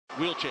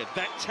wheelchair.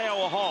 That's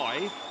how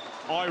high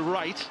I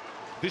rate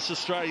this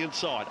Australian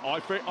side.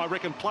 I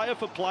reckon player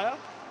for player,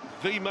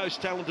 the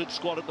most talented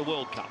squad at the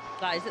World Cup.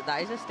 That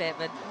is a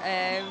statement.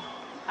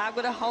 I'm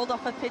going to hold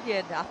off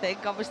opinion, I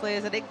think, obviously,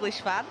 as an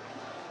English fan.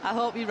 I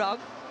hope you're wrong.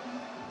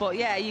 But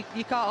yeah, you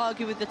can't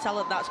argue with the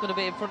talent that's going to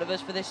be in front of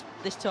us for this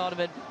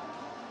tournament.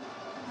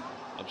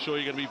 I'm sure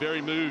you're going to be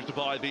very moved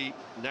by the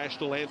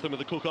national anthem of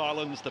the Cook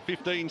Islands. The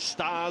 15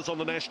 stars on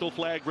the national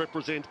flag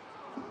represent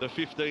the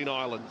 15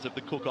 islands of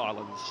the Cook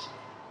Islands,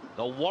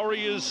 the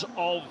warriors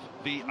of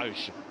the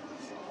ocean.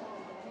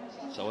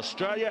 So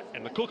Australia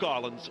and the Cook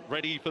Islands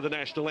ready for the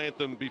national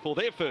anthem before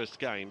their first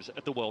games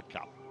at the World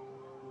Cup.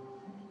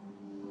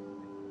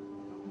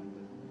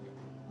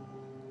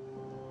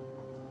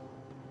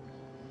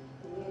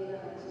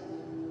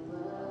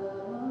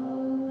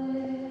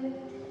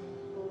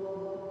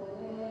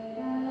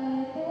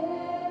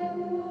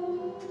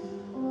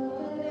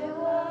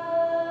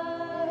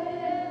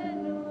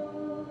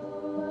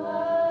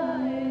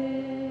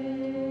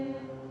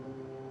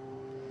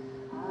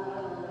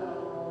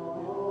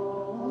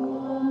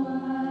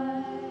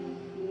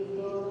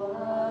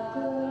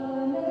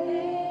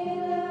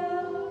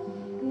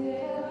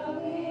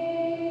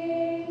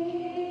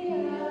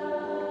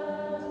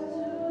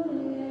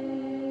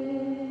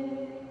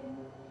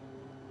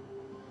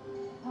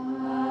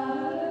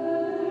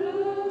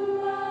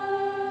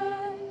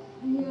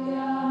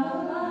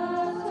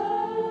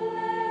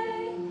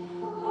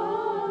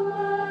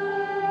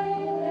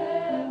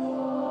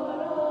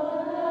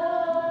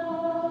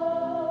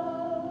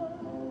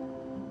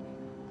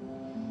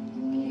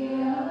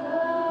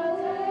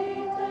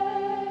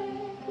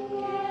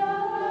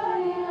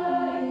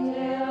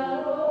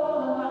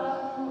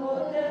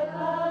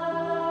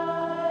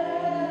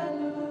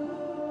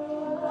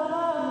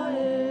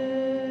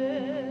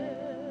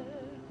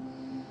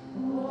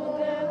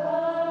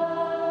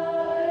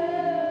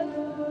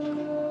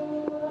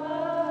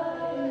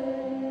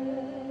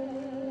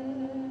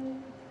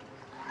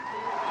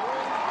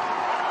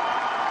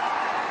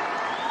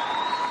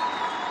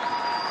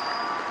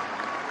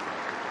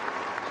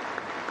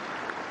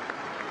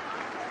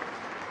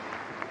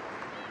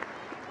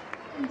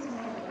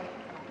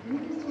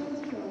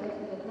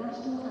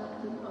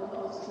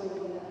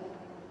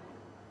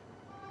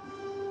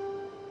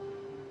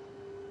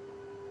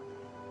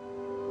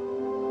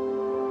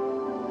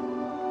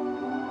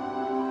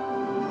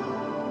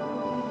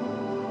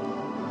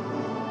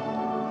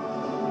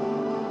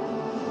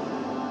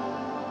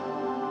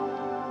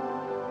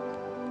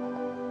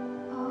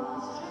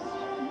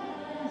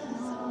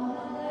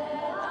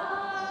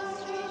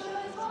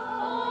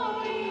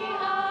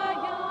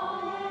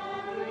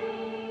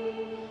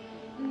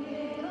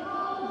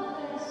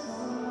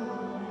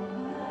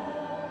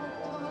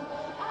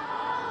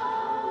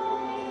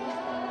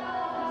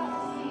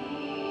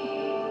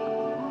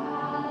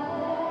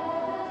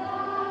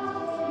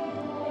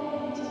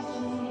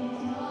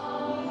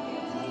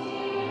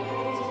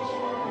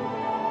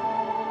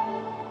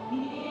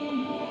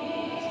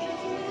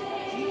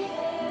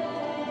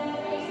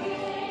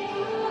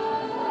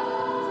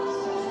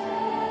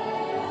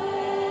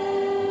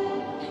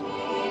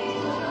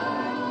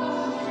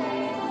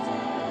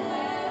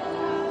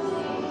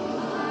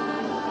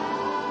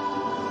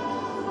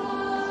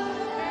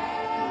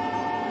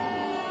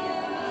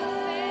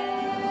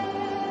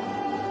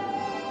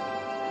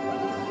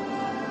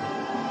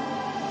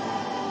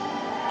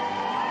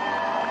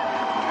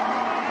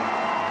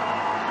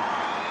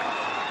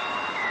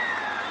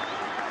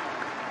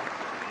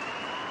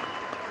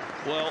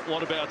 Well,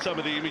 what about some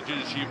of the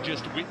images you've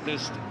just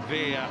witnessed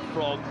there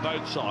from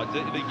both sides?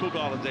 The Cook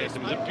Islands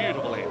anthem is a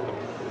beautiful anthem,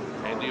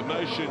 and the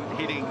emotion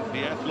hitting the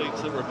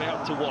athletes that we're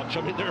about to watch.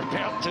 I mean, they're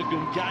about to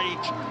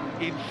engage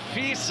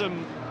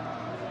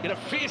in a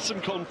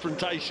fearsome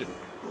confrontation.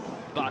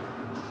 But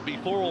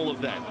before all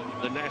of that,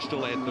 the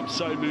national anthem,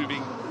 so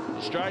moving.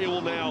 Australia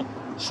will now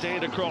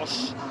stand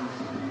across,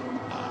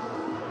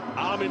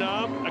 arm in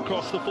arm,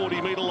 across the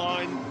 40-metre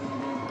line,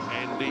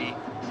 and the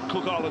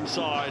Cook Island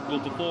side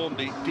will perform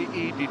the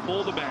Di'i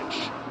before the match,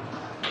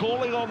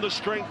 calling on the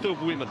strength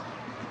of women.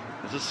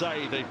 As I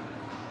say, the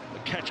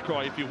catch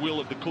cry, if you will,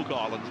 of the Cook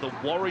Islands, the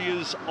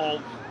warriors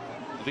of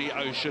the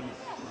ocean.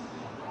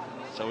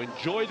 So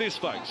enjoy this,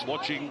 folks,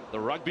 watching the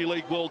Rugby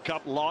League World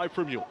Cup live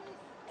from York.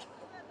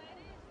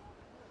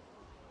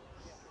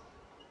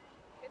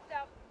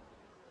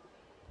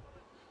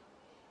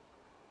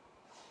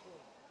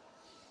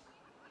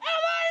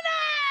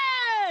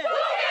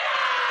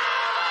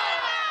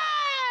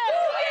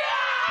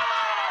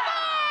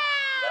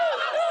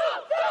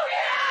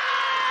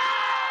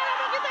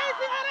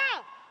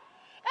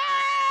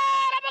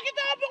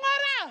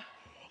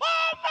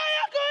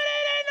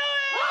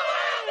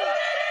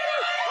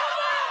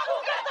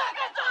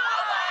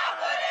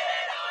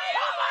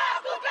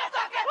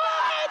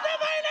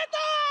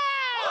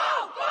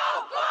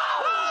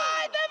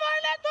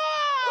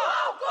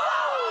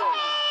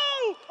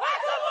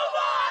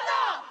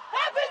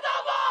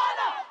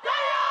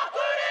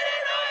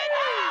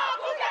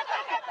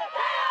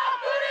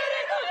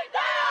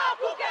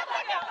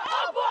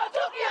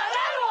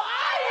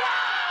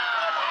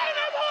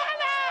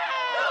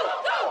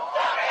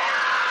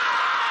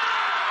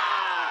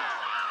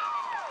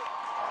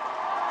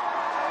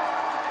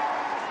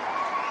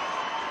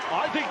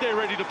 they're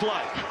ready to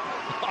play.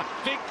 I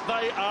think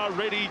they are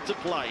ready to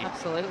play.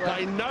 Absolutely.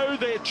 They know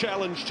their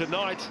challenge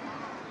tonight,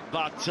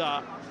 but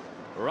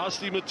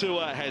Rusty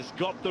Matua has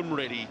got them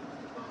ready.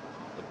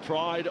 The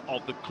pride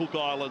of the Cook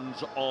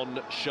Islands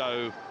on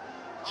show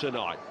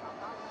tonight.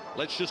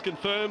 Let's just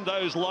confirm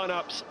those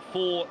lineups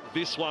for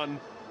this one.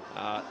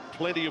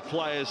 Plenty of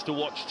players to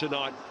watch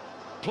tonight.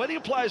 Plenty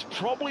of players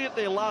probably at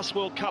their last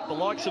World Cup, the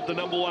likes of the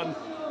 #1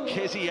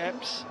 Kezi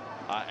Apps,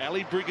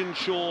 Ali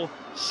Brigginshaw,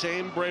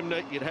 Sam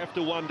Bremner. You'd have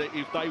to wonder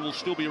if they will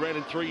still be around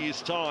in 3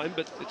 years' time,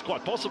 but it's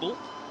quite possible.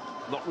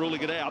 Not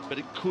ruling it out, but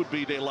it could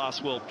be their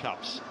last World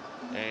Cups.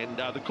 And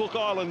the Cook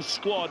Islands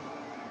squad,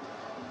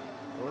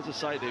 well, as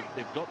I say,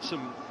 they've got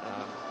some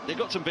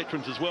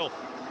veterans as well.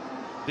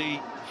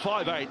 The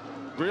 5'8",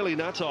 Breli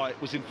Natai,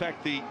 was in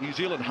fact the New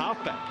Zealand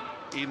halfback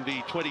in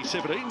the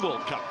 2017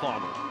 World Cup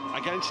final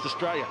against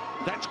Australia.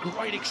 That's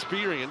great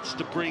experience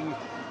to bring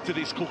to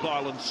this Cook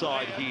Islands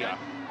side here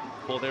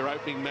for their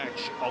opening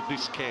match of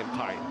this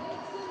campaign.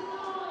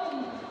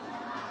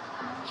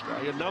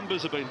 Australia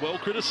numbers have been well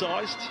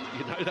criticised,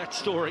 you know that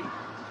story,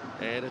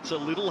 and it's a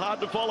little hard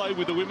to follow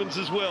with the women's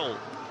as well.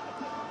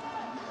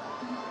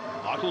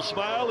 Michael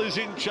Smale is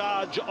in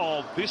charge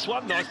of this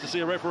one. Nice to see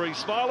a referee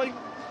smiling.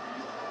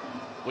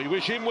 We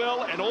wish him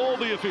well and all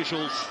the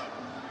officials.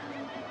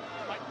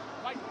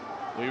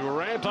 We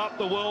ramp up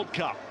the World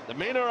Cup. The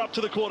men are up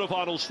to the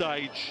quarterfinal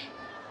stage.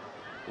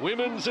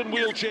 Women's and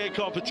wheelchair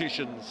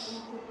competitions.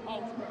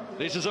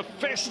 This is a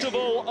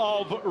festival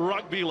of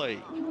rugby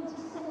league.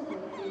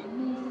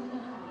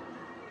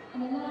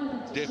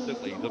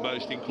 Definitely the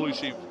most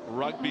inclusive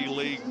rugby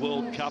league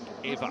World Cup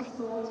ever.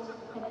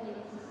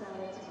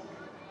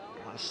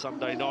 Last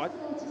Sunday night,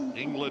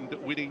 England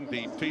winning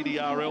the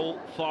PDRL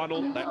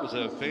final. That was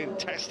a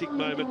fantastic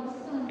moment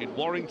in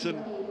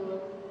Warrington.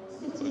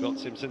 We've got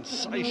some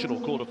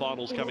sensational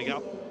quarterfinals coming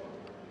up.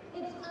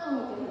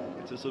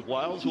 Princess of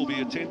Wales will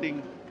be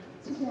attending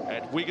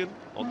at Wigan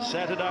on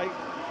Saturday.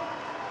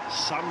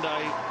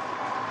 Sunday,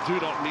 do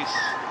not miss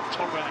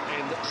Tonga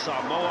and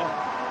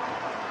Samoa.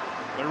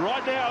 But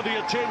right now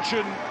the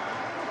attention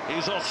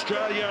is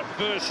Australia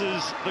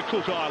versus the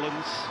Cook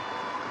Islands.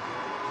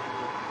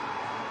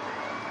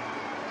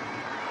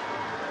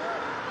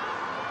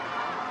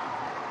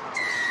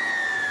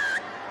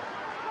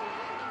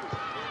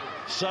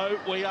 So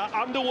we are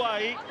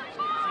underway.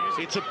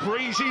 It's a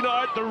breezy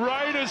night. The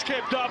rain has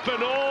kept up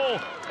and all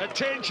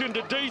attention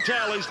to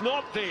detail is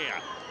not there.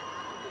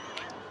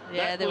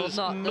 Yeah, they was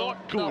will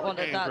not good, not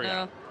wanted that,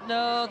 Andrea.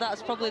 no,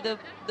 that's probably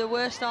the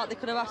worst start they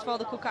could have asked for,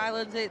 the Cook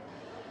Islands. They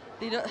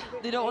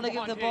don't want to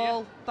give the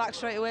ball back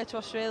straight away to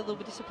Australia. They'll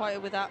be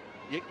disappointed with that.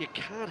 You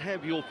can't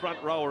have your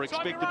front rower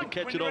expected to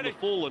catch it on the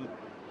full, and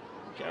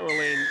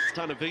Caroline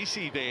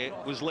Tanavisi there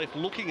was left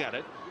looking at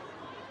it.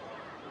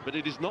 But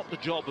it is not the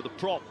job of the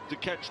prop to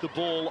catch the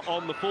ball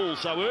on the full.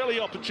 So early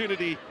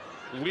opportunity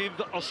with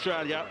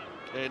Australia,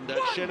 and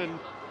Shannon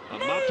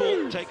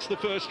Mato takes the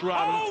first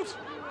run,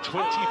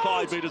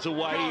 25 metres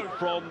away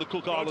from the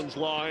Cook Islands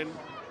line.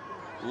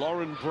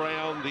 Lauren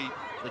Brown,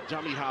 the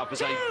dummy half,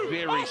 is a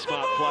very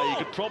smart player. You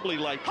could probably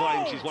lay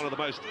claim she's one of the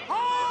most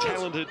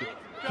talented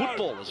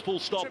footballers, full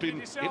stop,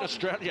 in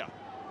Australia.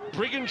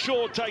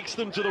 Brigginshaw takes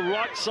them to the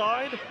right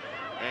side,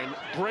 and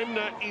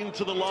Bremner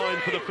into the line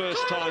for the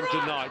first time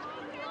tonight.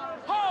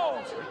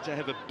 Great to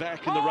have her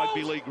back in the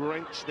rugby league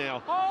ranks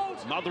now.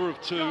 Mother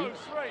of two.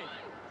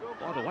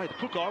 By the way, the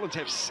Cook Islands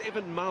have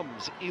 7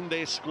 mums in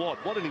their squad.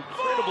 What an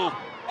incredible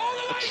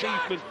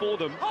achievement for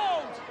them.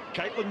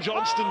 Caitlin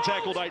Johnston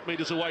tackled 8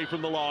 metres away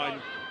from the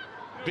line.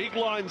 Big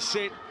line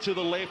set to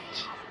the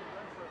left.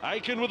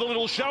 Aiken with a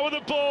little show of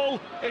the ball.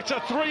 It's a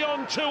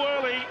 3-on-2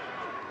 early.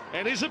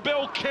 And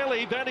Isabel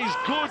Kelly, that is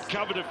good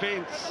cover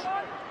defence.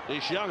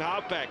 This young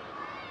halfback.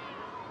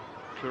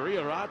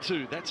 Korea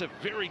Ratu, that's a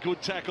very good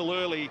tackle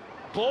early.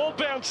 Ball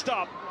bounced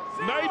up,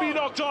 maybe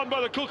knocked on by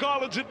the Cook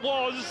Islands, it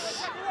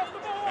was.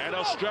 And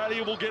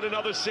Australia will get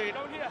another set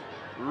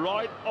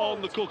right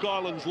on the Cook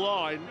Islands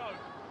line.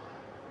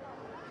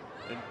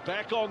 And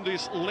back on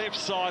this left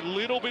side,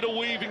 little bit of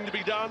weaving to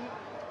be done.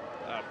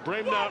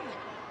 Bremner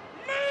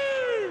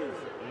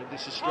and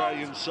this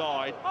Australian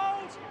side.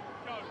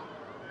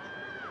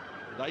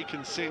 They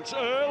can sense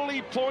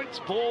early points,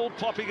 ball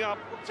popping up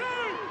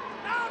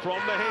from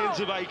the hands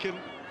of Aiken.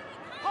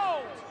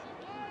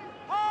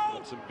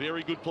 Some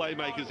very good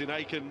playmakers in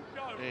Aiken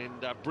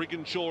and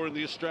Brigginshaw in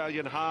the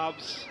Australian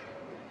halves.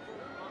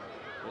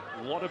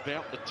 But what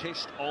about the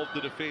test of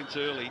the defence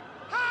early?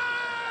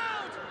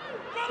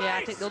 Yeah,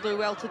 I think they'll do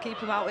well to keep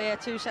them out here.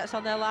 2 sets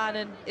on their line,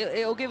 and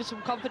it'll give them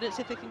some confidence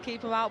if they can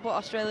keep them out, but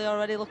Australia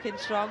already looking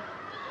strong.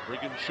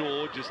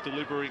 Brigginshaw just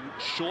delivering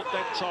short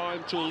that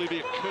time to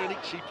Olivia Koenig.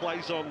 She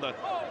plays on the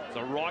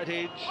right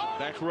edge,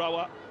 back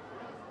rower.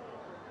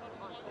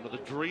 One of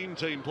the dream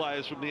team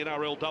players from the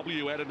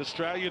NRLW out in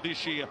Australia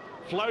this year.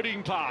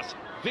 Floating pass.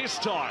 This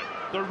time,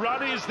 the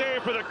run is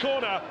there for the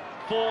corner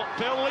for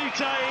Pelite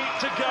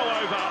to go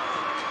over.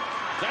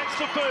 That's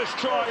the first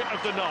try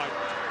of the night.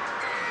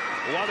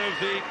 One of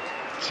the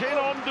 10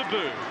 on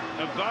debut.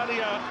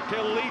 Ivania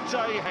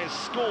Pelite has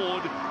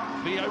scored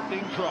the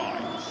opening try.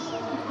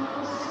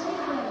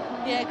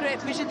 Yeah,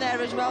 great vision there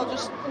as well.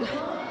 Just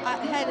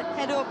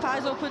head up,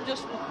 eyes open,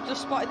 just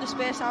spotting the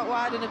space out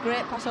wide, and a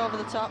great pass over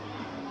the top.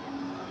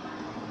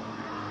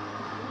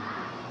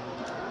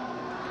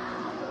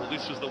 Well,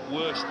 this was the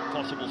worst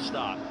possible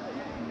start.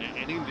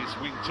 And in this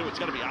win too, it's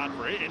going to be hard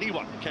for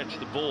anyone to catch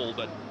the ball,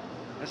 but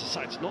as I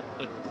say, it's not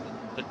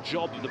the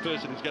job of the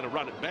person who's going to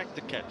run it back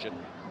to catch it.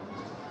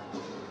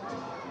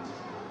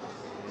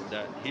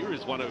 And here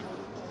is one of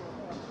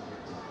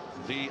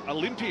the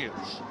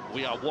Olympians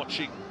we are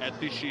watching at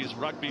this year's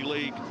Rugby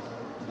League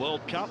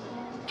World Cup.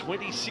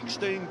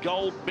 2016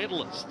 gold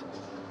medalist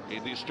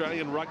in the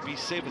Australian Rugby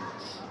Sevens.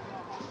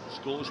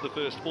 Scores the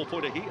first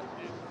 4-pointer here.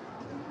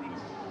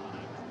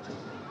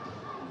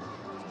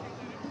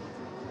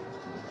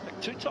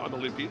 Two-time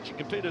Olympian. She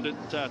competed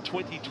at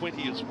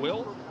 2020 as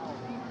well,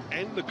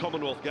 and the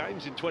Commonwealth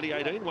Games in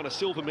 2018. Won a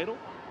silver medal.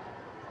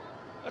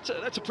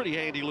 That's a pretty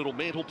handy little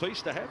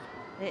mantelpiece to have.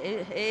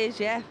 It is,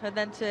 yeah. And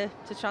then to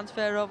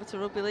transfer over to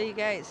rugby league,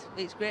 yeah,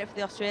 it's great for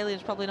the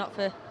Australians. Probably not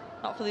for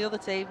the other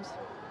teams.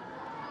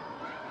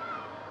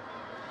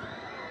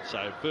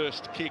 So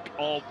first kick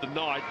of the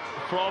night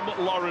from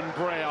Lauren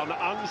Brown,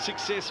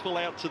 unsuccessful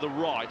out to the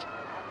right.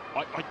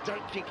 I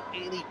don't think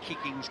any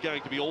kicking's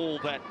going to be all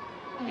that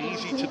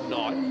easy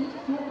tonight.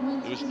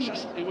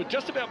 It would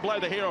just about blow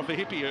the hair off a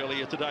hippie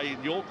earlier today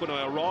in York when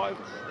I arrived,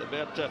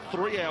 about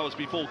 3 hours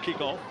before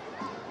kick-off.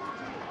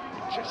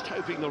 Just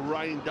hoping the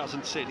rain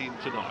doesn't set in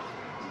tonight.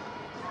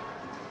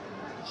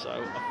 So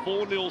a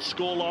 4-0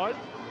 scoreline,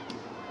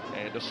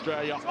 and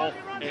Australia off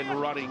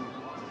and running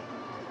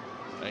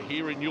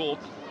here in York.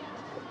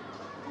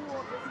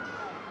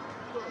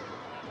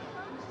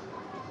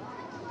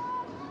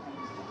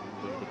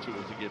 The tour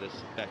to get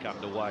us back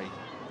underway.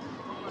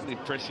 What an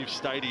impressive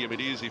stadium it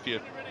is. If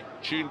you're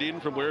tuned in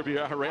from wherever you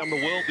are around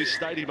the world, this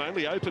stadium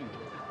only opened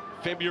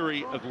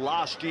February of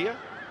last year.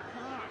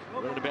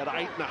 Around about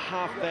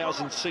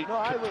 8,500 seat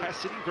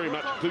capacity, very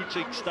much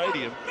boutique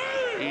stadium.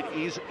 It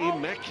is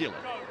immaculate.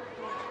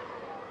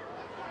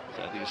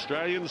 So the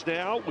Australians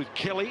now with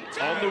Kelly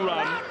on the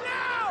run.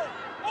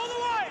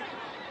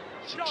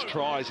 6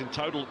 tries in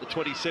total at the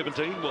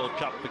 2017 World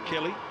Cup for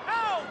Kelly.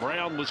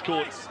 Brown was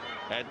caught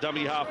at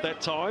dummy half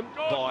that time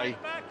by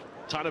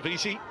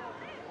Tanavisi.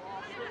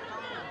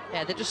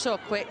 Yeah, they're just so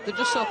quick. They're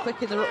just so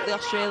quick in the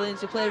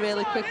Australians. They play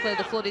really quickly.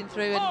 They're flooding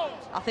through, and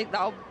I think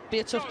that'll be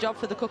a tough job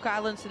for the Cook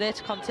Islands today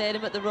to contain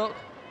them at the ruck.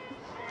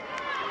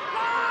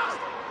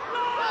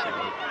 So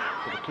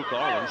for the Cook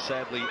Islands,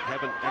 sadly,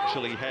 haven't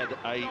actually had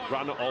a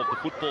run of the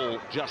football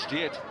just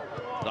yet.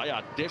 They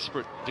are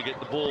desperate to get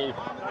the ball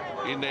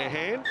in their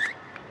hand,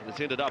 and it's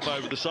ended up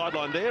over the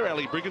sideline there.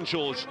 Ali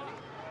Brigginshaw's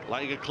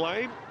laying a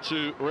claim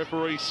to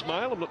referee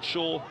Smale. I'm not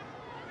sure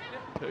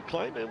her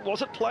claim, and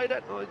was it played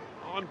at? I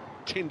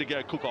tend to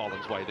go Cook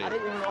Islands way there.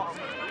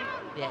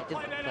 Yeah,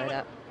 didn't play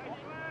that.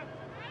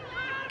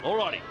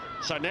 Alrighty,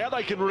 so now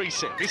they can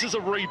reset. This is a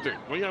reboot.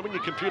 Well, you know, when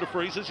your computer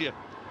freezes, you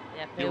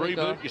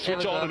reboot, you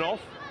switch on and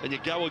off, and you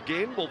go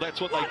again. Well, that's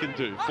what they can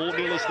do.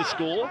 4-0 is the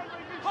score,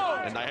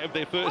 and they have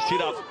their first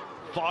hit up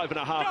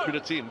 5.5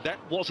 minutes in. That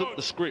wasn't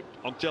the script,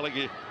 I'm telling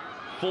you,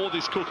 for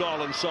this Cook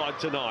Island side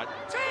tonight.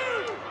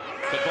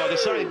 But by the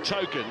same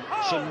token,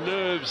 some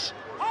nerves,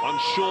 I'm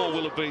sure,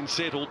 will have been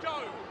settled.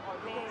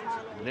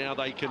 Now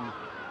they can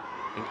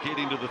get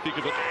into the thick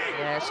of it.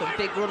 Yeah, some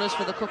big runners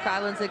for the Cook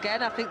Islands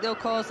again. I think they'll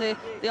cause the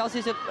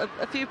Aussies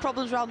a few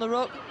problems around the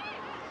ruck.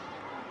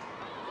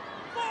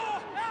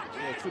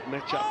 Yeah, good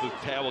match-up of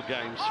power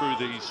games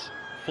through these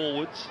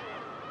forwards.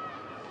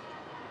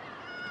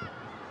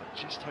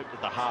 Just hope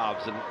that the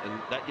halves and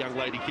that young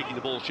lady kicking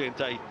the ball,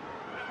 Shante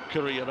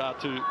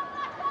Kuriaratu,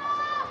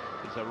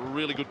 is a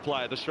really good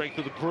player. The strength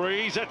of the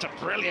breeze. That's a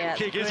brilliant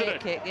kick, isn't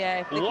it? Kick,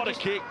 yeah. What a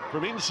kick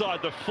from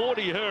inside the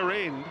 40 her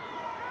end.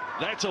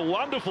 That's a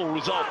wonderful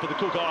result for the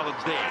Cook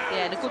Islands there.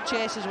 Yeah, and a good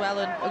chase as well,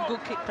 and a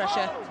good kick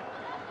pressure.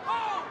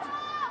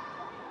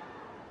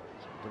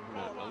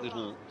 A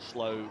little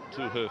slow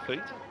to her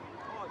feet.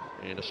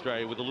 And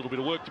Australia with a little bit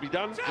of work to be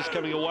done. Just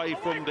coming away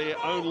from their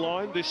own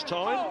line this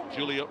time.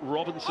 Julia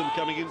Robinson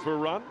coming in for a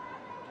run.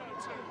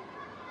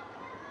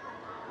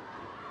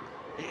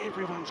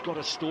 Everyone's got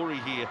a story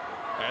here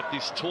at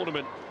this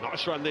tournament.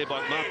 Nice run there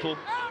by Mato.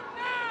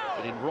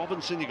 But in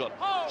Robinson, you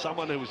got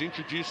someone who was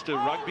introduced to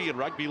rugby and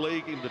rugby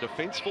league in the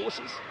Defence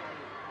Forces.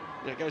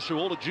 Now goes through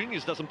all the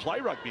juniors, doesn't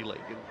play rugby league.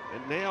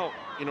 And now,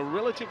 in a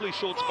relatively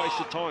short space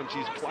of time,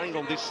 she's playing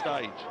on this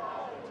stage.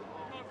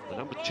 The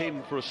number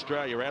 10 for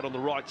Australia out on the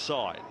right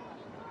side.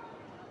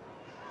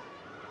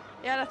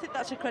 Yeah, and I think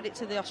that's a credit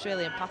to the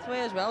Australian pathway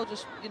as well.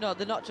 Just, you know,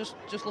 they're not just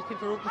looking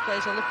for rugby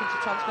players, they're looking to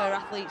transfer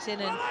athletes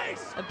in and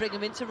bring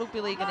them into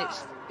rugby league, and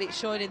it's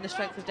showing in the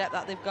strength of depth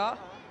that they've got.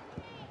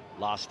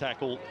 Last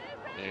tackle,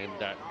 and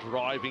that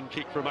driving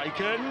kick from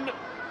Aiken.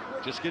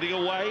 Just getting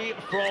away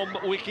from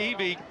Wiki,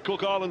 the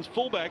Cook Islands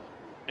fullback,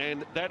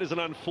 and that is an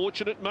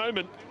unfortunate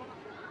moment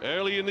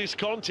early in this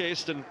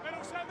contest, and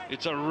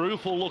it's a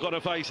rueful look on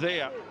her face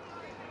there.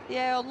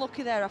 Yeah,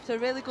 unlucky there. After a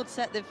really good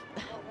set,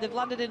 they've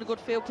landed in a good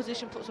field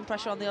position, put some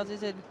pressure on the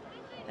Aussies,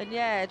 and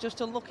yeah, just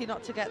unlucky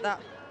not to get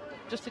that,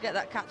 just to get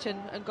that catch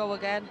and go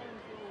again.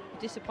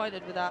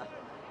 Disappointed with that.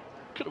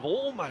 Could have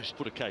almost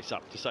put a case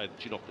up to say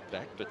that she knocked it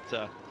back,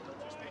 but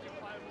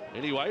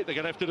anyway, they're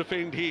going to have to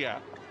defend here.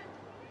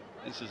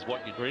 This is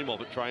what you dream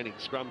of at training.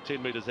 Scrum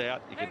 10 metres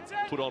out. You can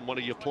put on one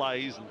of your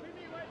plays and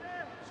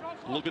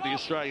look at the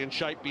Australian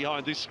shape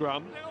behind this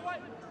scrum.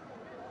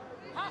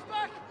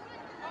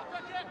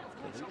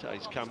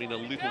 Kalite's coming a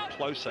little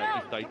closer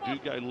if they do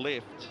go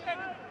left.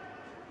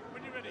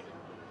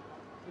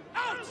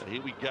 And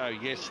here we go.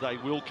 Yes, they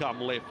will come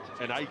left.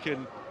 And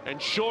Aiken,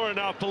 and sure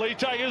enough,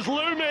 Kalite is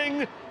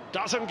looming.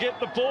 Doesn't get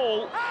the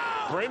ball.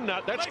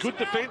 Bremner, that's good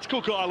defence,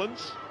 Cook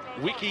Islands.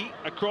 Wiki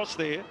across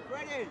there.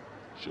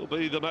 She'll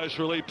be the most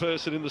relieved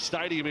person in the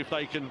stadium if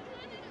they can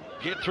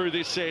get through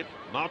this set.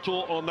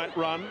 Mato on that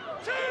run.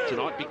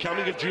 Tonight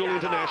becoming a dual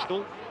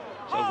international.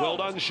 So well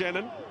done,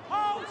 Shannon.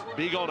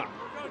 Big honour.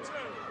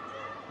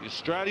 The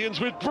Australians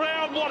with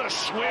Brown. What a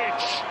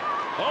switch.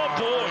 Oh,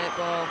 boy.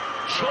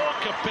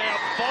 Talk about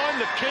find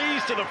the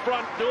keys to the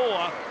front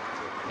door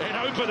and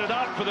open it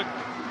up for the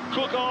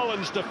Cook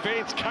Islands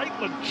defence.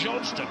 Caitlin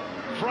Johnston.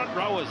 Front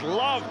rowers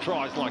love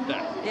tries like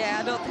that. Yeah,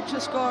 I don't think she'll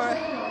score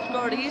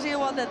an easier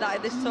one than that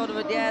in this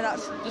tournament. Yeah,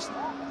 that's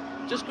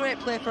just great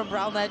play from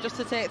Brown there, just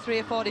to take 3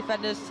 or 4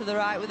 defenders to the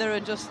right with her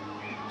and just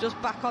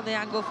back on the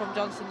angle from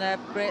Johnson there.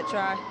 Great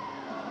try.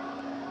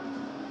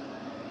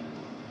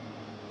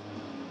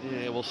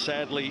 Yeah, well,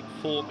 sadly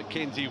for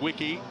Mackenzie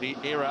Wiki, the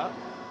error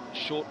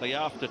shortly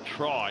after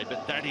try,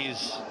 but that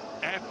is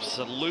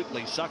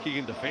absolutely sucking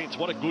in defence.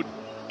 What a good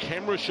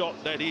camera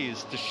shot that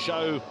is to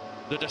show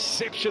the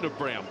deception of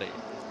Brown there.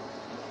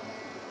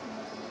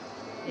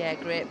 Yeah,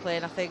 great play,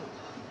 and I think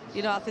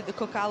the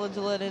Cook Islands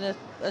are learning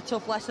a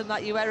tough lesson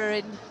that you error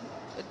in,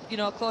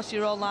 close to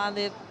your own line,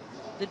 the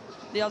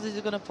Aussies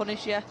are going to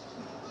punish you.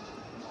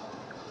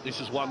 This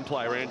is one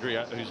player,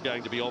 Andrea, who's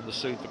going to be on the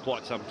scene for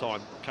quite some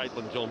time,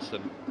 Caitlin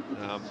Johnston.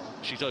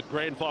 She's a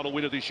grand final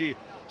winner this year.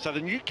 So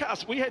the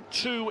Newcastle, we had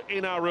 2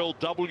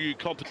 NRLW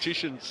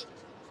competitions,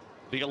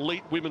 the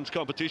elite women's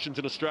competitions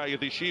in Australia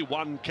this year,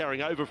 one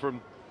carrying over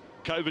from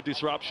COVID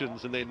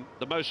disruptions, and then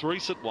the most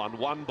recent one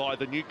won by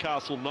the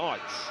Newcastle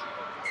Knights,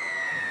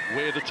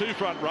 where the 2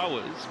 front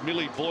rowers,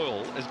 Millie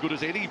Boyle, as good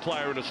as any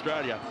player in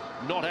Australia,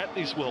 not at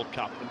this World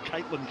Cup, and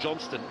Caitlin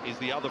Johnston is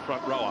the other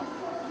front rower.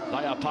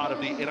 They are part of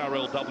the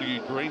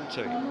NRLW Dream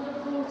Team.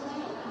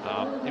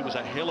 It was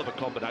a hell of a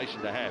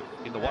combination to have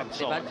in the one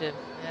side. Imagine,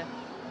 yeah.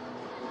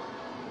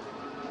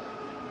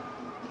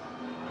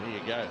 There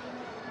you go.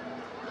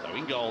 So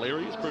in-goal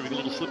areas proving a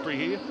little slippery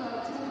here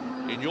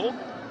in York.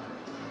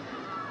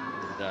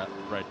 And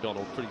Brad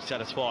Donald pretty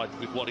satisfied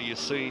with what he has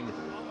seen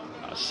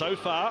so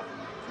far.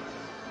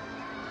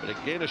 But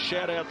again, a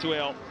shout out to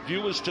our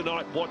viewers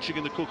tonight watching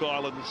in the Cook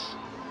Islands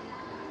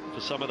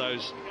for some of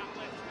those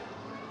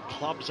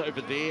clubs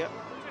over there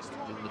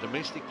in the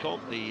domestic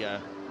comp, the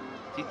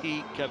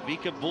Titi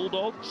Kavika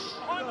Bulldogs,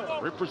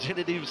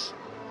 representatives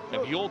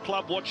of your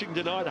club watching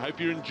tonight. I hope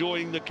you're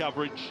enjoying the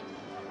coverage.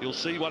 You'll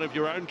see one of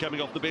your own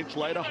coming off the bench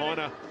later,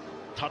 Haina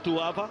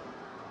Tatuava.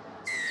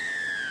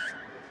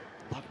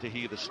 Love to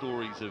hear the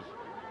stories of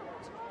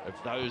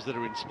those that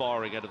are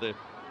inspiring out of the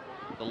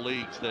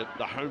leagues, the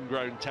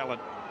homegrown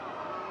talent.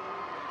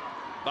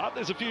 But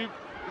there's a few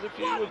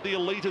of the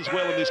elite as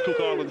well in this Cook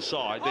Islands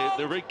side.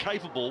 They're very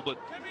capable, but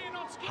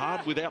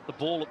hard without the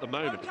ball at the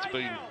moment. It's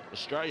been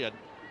Australia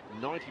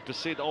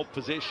 90% of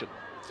possession.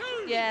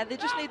 Yeah, they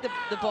just need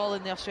the ball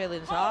in the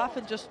Australians' half,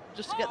 and just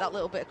to get that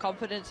little bit of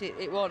confidence.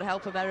 It won't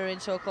help them erroring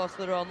so close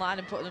to their own line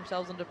and putting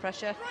themselves under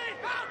pressure.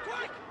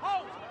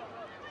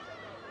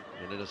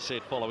 And as I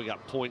said, following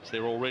up points,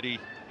 they're already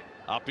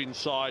up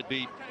inside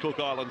the Cook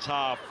Islands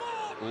half.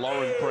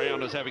 Lauren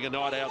Brown is having a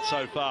night out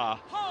so far.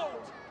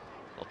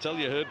 I'll tell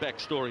you her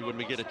backstory when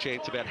we get a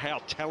chance about how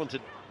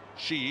talented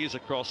she is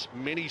across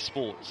many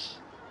sports.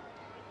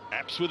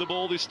 Apps with the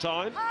ball this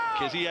time.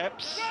 Kezzy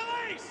Apps.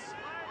 She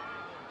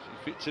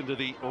fits into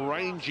the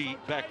rangy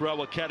back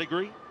rower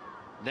category.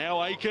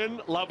 Now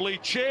Aiken, lovely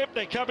chip.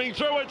 They're coming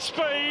through at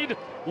speed.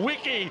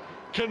 Wiki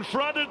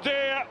confronted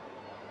there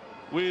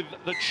with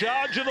the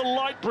charge of the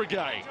Light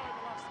Brigade.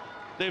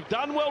 They've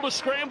done well to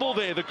scramble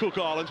there, the Cook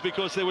Islands,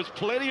 because there was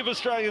plenty of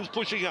Australians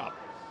pushing up.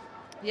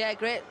 Yeah,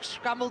 great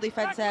scramble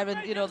defence there, and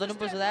the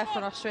numbers are there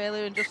from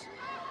Australia, and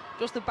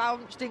just the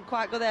bounce didn't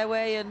quite go their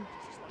way, and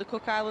the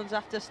Cook Islands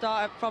have to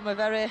start from a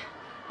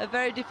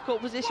very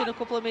difficult position, a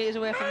couple of metres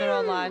away from their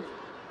own line.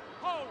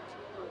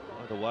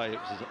 By the way, it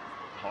was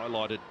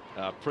highlighted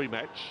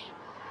pre-match.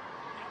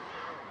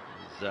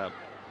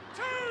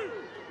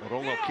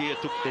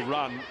 Rongokia took the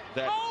run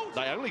that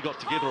they only got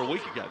together a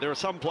week ago. There are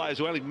some players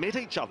who only met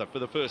each other for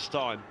the first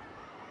time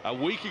a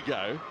week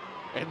ago,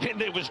 and then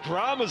there was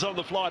dramas on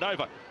the flight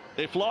over.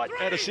 Their flight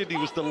out of Sydney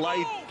was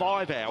delayed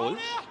 5 hours.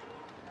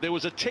 There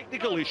was a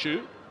technical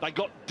issue. They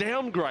got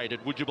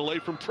downgraded, would you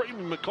believe, from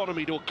premium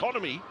economy to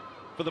economy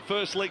for the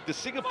first leg to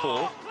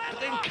Singapore. But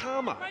then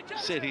karma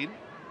set in,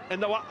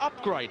 and they were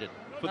upgraded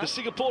for the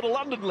Singapore to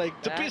London leg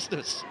to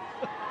business.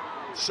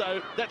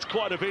 So that's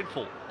quite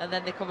eventful. And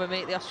then they come and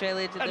meet the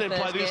Australians in and the then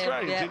first play the game.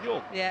 Australians in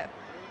York. Yeah.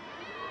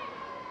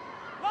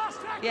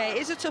 Yeah, it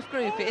is a tough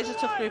group. It is a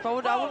tough group. I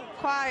wouldn't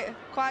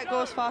quite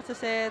go as far to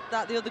say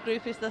that the other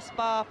group is the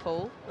Spa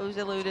pool, who's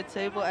alluded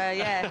to. But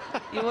yeah,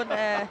 you wouldn't.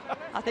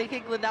 I think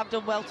England have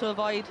done well to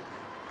avoid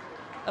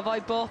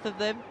both of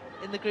them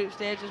in the group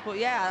stages. But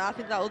yeah, I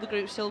think that other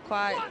group's still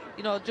quite,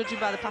 you know, judging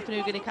by the Papua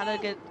New Guinea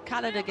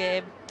Canada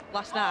game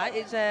last night,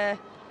 it's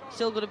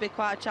still going to be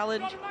quite a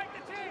challenge.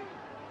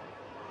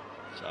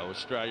 So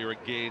Australia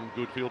again,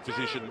 good field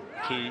position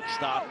to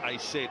start a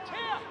set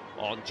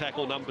on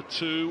tackle number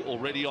 2,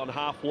 already on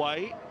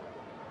halfway.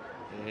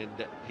 And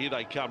here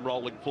they come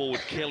rolling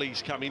forward.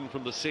 Kelly's come in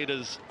from the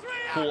centres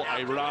for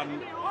a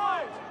run.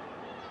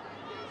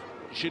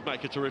 Should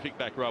make a terrific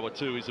back rower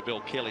too, Isabel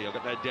Kelly. I've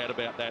got no doubt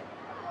about that.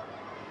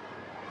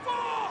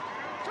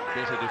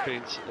 Better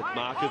defence at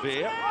marker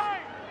there.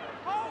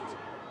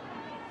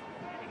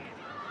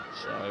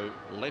 So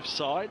left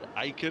side,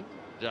 Aiken,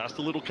 just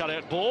a little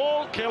cutout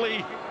ball.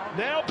 Kelly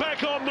now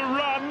back on the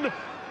run.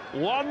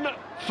 One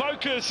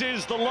focus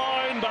is the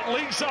line, but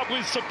links up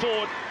with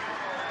support.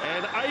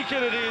 And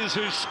Aiken it is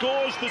who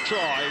scores the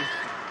try.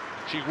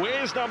 She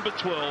wears number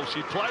 12.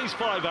 She plays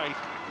 5'8"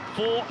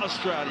 for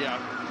Australia.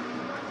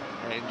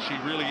 And she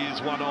really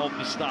is one of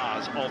the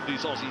stars of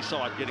this Aussie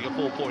side, getting a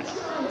 4-pointer.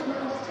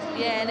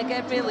 Yeah, and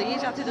again, really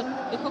easy. I think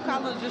the Cook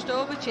Islands just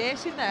over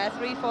chasing there.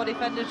 3-4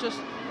 defenders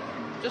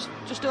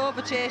just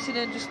over chasing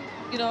and just,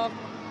 you know,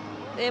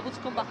 able to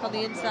come back on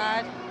the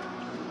inside.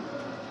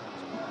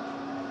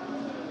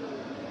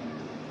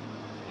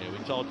 Yeah, we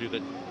told you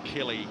that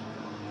Kelly,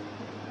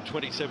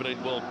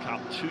 2017 World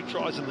Cup, 2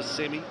 tries in the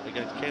semi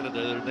against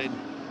Canada, and then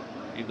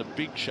in the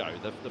big show,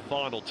 the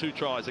final, 2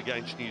 tries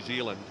against New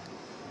Zealand.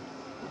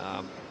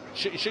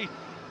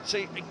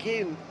 See,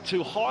 again,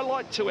 to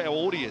highlight to our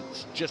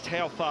audience just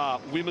how far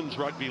women's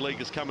rugby league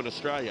has come in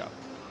Australia,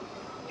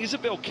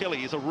 Isabel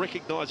Kelly is a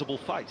recognisable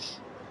face.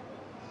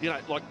 You know,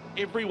 like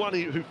everyone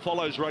who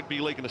follows rugby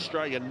league in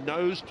Australia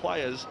knows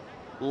players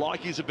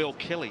like Isabel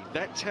Kelly.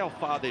 That's how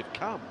far they've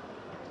come.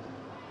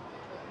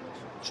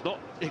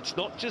 It's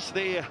not just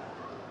there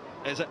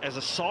as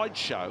a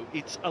sideshow.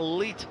 It's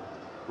elite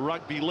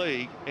rugby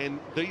league, and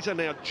these are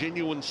now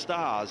genuine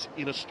stars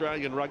in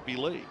Australian rugby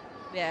league.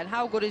 Yeah, and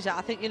how good is that?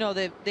 I think, you know,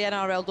 the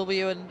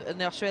NRLW and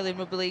the Australian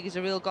Rugby League is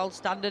a real gold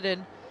standard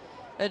and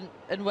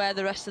where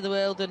the rest of the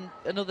world and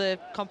other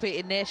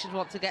competing nations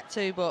want to get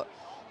to. But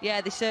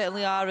yeah, they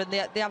certainly are, and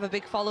they have a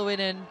big following,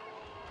 and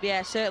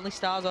yeah, certainly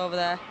stars over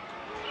there.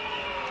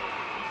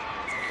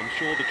 I'm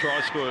sure the try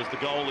scorer, as the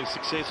goal is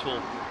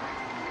successful,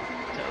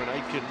 Taryn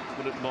Aiken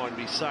wouldn't mind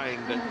me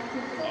saying that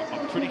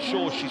I'm pretty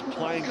sure she's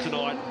playing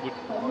tonight and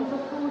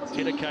would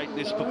dedicate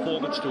this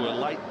performance to her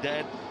late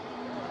dad.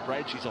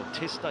 Brad, she's on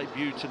test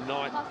debut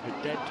tonight.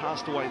 Her dad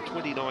passed away in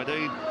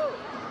 2019.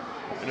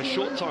 And a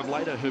short time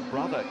later, her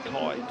brother,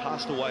 Kai,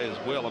 passed away as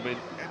well. I mean,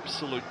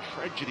 absolute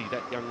tragedy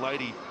that young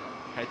lady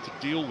had to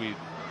deal with.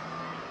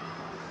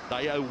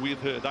 They are with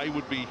her. They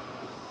would be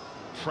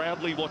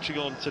proudly watching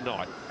on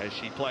tonight as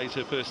she plays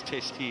her first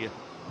test here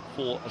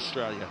for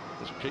Australia.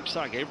 As we keep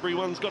saying,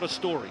 everyone's got a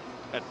story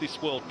at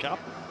this World Cup.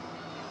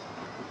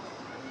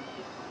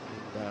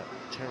 And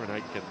Taryn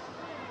Aiken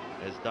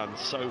has done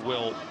so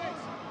well.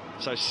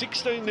 So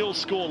 16-0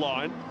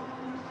 scoreline,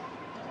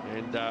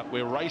 and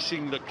we're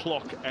racing the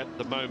clock at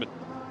the moment.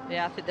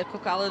 Yeah, I think the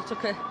Cook Islands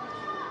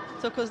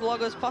took as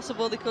long as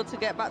possible they could to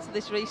get back to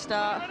this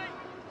restart.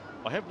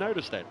 I have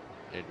noticed that,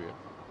 Andrea.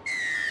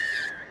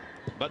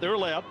 But they're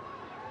allowed.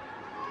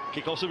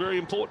 Kickoffs are very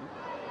important.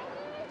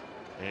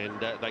 And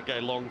they go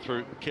long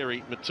through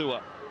Kerry Matua.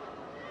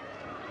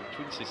 Her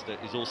twin sister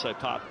is also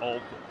part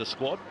of the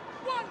squad.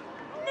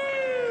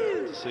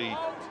 See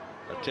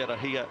Tera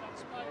here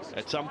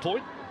at some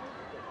point.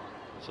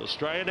 So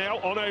Australia now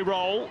on a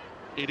roll.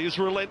 It is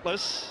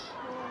relentless.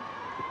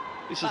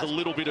 This is a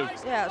little bit of...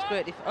 Yeah, that's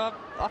great.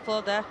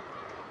 Offload there.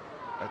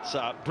 That's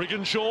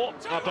Briganshaw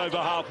up over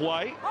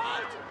halfway.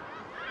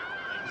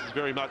 This is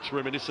very much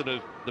reminiscent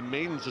of the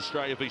men's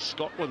Australia v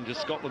Scotland. Just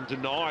Scotland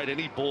denied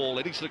any ball,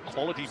 any sort of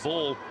quality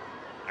ball.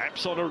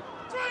 Apps on a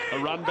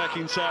run back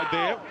inside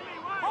there.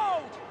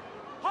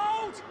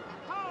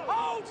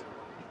 Hold.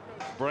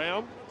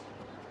 Brown.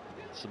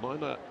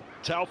 Simona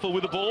Taufa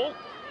with the ball.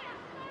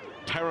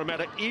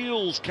 Parramatta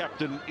Eels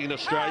captain in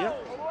Australia.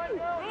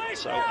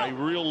 So a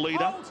real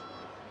leader.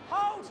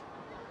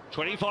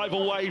 25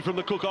 away from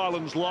the Cook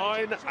Islands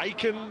line.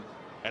 Aiken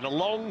and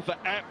along for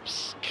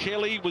Apps.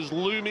 Kelly was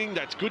looming.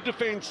 That's good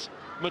defence.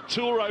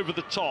 Mature over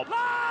the top.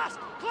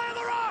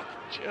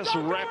 Just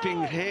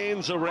wrapping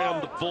hands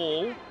around the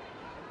ball. And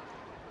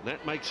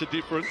that makes a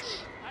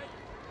difference.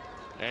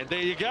 And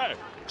there you go.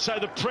 So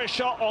the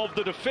pressure of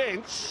the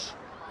defence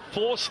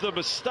forced the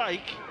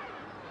mistake.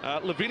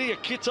 Lavinia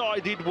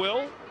Kitai did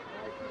well.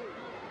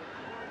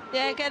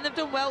 Yeah, again, they've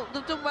done well.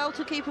 They've done well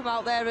to keep them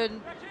out there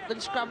and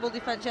scramble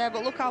defence. Yeah,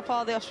 but look how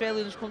far the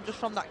Australians come just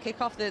from that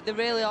kick-off. They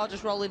really are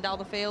just rolling down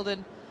the field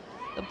and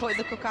putting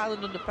the Cook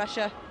Island under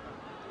pressure.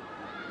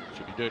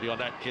 Should be dirty on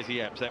that, Kezzy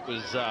Apps. That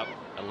was a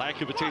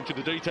lack of attention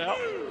to detail.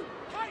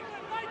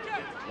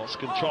 Lost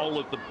control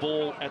of the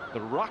ball at the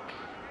ruck,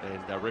 and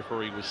the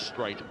referee was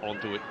straight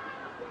onto it.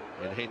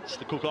 And hence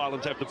the Cook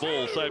Islands have the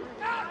ball. So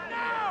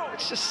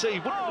let's just see,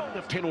 wouldn't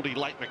a penalty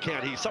late in the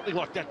count here, something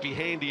like that, be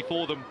handy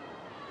for them,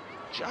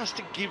 just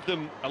to give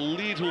them a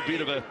little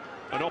bit of an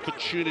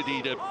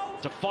opportunity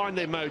to find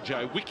their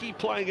mojo. Wiki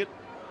playing it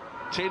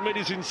 10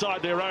 metres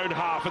inside their own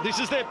half, and this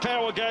is their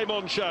power game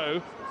on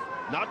show.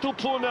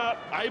 Natupuna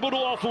able to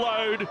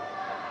offload.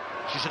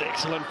 She's an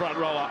excellent front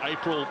rower,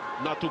 April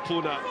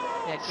Natupuna.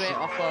 Yeah, great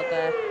offload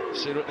there.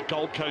 Seen her at the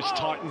Gold Coast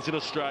Titans in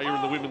Australia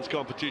in the women's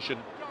competition.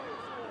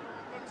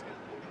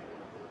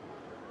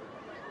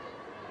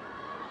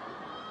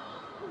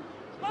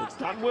 They've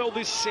done well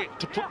this set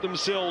to put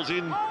themselves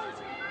in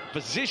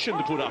position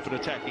to put up an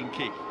attacking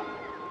kick.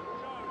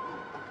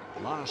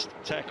 Last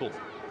tackle,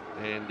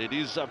 and it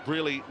is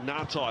really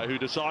Ngatai who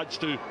decides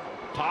to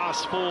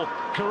pass for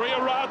Korea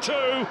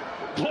Ratu.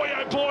 Boy,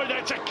 oh boy,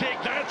 that's a kick.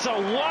 That's a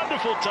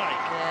wonderful take.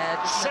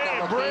 Yeah,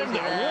 Sam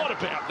Bremner, what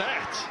about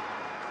that?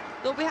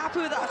 They'll be happy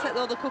with that set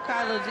though, the Cook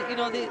Islands. You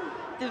know,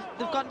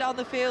 they've gone down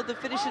the field, they've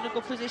finished in a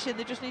good position.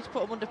 They just need to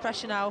put them under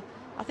pressure now.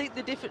 I think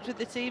the difference with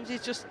the teams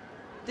is just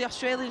the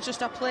Australians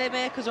just have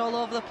playmakers all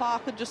over the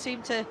park and just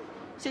seem to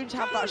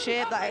have that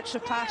shape, that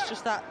extra pass,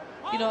 just that,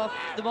 you know,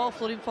 the ball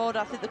flooding forward.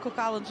 I think the Cook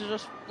Islands are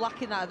just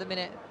lacking that at the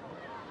minute.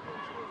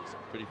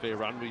 Pretty fair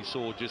run we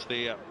saw just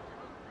there.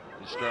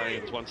 The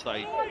Australians, once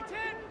they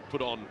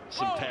put on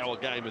some power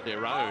game of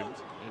their own,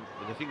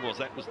 and the thing was,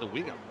 that was the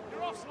winger,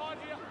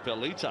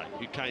 Belite,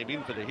 who came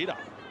in for the hitter.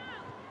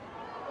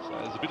 So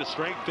there's a bit of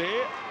strength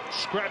there.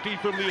 Scrappy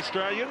from the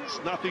Australians,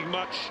 nothing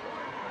much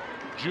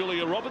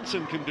Julia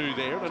Robinson can do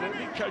there, and I don't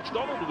think Coach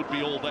Donald would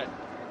be all that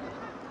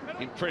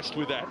impressed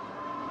with that.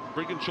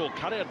 Brigginshaw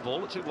cutout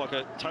ball, it seemed like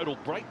a total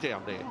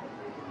breakdown there.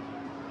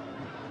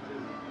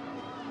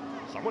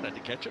 Someone had to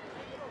catch it.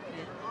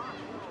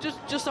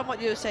 Just on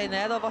what you were saying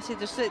there, though, obviously,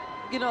 just that,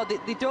 you know,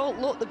 they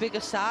don't look the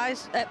biggest side,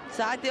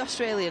 the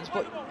Australians,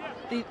 but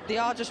they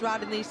are just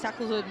riding these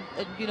tackles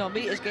and you know,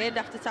 metres gained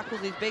after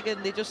tackles is big,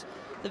 and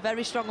they're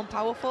very strong and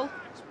powerful.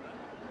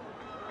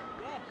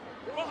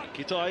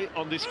 Kitai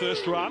on this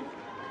first run.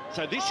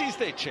 So this is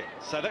their chance.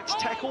 So that's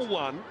tackle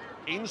one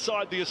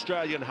inside the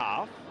Australian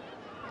half.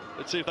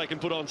 Let's see if they can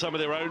put on some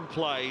of their own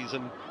plays.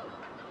 And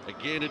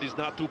again, it is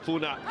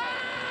Natupuna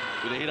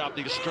with a hit up.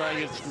 The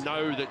Australians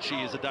know that she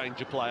is a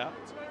danger player.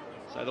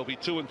 So there'll be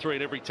 2 and 3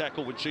 in every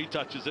tackle when she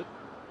touches it.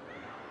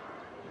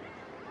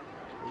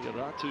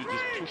 Ratu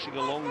just pushing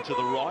along to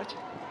the right.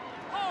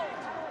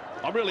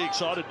 I'm really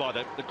excited by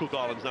that, the Cook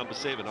Islands number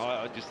 7.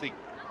 I just think,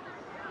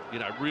 you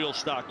know, real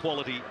star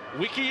quality.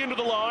 Wiki into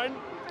the line.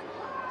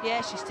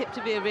 Yeah, she's tipped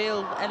to be a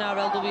real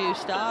NRLW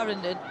star,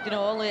 and you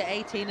know, only at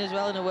 18 as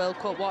well in a World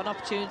Cup. What an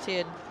opportunity,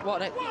 and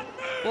what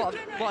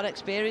an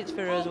experience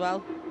for her as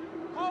well.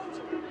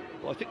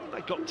 Well, I think when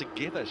they got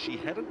together, she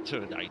hadn't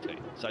turned 18,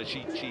 so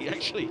she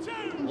actually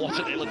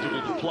wasn't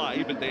eligible to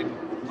play, but then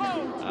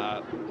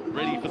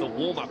ready for the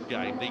warm-up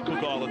game. The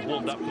Cook Islands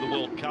warmed up for the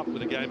World Cup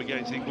with a game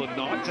against England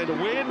Knights, and a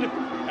win,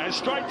 and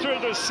straight through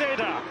the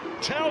centre.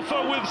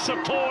 Taufa with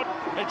support.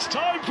 It's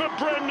time for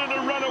Bremner to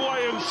run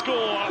away and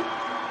score.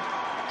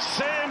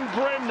 Sam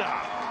Bremner.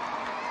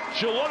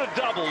 She'll want a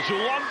double.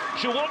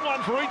 She'll want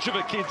one for each of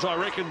her kids, I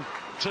reckon,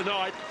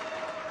 tonight.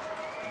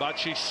 But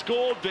she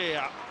scored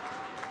there.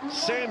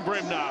 Sam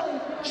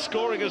Bremner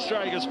scoring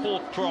Australia's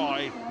 4th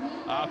try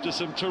after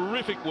some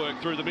terrific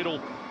work through the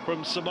middle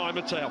from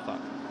Samaima Taufa.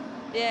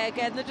 Yeah,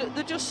 again,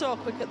 they're just so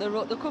quick at the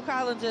ruck. The Cook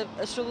Islands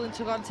are struggling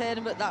to contain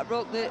them at that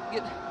ruck. They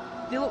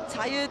look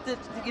tired.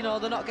 You know,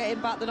 they're not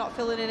getting back. They're not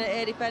filling in at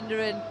air defender,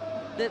 and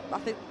I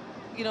think,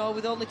 you know,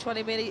 with only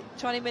 20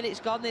 minutes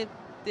gone,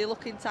 they're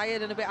looking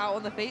tired and a bit out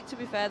on the feet, to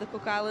be fair, the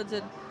Cook Islands,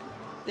 and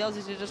the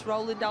Aussies are just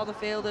rolling down the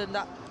field, and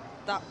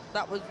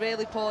that was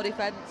really poor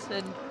defence,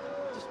 and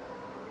just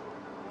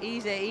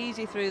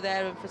easy through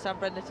there, and for Sam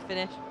Bremner to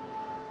finish.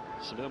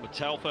 Samaima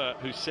Taufa,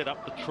 who set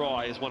up the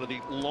try, is one of the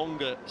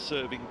longer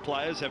serving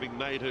players, having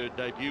made her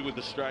debut with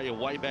Australia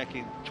way back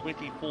in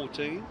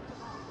 2014.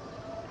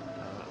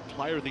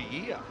 Player of the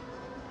Year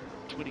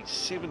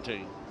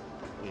 2017.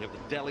 We have the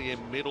Dally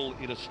M medal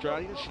in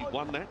Australia. She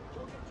won that.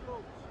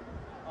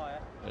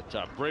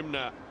 But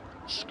Bremner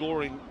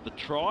scoring the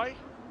try.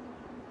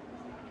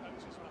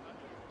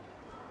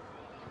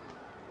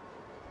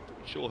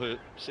 I'm sure her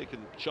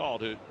second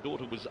child, her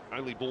daughter, was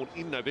only born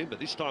in November,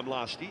 this time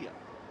last year.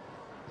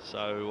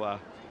 So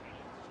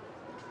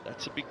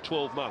that's a big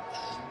 12 months.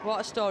 What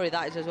a story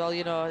that is as well,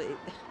 you know.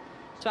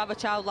 To have a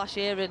child last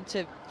year and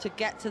to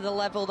get to the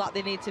level that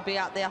they need to be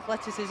at, the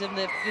athleticism,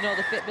 the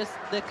fitness,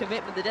 the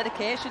commitment, the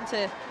dedication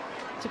to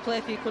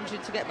play for your country,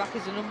 to get back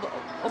is an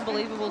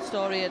unbelievable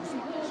story. And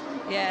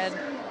yeah,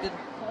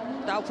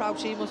 and how proud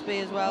she must be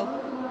as well.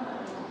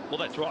 Well,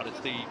 that's right. It's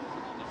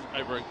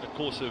over a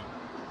course of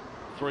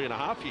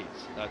 3.5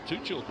 years. 2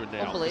 children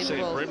now. Unbelievable.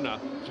 Sam Bremner,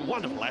 she's a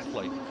wonderful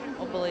athlete.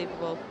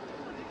 Unbelievable.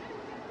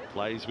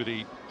 Plays with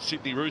the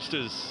Sydney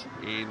Roosters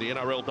in the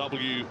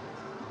NRLW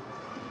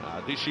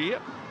this year.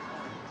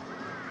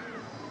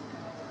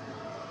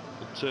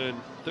 Will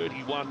turn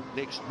 31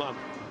 next month,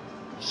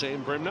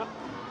 Sam Bremner.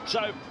 So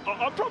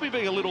I'm probably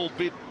being a little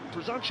bit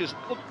presumptuous.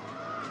 Look,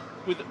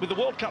 with the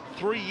World Cup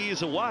 3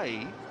 years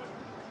away,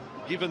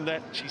 given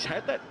that she's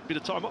had that bit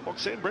of time off,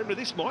 Sam Bremner,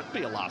 this might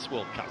be her last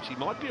World Cup. She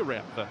might be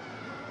around for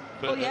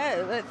well,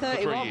 yeah, at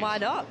 31, why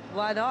not?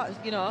 Why not?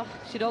 You know,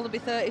 she'd only be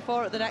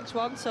 34 at the next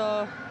one,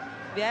 so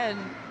yeah,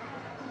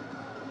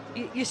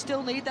 and you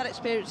still need that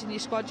experience in your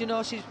squad. You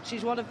know,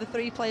 she's one of the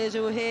 3 players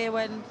who were here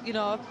when, you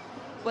know,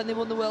 when they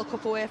won the World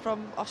Cup away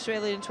from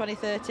Australia in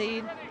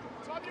 2013.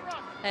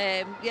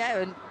 Yeah,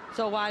 and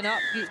so why not?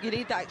 You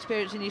need that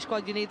experience in your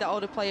squad. You need that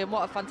older player, and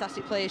what a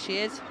fantastic player she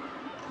is.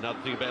 Another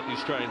thing about the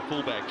Australian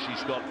fullback,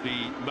 she's got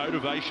the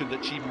motivation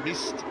that she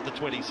missed the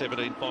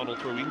 2017 final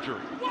through injury.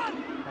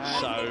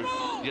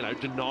 So, you know,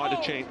 denied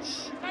a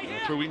chance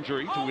through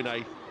injury to win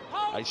a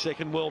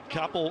second World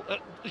Cup. Or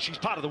she's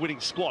part of the winning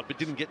squad, but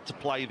didn't get to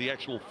play the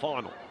actual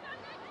final.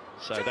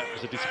 So that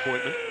was a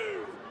disappointment.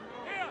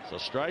 So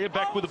Australia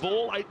back with the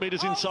ball, 8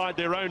 metres inside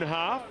their own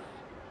half.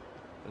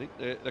 I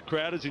think the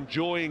crowd is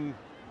enjoying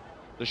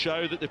the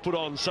show that they've put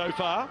on so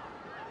far.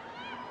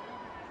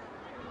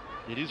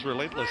 It is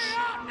relentless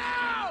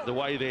the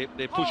way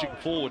they're pushing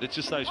forward. It's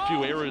just those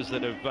few errors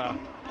that have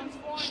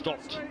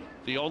stopped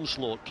the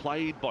onslaught.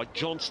 Played by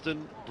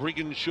Johnston,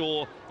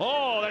 Brigginshaw.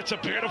 Oh, that's a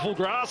beautiful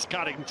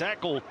grass-cutting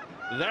tackle,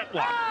 that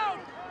one.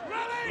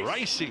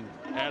 Racing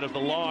out of the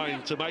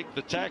line to make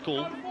the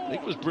tackle. I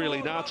think it was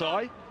Briley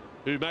Natai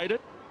who made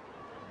it.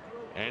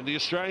 And the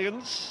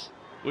Australians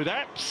with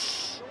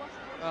Apps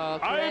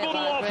able to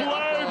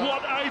offload.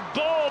 What a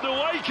ball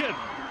to Aiken.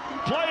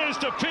 Players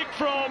to pick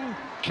from.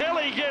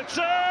 Kelly gets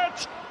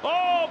it.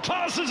 Oh,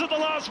 passes at the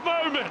last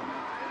moment.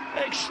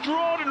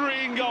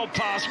 Extraordinary in-goal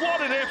pass.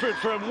 What an effort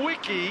from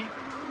Wiki.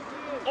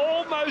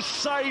 Almost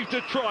saved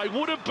a try.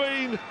 Would have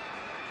been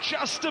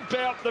just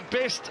about the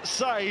best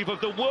save of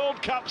the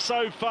World Cup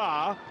so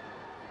far.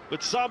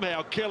 But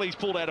somehow Kelly's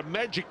pulled out a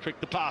magic trick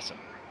to pass it.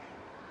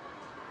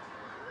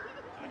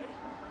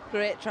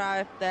 Great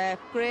try there.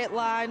 Great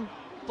line.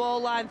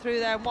 Ball line through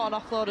there, and what an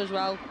offload as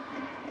well.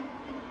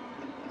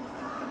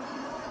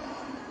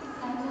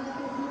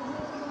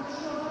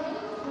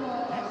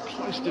 How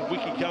close did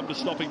Wiki come to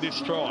stopping this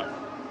try?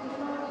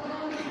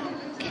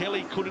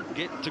 Kelly couldn't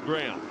get to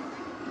ground.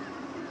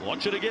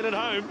 Watch it again at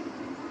home.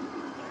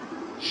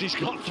 She's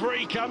got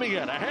 3 coming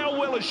at her. How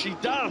well has she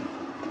done?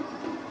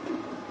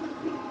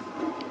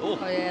 Oh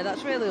yeah,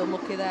 that's really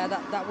unlucky there.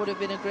 That would have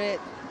been a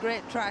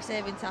great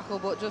try-saving tackle,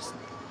 but just,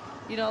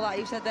 you know, like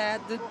you said there,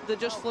 they're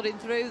just flooding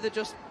through. They're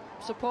just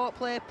support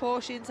play,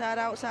 push inside,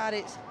 outside.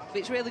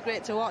 It's really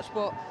great to watch,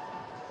 but,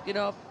 you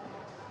know,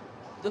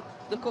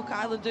 the Cook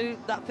Island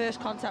that first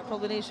contact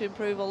probably needs to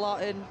improve a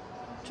lot in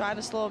trying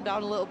to slow them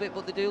down a little bit,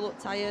 but they do look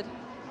tired.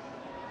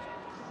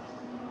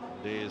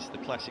 There's the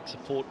classic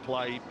support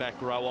play,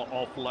 back rower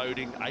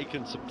offloading,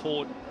 Aiken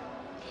support,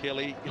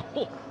 Kelly.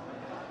 Oh,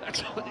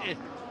 that's yeah.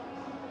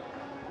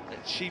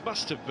 She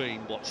must have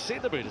been, what,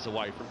 centimetres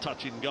away from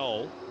touching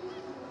goal.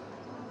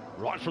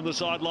 Right from the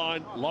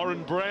sideline,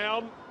 Lauren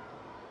Brown.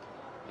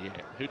 Yeah,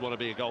 who'd want to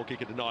be a goal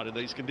kicker tonight in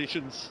these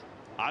conditions?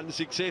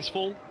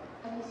 Unsuccessful,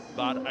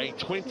 but a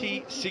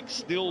 26-0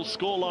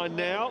 scoreline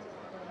now.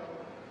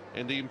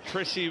 And the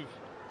impressive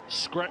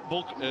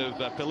scrapbook of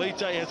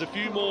Pelite has a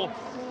few more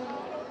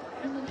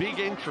big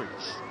entries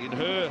in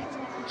her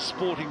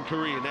sporting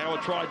career. Now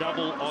a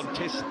try-double on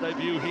Test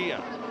debut here.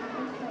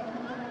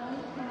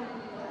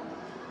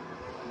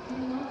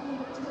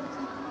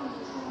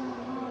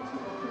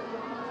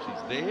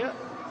 She's there.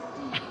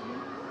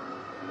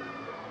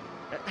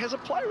 Has a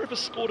player ever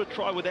scored a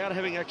try without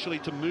having actually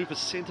to move a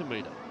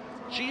centimetre?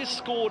 She has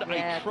scored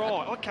a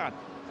try. I can't.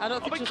 I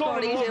don't think I've been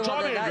calling it a long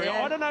time, Andrea.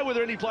 Yeah. I don't know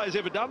whether any player's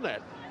ever done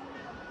that.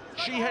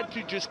 She had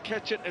to just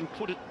catch it and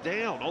put it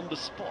down on the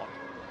spot.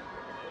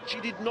 She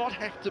did not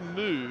have to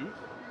move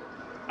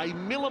a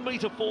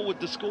millimetre forward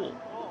to score.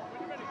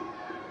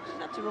 She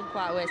had to run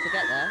quite a ways to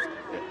get there.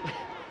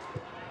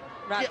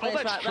 Right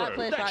place, right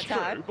place, right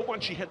time. But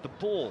once she had the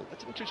ball,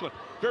 that's an interesting one.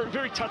 Very,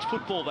 very touch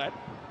football, that.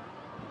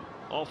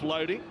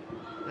 Offloading.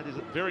 That is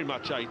very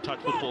much a touch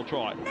football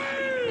try.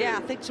 Yeah,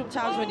 I think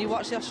sometimes when you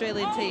watch the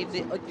Australian team,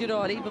 you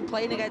know, and even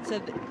playing against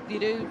them, you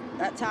do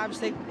at times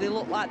think they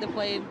look like they're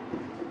playing,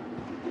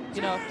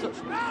 you know,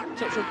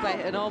 touch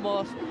rugby, and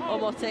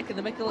almost taking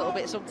the mick a little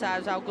bit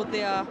sometimes, how good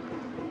they are.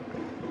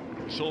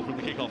 We saw from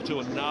the kickoff to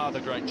another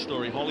great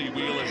story. Holly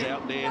Wheeler's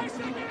out there.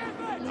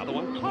 Another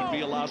one could be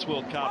a last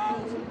World Cup.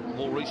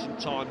 More recent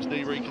times,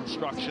 knee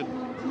reconstruction.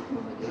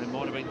 They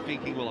might have been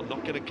thinking, well, I'm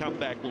not going to come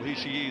back. Well, here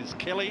she is.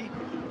 Kelly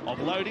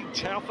offloading.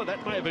 Taufa,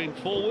 that may have been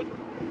forward.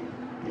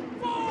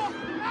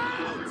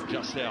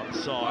 Just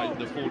outside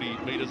the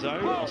 40-metre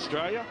zone,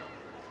 Australia.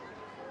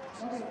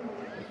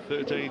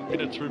 13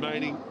 minutes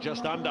remaining,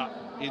 just under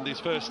in this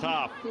first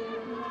half. A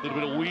little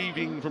bit of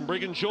weaving from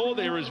Brigginshaw.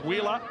 There is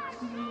Wheeler.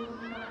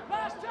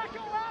 Last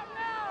tackle out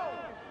now.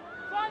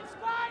 Find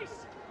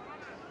space.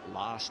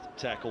 Last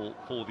tackle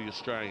for the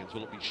Australians.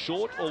 Will it be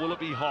short or will it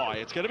be high?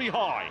 It's going to be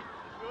high.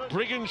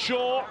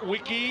 Briginshaw,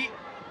 Wiki,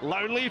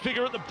 lonely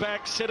figure at the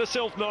back, set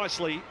herself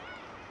nicely.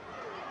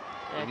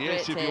 Yeah, And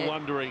yes, if you're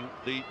wondering,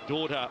 the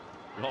daughter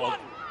of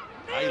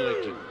a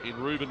legend in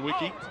Ruben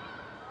Wiki,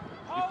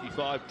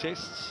 55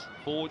 tests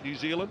for New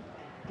Zealand.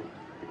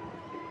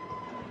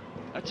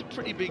 That's a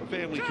pretty big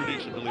family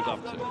tradition to live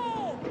up to.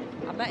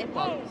 I met him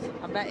once.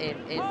 I met him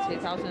in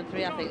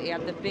 2003. I think he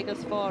had the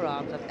biggest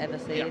forearms I've ever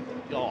seen.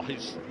 Yeah. Oh,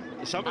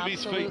 some of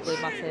his feats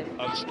massive.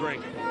 of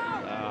strength.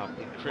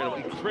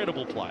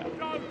 Incredible player,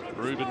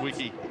 Ruben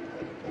Wiki.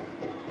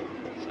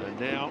 So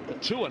now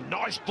to a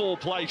nice ball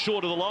play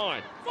short of the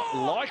line.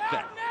 Like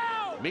that.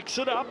 Mix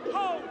it up.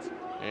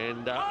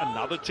 And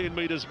another 10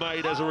 metres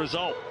made as a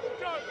result.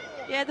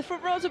 Yeah, the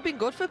front rows have been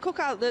good for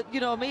Cookout. The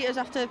meters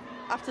after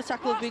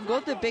tackle have been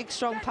good. They're big,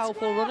 strong,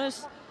 powerful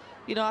runners.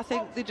 I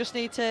think they just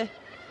need to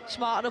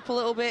smarten up a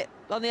little bit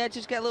on the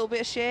edges, get a little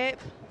bit of shape.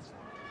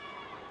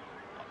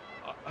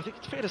 I think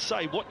it's fair to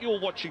say what you're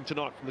watching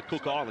tonight from the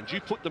Cook Islands,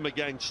 you put them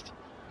against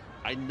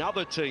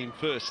another team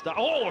first.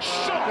 Oh,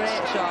 shot!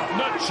 Great shot.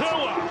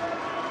 Matua!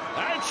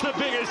 That's the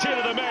biggest hit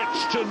of the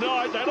match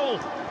tonight. That'll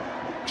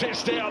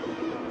test out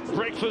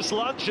breakfast,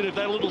 lunch, and if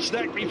they had a little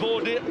snack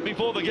before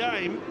the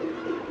game.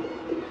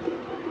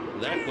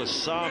 That was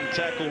some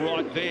tackle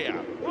right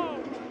there.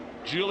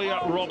 Julia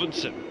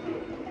Robinson.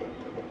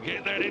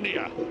 Get that in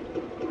here.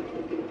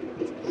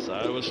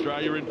 So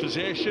Australia in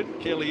possession.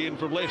 Kelly in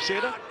from left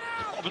centre.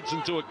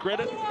 Robinson to a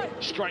credit.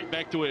 Straight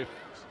back to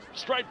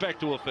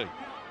her feet.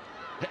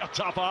 How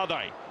tough are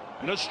they?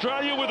 And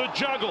Australia with a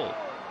juggle.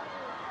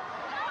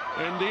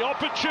 And the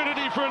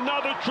opportunity for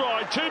another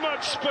try. Too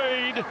much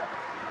speed.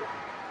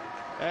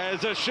 As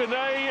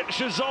Shanae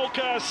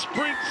Shizolka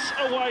sprints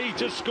away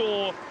to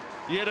score.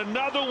 Yet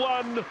another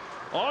one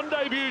on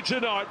debut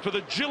tonight for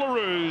the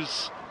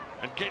Jillaroos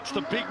and gets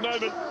the big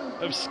moment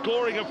of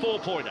scoring a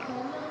 4-pointer.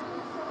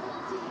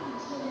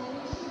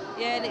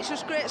 Yeah, and it's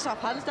just great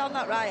soft hands down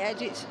that right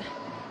edge. It's,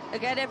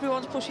 again,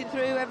 everyone's pushing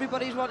through,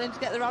 everybody's wanting to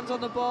get their hands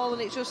on the ball,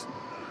 and it's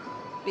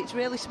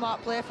really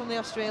smart play from the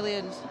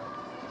Australians.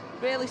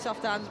 Really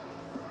soft hands.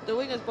 The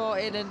wingers bought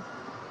in and,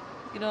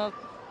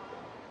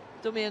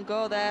 dummy and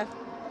go there.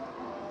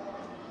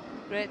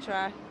 Great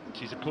try.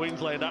 She's a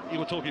Queenslander. You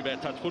were talking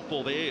about touch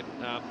football there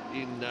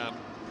in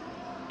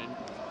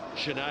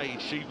Shanae.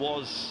 She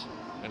was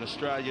an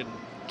Australian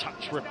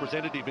touch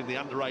representative in the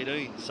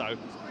under-18, so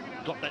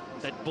got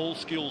that ball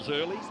skills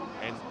early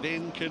and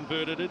then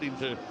converted it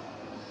into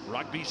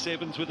rugby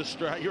sevens with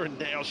Australia, and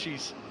now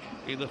she's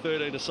in the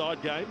 13-a-side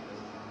game.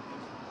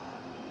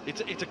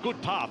 It's a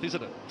good path,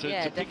 isn't it,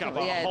 to pick up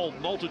a whole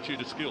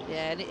multitude of skills.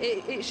 Yeah, and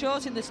it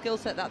shows in the skill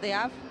set that they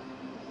have.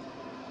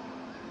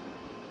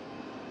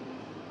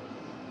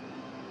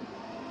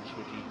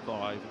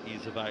 25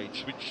 years of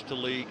age, switched to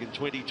league in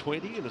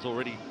 2020 and has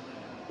already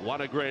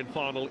won a grand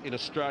final in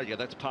Australia.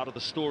 That's part of the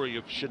story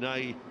of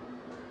Shanae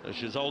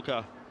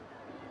Shizolka.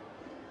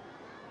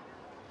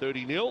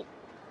 30-0.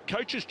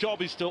 Coach's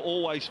job is to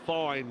always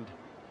find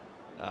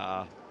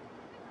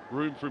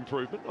room for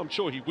improvement. I'm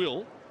sure he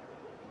will.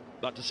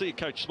 But to see a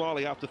coach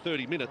smiling after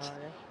 30 minutes,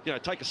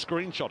 take a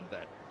screenshot of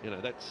that.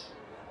 That's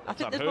I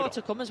think there's more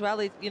to come as well.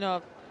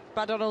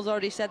 Brad Donald's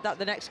already said that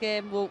the next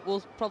game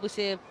we'll probably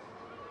see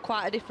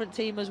quite a different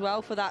team as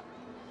well for the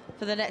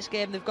next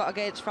game they've got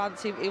against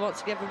France. He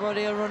wants to give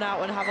everybody a run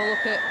out and have a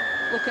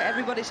look at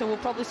everybody. So we'll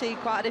probably see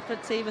quite a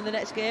different team in the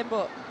next game.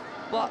 But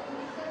what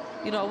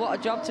a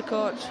job to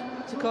coach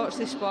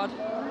this squad.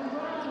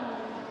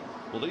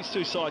 Well, these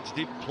two sides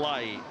did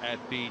play at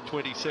the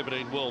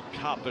 2017 World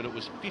Cup, and it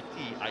was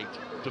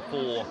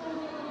 58-4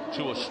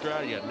 to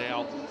Australia.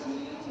 Now,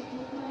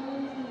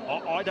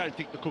 I don't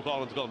think the Cook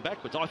Islands have gone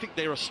backwards. I think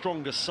they're a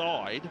stronger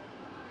side,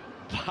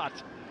 but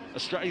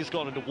Australia's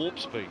gone into warp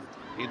speed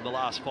in the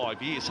last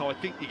 5 years, so I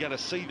think you're going to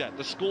see that.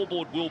 The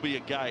scoreboard will be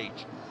a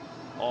gauge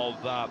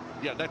of,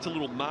 that's a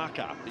little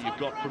marker that you've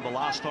got from the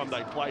last time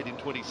they played in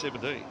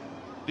 2017.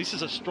 This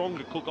is a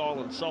stronger Cook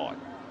Island side,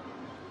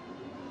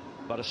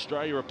 but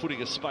Australia are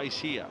putting a space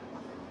here.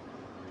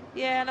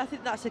 Yeah, and I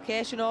think that's the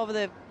case, over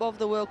the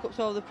World Cups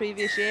over the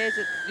previous years.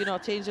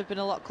 Teams have been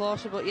a lot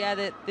closer, but yeah,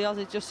 the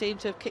Aussies just seem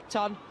to have kicked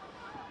on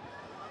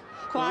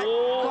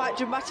quite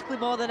dramatically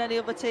more than any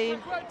other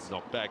team.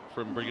 Knocked back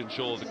from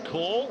Briginshaw, the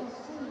call,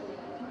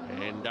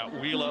 and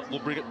Wheeler will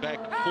bring it back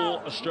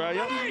for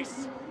Australia.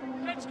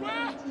 Get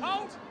square,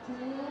 hold.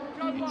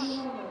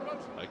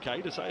 It's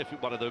okay to say if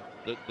one of the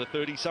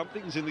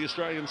 30-somethings in the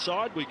Australian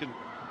side, we can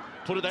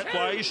put it that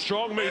way.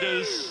 Strong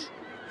meters.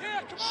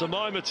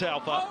 Samaima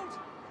Taufa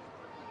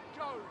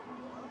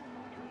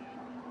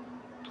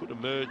could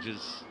emerge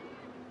as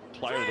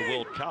player of the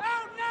World Cup.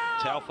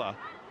 Taufa,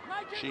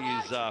 she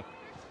is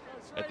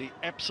at the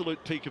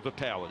absolute peak of her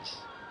powers.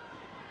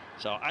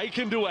 So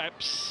Aiken do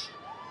Apps.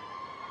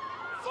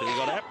 So you've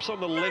got Apps on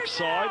the left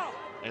side,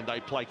 and they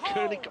play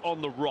Koenig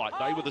on the right.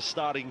 They were the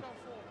starting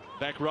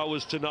back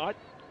rowers tonight.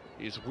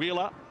 Is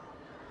Wheeler.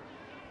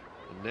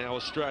 And now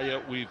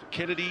Australia with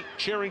Kennedy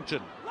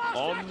Cherrington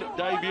on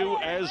debut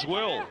as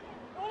well.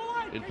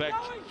 In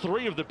fact,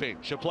 3 of the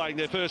bench are playing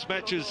their first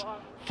matches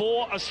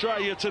for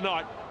Australia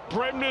tonight.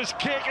 Bremner's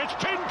kick, it's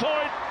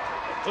pinpoint.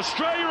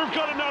 Australia have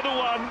got another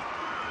one.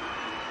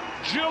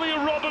 Julia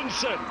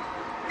Robinson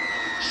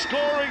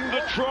scoring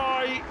the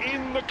try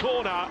in the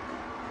corner.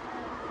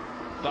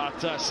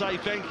 But say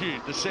thank you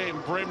to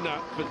Sam Bremner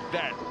for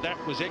that.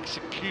 That was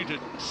executed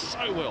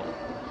so well.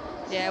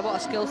 Yeah, what a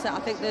skill set. I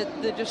think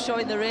they're just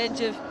showing the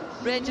range of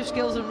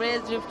skills and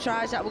range of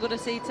tries that we're going to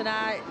see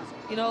tonight.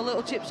 You know,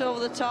 little chips over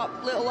the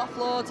top, little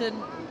offloads,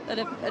 and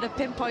a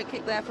pinpoint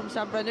kick there from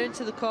Sam Bremner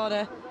into the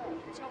corner.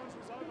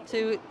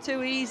 Too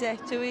easy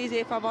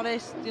if I'm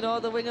honest. You know,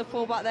 the winger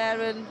pulled back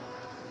there and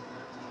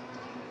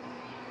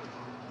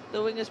the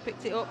wingers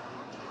picked it up.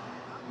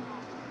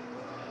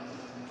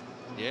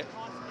 Yeah,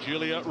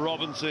 Julia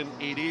Robinson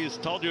it is.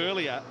 Told you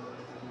earlier,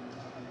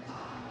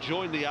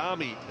 joined the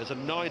army as a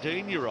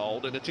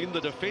 19-year-old, and it's in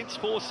the Defence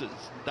Forces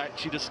that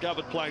she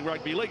discovered playing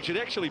rugby league. She'd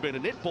actually been a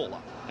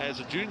netballer as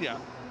a junior,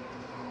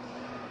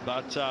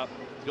 but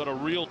got a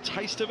real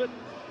taste of it,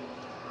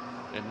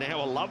 and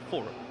now a love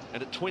for it.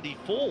 And at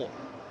 24,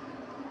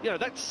 you know,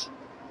 that's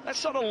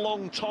not a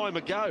long time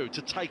ago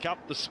to take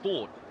up the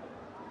sport.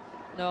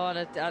 No,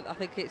 and I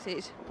think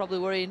it's probably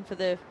worrying for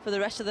the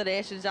rest of the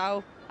nations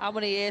how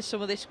many years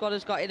some of this squad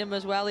has got in them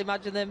as well.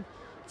 Imagine them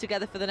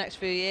together for the next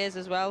few years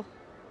as well.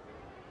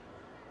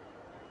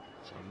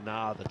 So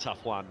another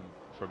tough one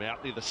from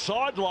out near the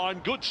sideline.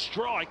 Good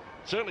strike,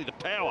 certainly the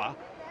power,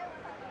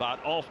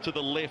 but off to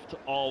the left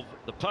of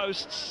the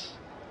posts.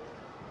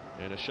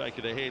 And a shake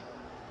of the head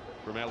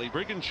from Ali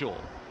Brigginshaw.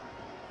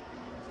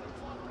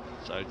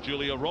 So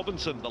Julia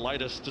Robinson, the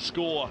latest to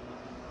score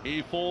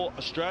here for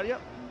Australia.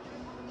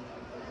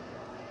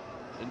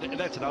 And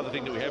that's another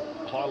thing that we have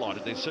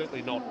highlighted. They're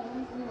certainly not,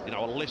 you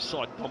know, a left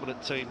side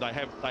dominant team. They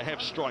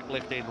have strike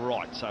left and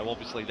right. So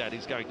obviously that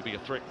is going to be a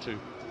threat to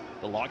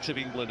the likes of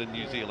England and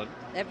New Zealand.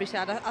 Every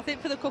side. I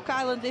think for the Cook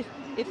Islands,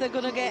 if they're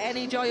going to get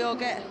any joy or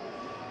get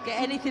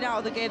anything out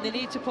of the game, they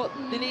need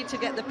to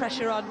get the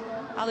pressure on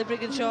Ali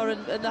Brigginshaw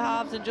and the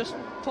halves, and just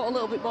put a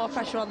little bit more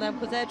pressure on them,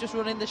 because they're just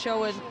running the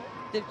show and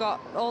they've got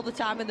all the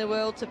time in the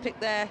world to pick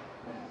their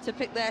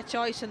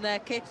choice and their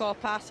kick or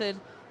pass. And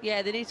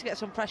yeah, they need to get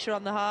some pressure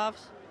on the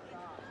halves.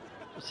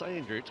 I'll say,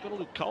 Andrew, it's got a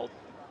little cold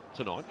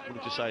tonight. What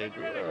did you say,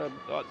 Andrew?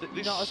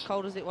 Not as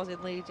cold as it was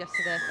in Leeds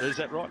yesterday. Is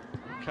that right?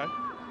 Okay.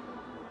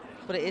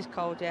 But it is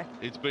cold, yeah.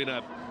 It's been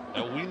a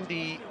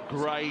windy,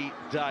 grey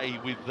day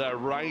with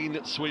rain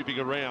sweeping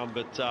around,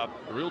 but a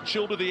real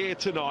chill to the air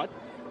tonight.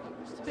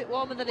 It's a bit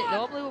warmer than it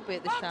normally would be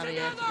at this time of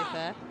year, to be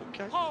fair.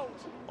 Okay.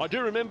 I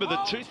do remember the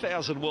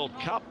 2000 World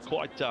Cup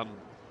quite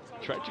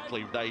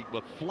tragically. They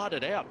were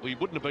flooded out. We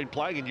wouldn't have been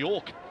playing in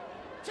York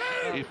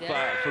if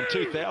from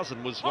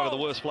 2000 was one of the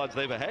worst floods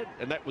they ever had,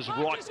 and that was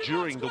right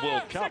during the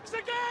World Cup.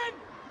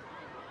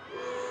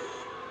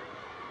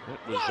 That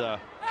was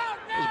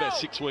about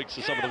 6 weeks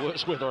of some of the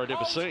worst weather I'd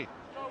ever seen.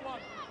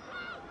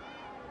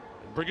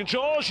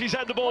 Brigginshaw, she's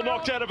had the ball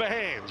knocked out of her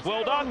hands.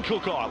 Well done,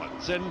 Cook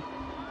Islands. And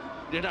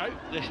you know,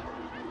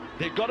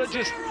 they've got to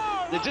just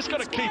got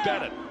to keep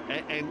at it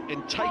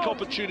and take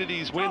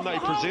opportunities when they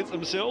present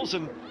themselves,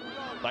 and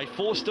they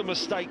forced a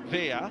mistake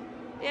there.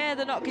 Yeah,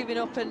 they're not giving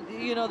up, and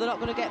you know, they're not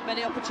going to get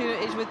many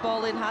opportunities with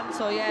ball in hand,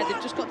 so yeah,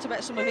 they've just got to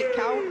make some of it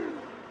count.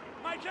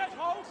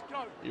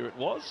 Here it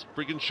was,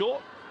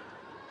 Brigginshaw.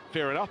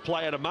 Fair enough,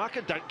 play out of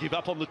marker, don't give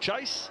up on the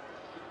chase,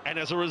 and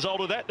as a result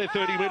of that, they're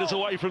 30 metres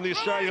away from the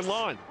Australian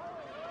line.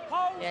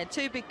 Yeah,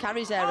 two big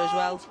carries there as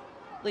well,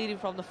 leading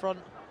from the front.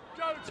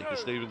 Nika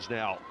Stevens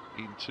now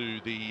into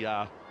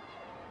the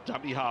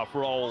dummy half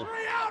role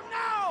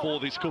for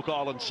this Cook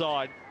Island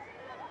side.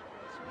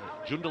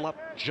 Joondalup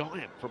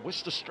Giant from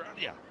West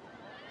Australia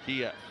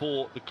here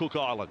for the Cook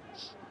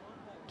Islands.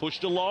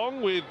 Pushed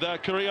along with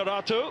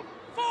Kirioratu.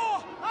 4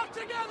 up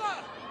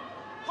together.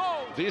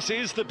 Hold. This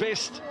is the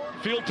best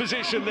field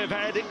position they've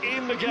had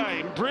in the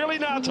game.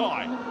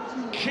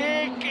 Brilinatai.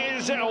 Kick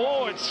is out.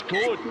 Oh, it's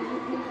good.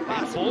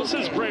 It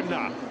forces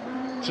Bremner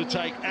to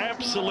take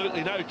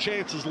absolutely no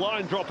chances.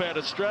 Line drop out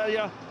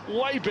Australia.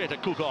 Way better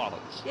Cook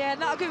Islands. Yeah,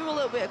 that'll give them a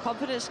little bit of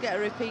confidence to get a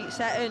repeat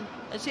set and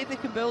see if they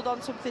can build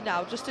on something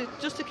now, just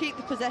to keep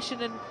the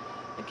possession and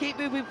keep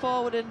moving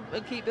forward and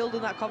keep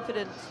building that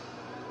confidence.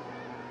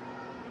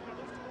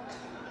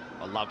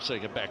 I love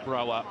seeing a back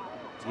rower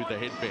with the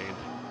headband.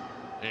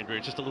 Andrew,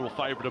 just a little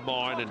favourite of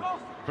mine, and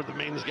from the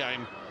men's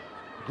game,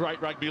 great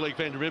rugby league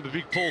fan. Remember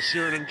Big Paul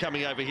Sirinen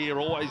coming over here,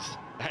 always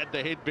had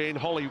the headband.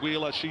 Holly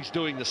Wheeler, she's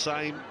doing the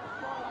same.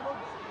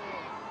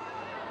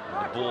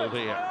 The ball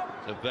there,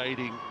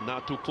 evading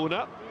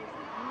Natupuna,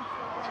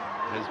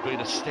 has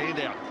been a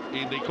standout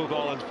in the Cook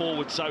Islands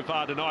forward so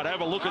far tonight. Have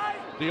a look at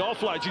the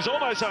offload. She's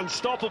almost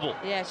unstoppable.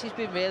 Yeah, she's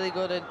been really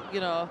good, and you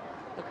know,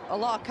 a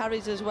lot of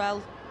carries as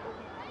well.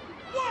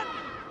 1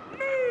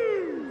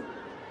 move.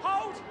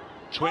 Hold.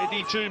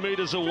 22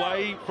 metres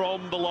away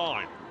from the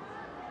line,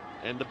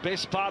 and the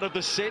best part of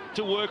the set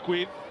to work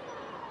with.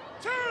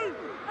 2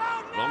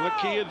 out now.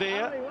 Longakia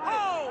there.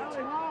 Hold.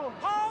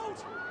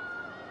 Hold.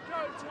 Go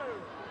 2.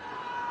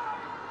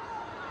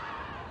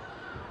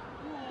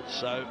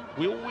 So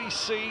will we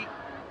see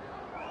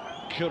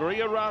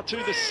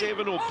Jillaroos, the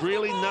 7, or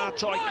Brilli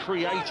Ngatai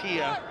create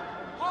here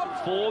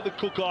for the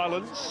Cook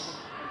Islands.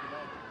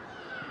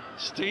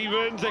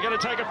 Stevens, they're going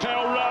to take a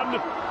power run.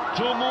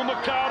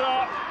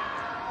 Makara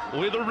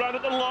with a run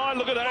at the line.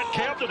 Look at that,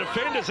 count the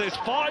defenders. There's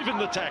 5 in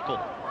the tackle.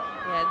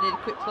 Yeah, need a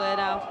quick play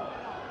now.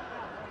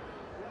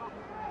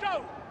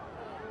 Go.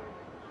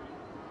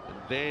 And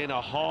then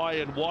a high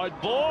and wide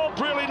ball.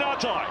 Brilli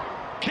Ngatai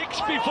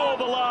kicks before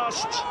the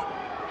last.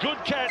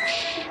 Good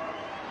catch.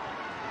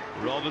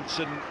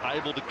 Robinson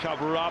able to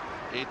cover up.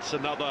 It's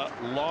another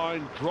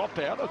line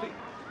dropout. I think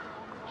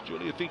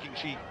Julia thinking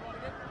she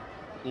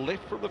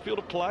left from the field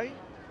of play.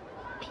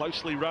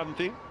 Closely run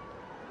thing.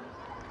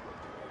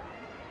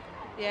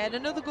 Yeah, and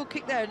another good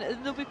kick there,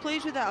 and they'll be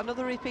pleased with that.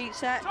 Another repeat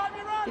set.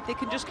 If they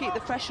can just keep the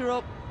pressure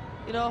up,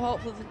 you know,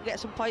 hopefully they can get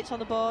some points on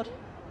the board.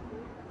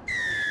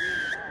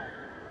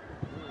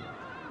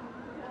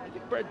 I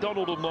think Brad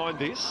Donald will mind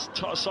this.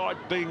 Side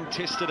being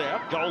tested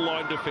out, goal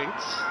line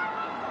defence.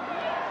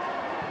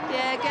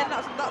 Yeah, again,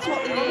 that's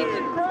what they need.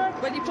 And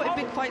when you're putting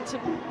big points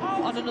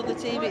on another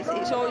team,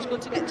 it's always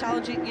good to get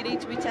challenging. You need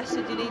to be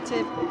tested. You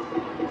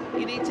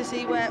need to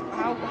see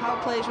how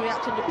players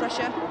react under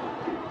pressure.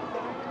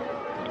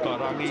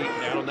 Rangi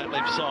out on that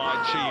left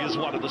side. She is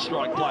one of the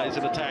strike players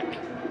in attack.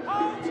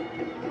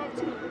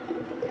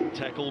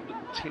 Tackled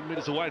 10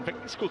 metres away. In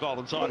fact, this Cook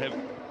Island side have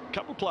a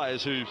couple of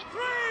players whose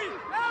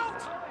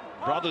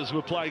brothers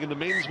were playing in the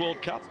Men's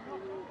World Cup.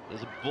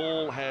 As the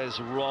ball has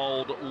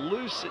rolled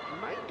loose, it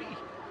may be.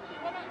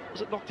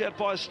 Was it knocked out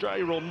by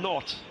Australia or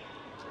not?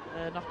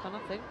 Knock on, I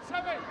think.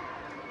 7.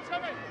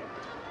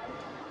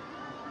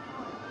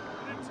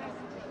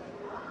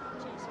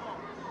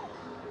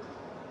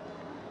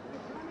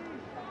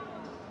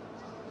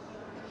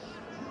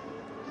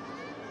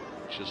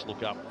 Just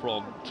look up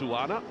from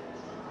Tuana.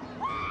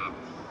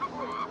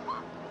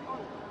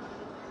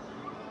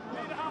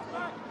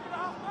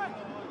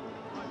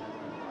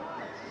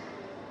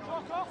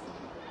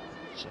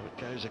 So it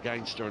goes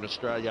against her in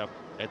Australia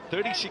at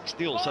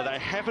 36-0. So they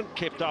haven't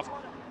kept up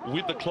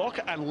with the clock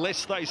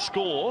unless they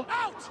score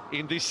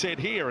in this set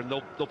here. And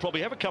they'll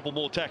probably have a couple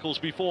more tackles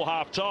before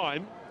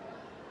half-time.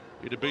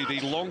 It'd be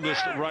the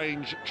longest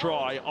range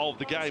try of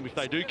the game if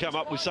they do come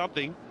up with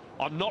something.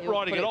 I'm not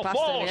writing it off.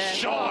 Oh, yeah.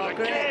 shot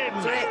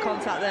again. Great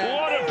contact there.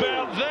 What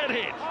about that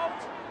hit?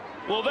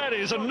 Well, that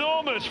is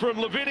enormous from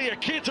Lavinia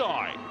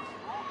Kittai.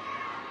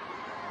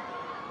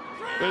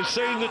 We've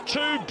seen the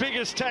 2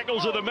 biggest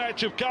tackles of the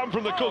match have come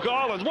from the Cook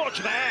Islands.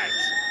 Watch that.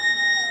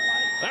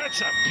 That's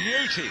a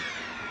beauty.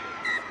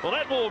 Well,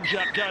 that warms you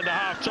up going to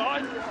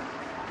half-time.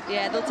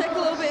 Yeah, they'll take a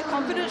little bit of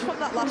confidence from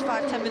that last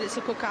 5-10 minutes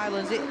of Cook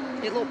Islands.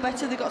 It looked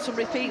better. They got some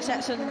repeat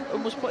sets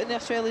and was putting the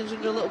Australians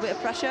under a little bit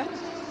of pressure.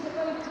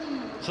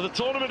 So the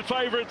tournament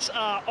favourites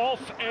are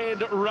off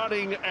and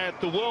running at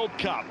the World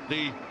Cup.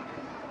 The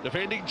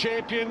defending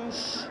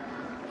champions,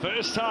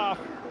 first half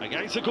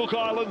against the Cook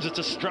Islands. It's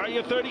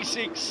Australia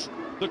 36,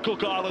 the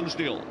Cook Islands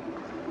 0.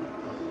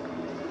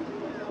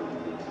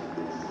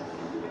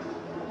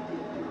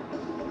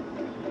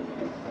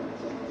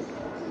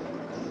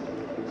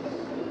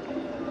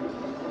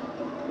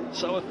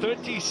 So a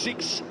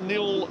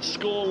 36-0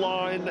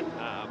 scoreline.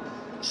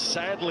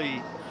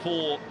 Sadly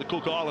for the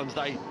Cook Islands,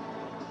 they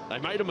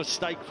made a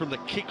mistake from the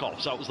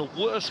kickoff, so it was the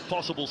worst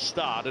possible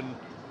start, and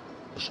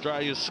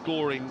Australia's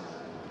scoring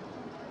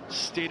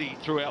steady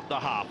throughout the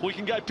half. We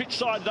can go pitch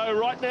side though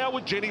right now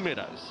with Jenny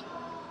Meadows.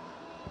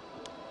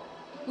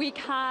 We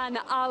can.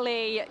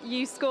 Ali,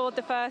 you scored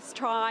the first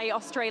try,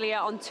 Australia,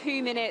 on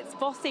 2 minutes.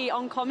 Vossi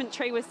on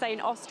commentary was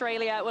saying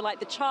Australia were like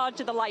the charge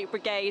of the Light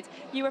Brigade.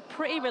 You were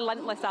pretty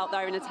relentless out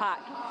there in attack.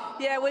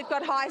 Yeah, we've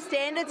got high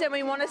standards and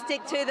we want to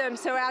stick to them.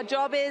 So our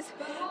job is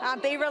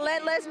be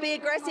relentless, be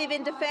aggressive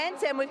in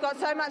defence, and we've got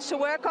so much to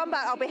work on, but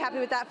I'll be happy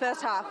with that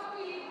first half.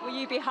 Will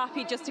you be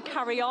happy just to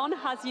carry on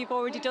as you've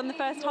already done the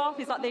first half?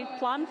 Is that the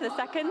plan for the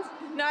second?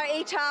 No,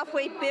 each half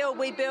we build,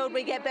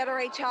 we get better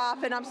each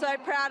half, and I'm so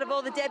proud of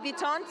all the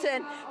debutantes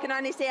and can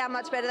only see how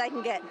much better they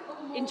can get.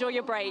 Enjoy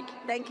your break.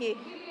 Thank you.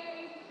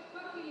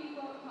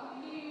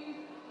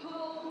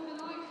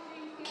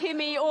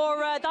 Kimmy,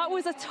 Aura, that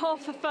was a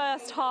tough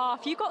first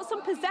half. You got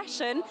some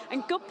possession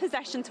and good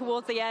possession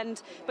towards the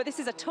end, but this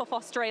is a tough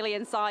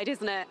Australian side,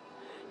 isn't it?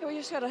 Yeah, we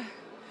just got to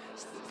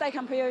stay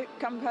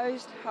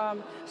composed,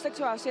 stick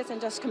to our sets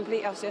and just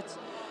complete our sets.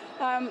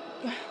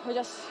 We're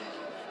just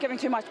giving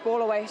too much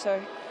ball away,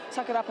 so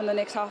suck it up in the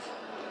next half.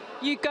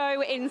 You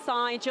go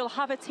inside, you'll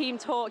have a team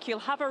talk, you'll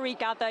have a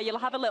regather, you'll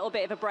have a little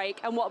bit of a break,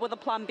 and what will the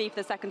plan be for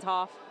the second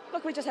half?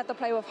 Look, we just have to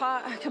play with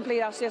heart,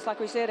 complete our sets like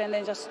we said, and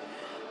then just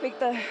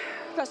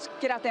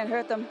get out there and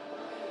hurt them.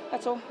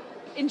 That's all.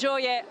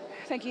 Enjoy it.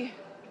 Thank you.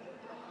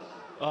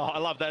 Oh, I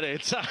love that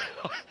answer.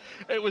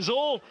 It was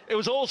all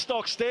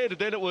stock standard.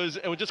 Then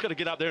we're just going to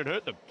get up there and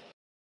hurt them.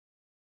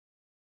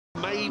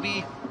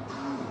 Maybe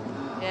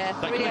they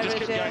could have just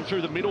kept going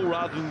through the middle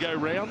rather than go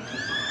round.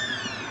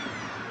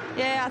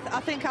 Yeah, I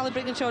think Ali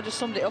Brigginshaw just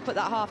summed it up at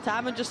that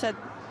half-time and just said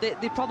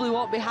they probably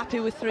won't be happy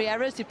with 3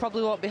 errors. They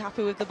probably won't be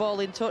happy with the ball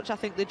in touch. I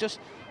think they just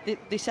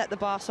they set the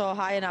bar so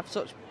high and have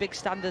such big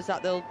standards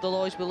that they'll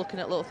always be looking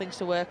at little things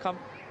to work on.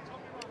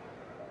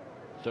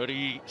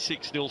 36-0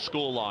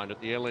 scoreline at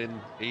the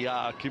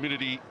LNER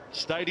Community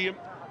Stadium.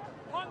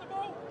 Find the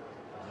ball.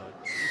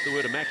 Use the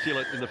word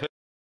immaculate in the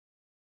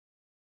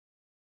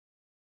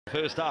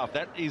first half.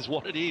 That is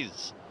what it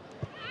is.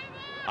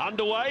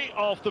 Underway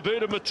off the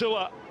boot of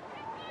Matua.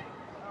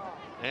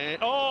 And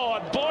oh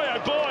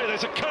boy,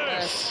 there's a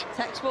curse.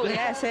 Textbook,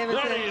 yeah, same as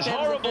that is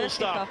horrible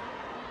stuff.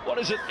 Kickoff. What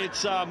is it?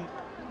 It's the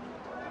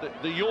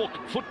York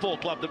Football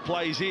Club that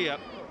plays here.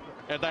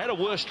 Have they had a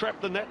worse trap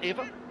than that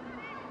ever?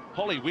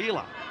 Holly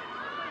Wheeler.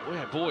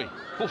 Oh boy.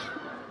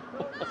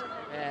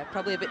 Yeah,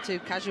 probably a bit too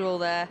casual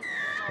there.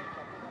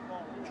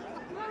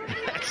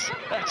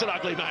 That's an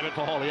ugly moment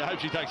for Holly. I hope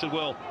she takes it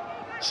well.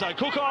 So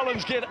Cook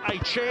Islands get a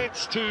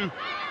chance to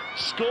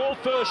score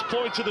first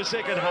points of the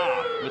second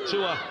half.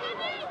 Matua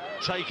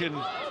taken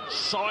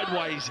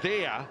sideways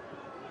there.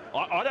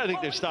 I don't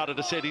think they've started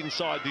a set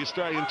inside the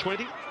Australian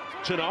 20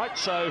 tonight,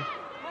 so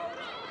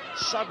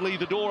suddenly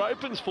the door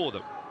opens for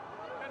them.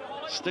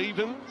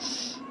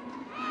 Stevens,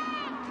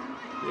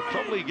 we're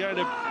probably going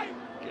to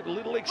get a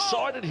little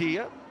excited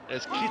here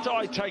as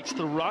Kitai takes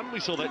the run. We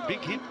saw that big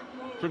hit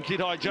from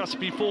Kitai just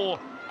before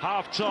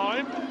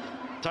half-time.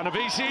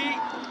 Tanavisi,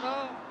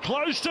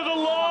 close to the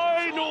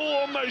line,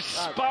 almost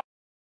spun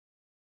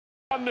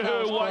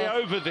her way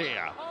over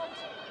there.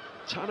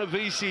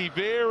 Tanavisi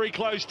very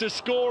close to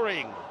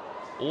scoring.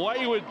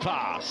 Wayward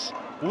pass.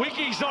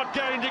 Wiki's not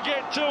going to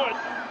get to it.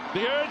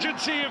 The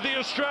urgency of the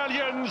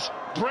Australians.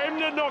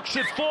 Bremner knocks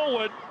it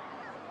forward.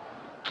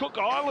 Cook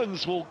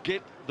Islands will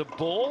get the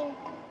ball.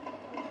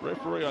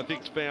 Referee, I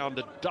think, found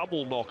a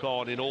double knock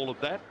on in all of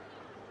that.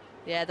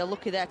 Yeah, they're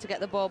lucky there to get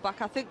the ball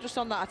back. I think just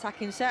on that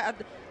attacking set,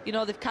 you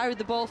know, they've carried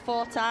the ball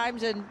 4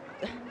 times and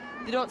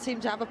they don't seem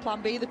to have a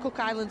plan B, the Cook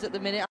Islands, at the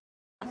minute.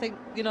 I think,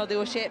 you know, they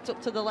were shaped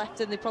up to the left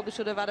and they probably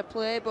should have had a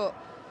play, but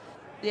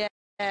yeah,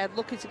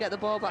 lucky to get the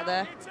ball back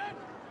there.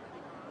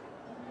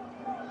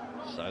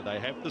 So they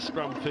have the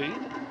scrum feed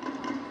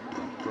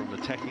from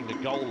attacking the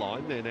goal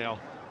line. They're now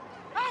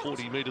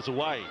 40 metres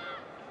away.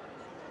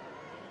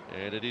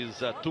 And it is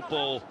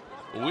Tupo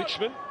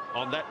Wichman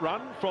on that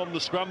run from the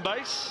scrum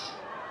base.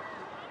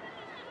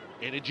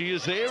 Energy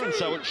is there, and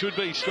so it should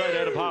be straight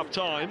out of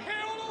half-time.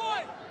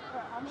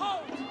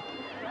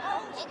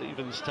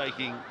 Stevens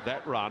taking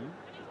that run.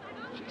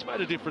 She's made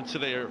a difference to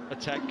their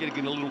attack, getting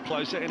in a little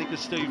closer. Annika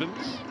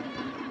Stevens.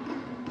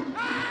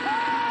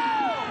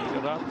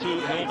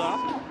 Held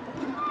up.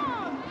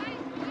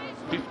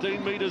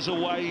 15 metres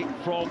away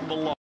from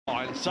the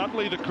line.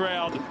 Suddenly the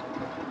crowd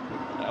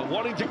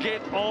wanting to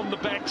get on the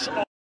backs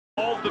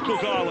of the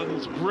Cook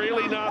Islands.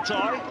 Really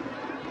Ngatai.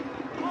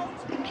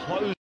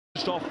 Closed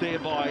off there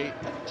by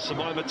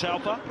Simona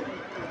Taufa.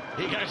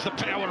 Here goes the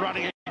power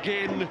running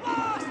again.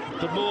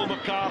 Tamur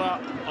Makata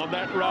on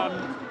that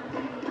run.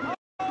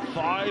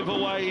 5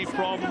 away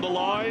from the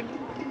line.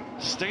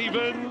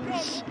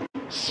 Stevens,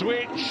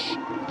 switch.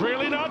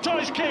 Brilliant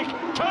Ngatai's kick.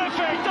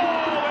 Perfect.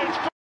 Oh, it's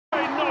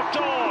been knocked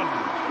on.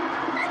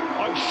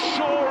 I'm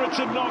sure it's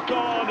a knock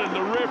on, and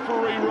the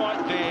referee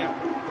right there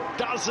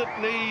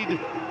doesn't need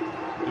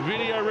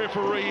video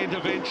referee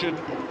intervention.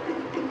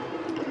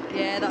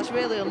 Yeah, that's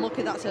really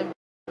unlucky. That's a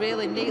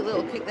really neat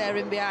little kick there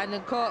in behind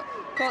and caught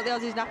the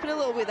Aussies napping a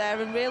little bit there,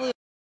 and really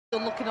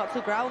unlucky not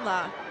to ground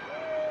that.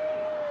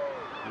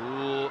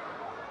 Ooh,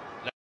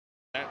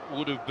 that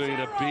would have been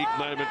a big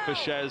moment for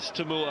Shaz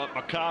Tamur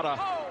Makata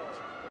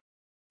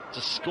to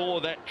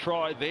score that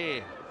try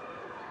there.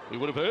 We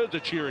would have heard the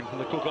cheering from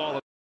the Cook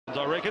Islands,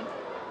 I reckon.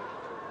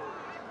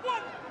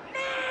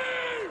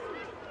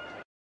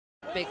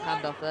 Big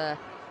handoff there.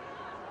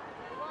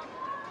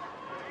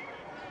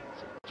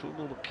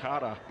 Tamur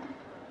Makata,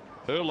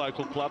 her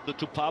local club, the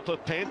Tupapa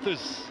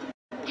Panthers.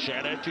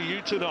 Shout out to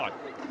you tonight.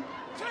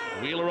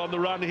 Wheeler on the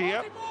run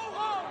here.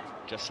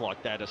 Just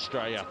like that,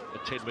 Australia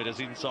at 10 metres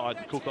inside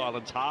the Cook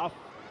Islands half.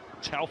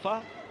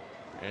 Taufa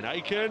and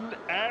Aiken.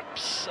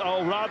 Apps,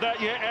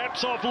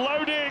 Apps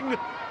offloading.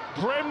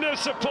 Bremner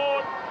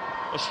support.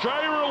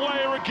 Australia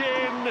away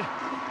again.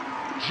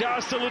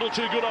 Just a little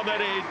too good on that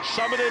edge.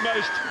 Some of their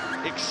most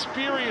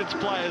experienced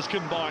players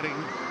combining.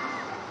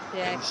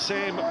 Yeah. And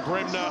Sam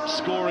Bremner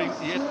scoring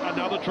yet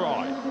another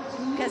try.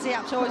 Kessie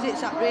Apps always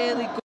hits that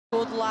really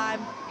good line,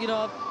 you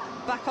know,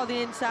 back on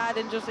the inside,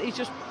 and he's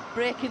just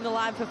breaking the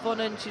line for fun,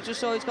 and she's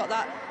just always got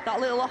that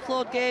little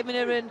offload game in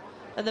her, and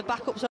the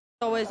backup's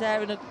always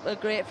there, and a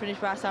great finish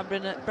by Sam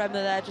Bremner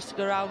there just to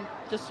go around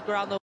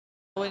the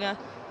winger.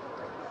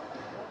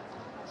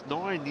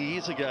 9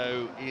 years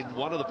ago in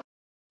one of the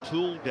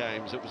pool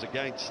games, it was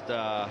against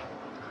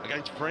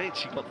France.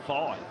 She got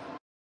 5.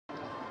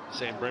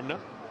 Sam Bremner,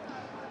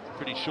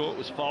 pretty sure it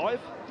was 5.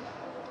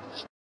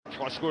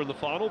 Try score in the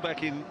final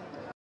back in,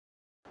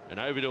 and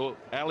over to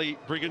Ali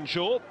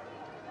Brigginshaw.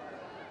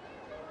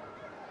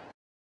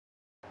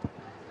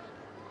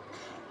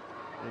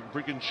 And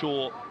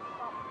Brigginshaw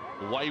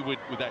wayward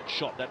with that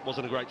shot. That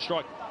wasn't a great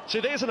strike.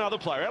 So there's another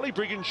player, Ali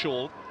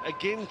Brigginshaw,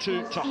 again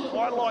to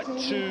highlight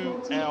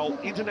to our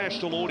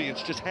international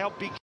audience just how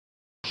big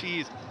she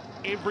is.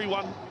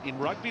 Everyone in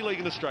rugby league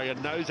in Australia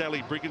knows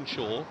Ali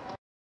Brigginshaw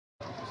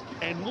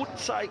and would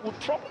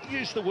probably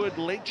use the word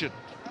legend.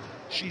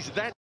 She's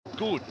that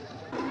good.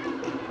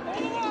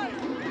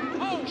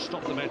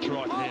 Stop the match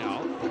right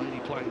now. Lady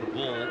playing the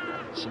ball.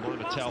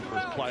 Simona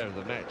Taufa as player of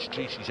the match.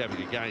 Gee, she's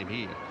having a game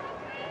here.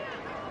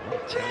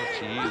 What a talent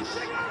she is.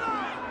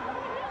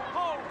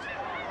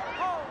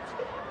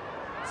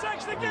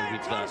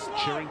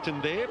 With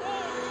Cherrington there.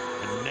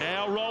 And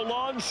now roll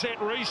on, set,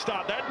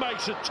 restart. That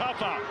makes it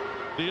tougher.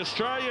 The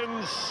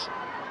Australians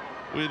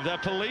with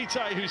Polite,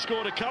 who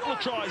scored a couple of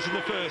tries in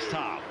the first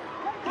half.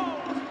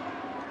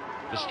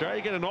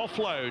 Australia get an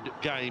offload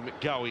game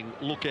going.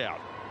 Look out.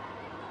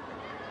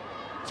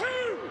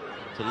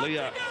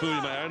 Talia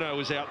Fuimaono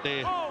is out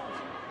there.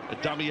 A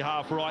dummy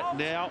half right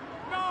now.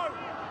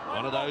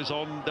 One of those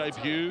on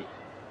debut.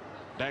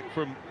 Back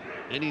from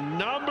any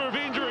number of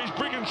injuries.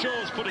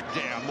 Brigginshaw's put it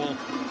down. Well,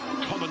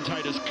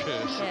 commentators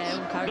curse.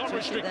 Yeah, not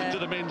restricted to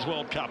the Men's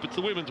World Cup. It's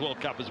the Women's World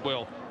Cup as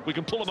well. We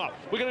can pull them up.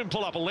 We're going to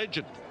pull up a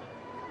legend.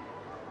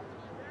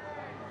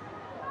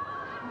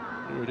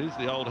 Here it is.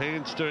 The old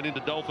hands turn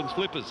into Dolphins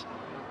flippers.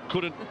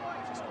 Couldn't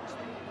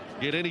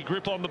get any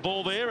grip on the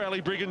ball there,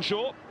 Ali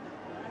Brigginshaw.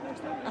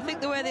 I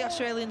think the way the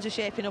Australians are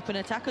shaping up in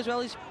attack as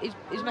well is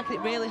making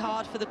it really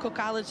hard for the Cook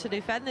Islands to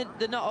defend.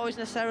 They're not always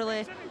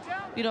necessarily,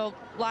 you know,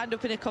 lined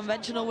up in a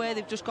conventional way.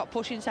 They've just got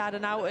push inside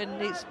and out, and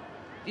it's,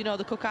 you know,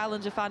 the Cook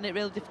Islands are finding it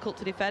really difficult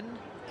to defend.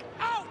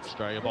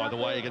 Australia, by the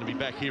way, are going to be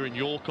back here in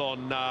York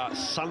on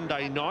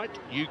Sunday night,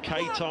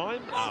 UK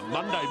time.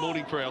 Monday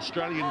morning for our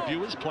Australian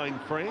viewers playing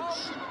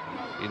France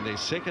in their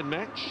second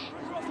match.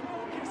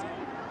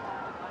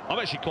 I'm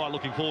actually quite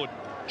looking forward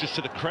just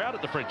to the crowd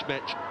at the French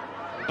match.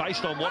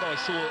 Based on what I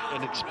saw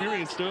and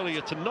experienced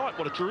earlier tonight,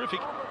 what a terrific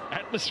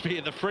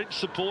atmosphere the French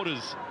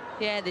supporters.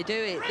 Yeah, they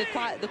do. They're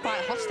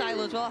quite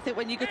hostile as well. I think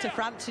when you go to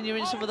France and you're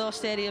in some of those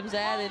stadiums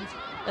there,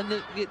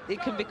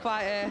 it can be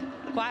quite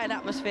an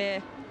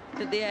atmosphere.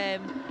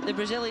 The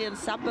Brazilian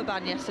samba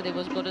band yesterday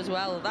was good as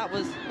well. That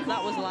was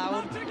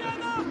loud.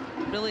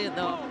 Brilliant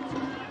though.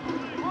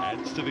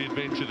 Adds to the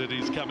adventure that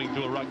is coming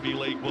to a Rugby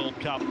League World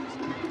Cup.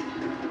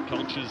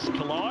 Cultures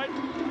collide.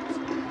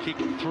 Kick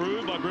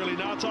through by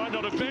Brillianati,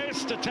 not a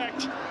best,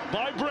 attacked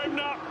by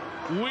Bremner,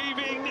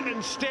 weaving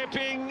and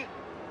stepping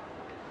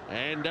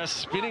and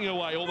spinning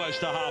away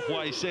almost to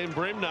halfway, Sam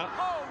Bremner.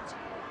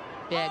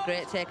 Yeah,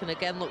 great take, and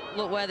again,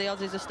 look where the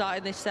Aussies are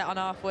starting this set on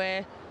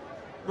halfway,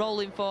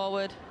 rolling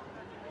forward.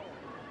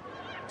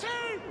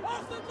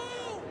 Off the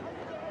ball.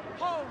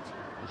 Hold.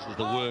 This is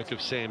the work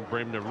of Sam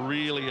Bremner,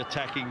 really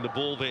attacking the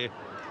ball there.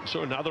 We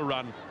saw another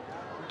run,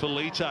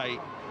 Polite.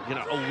 You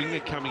know, a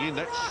winger coming in.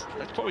 That's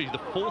probably the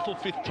 4th or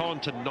 5th time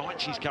tonight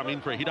she's come in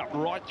for a hit up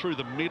right through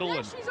the middle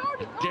and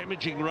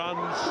damaging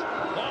runs.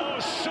 Oh,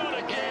 shot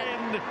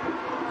again.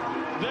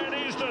 That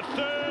is the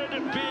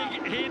 3rd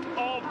big hit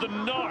of the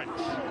night.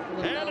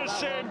 How does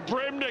Sam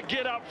Bremner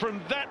get up from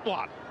that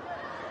one?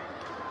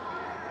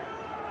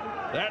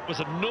 That was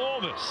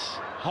enormous.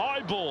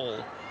 High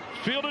ball,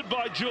 fielded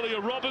by Julia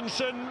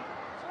Robinson.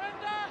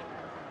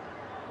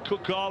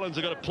 Cook Islands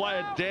are going to play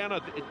it down.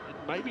 It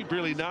may be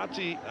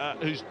Brillianati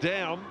who's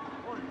down.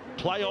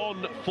 Play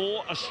on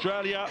for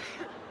Australia.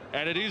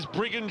 And it is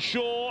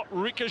Brigginshaw,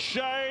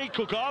 ricochet.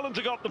 Cook Islands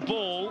have got the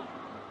ball.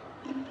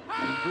 And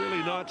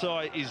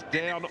Brillianati is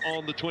down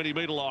on the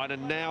 20-metre line,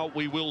 and now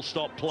we will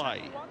stop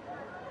play.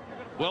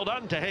 Well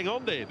done to hang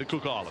on there, the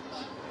Cook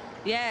Islands.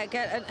 Yeah,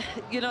 again,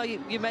 you know,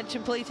 you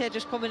mentioned Polite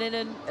just coming in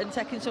and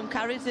taking some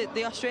carries.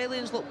 The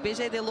Australians look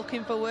busy. They're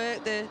looking for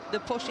work. They're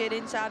pushing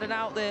inside and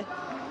out.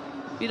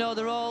 You know,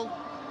 they're all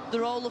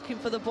looking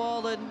for the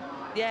ball, and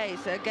yeah,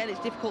 it's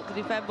difficult to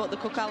defend, but the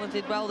Cook Islands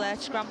did well there.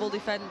 Scramble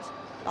defence.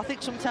 I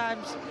think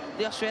sometimes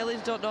the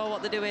Australians don't know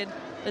what they're doing,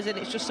 as in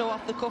it's just so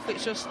off the cuff.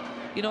 It's just,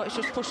 you know, it's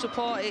just push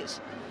support. It's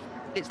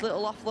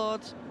little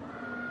offloads.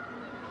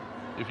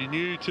 If you're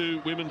new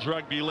to women's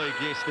rugby league,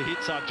 yes, the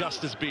hits are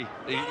just as big.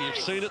 You've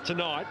seen it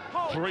tonight.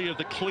 3 of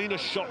the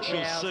cleanest shots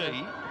you'll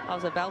see. That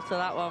was a belter,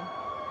 that one.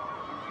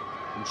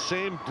 And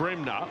Sam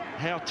Bremner,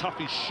 how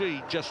tough is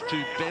she just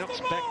to bounce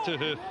back to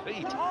her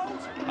feet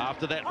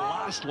after that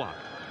last one?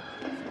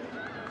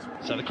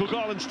 So the Cook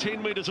Islands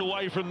 10 metres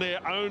away from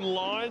their own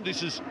line.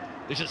 This is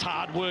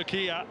hard work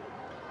here.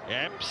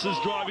 Apps is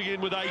driving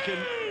in with Aiken.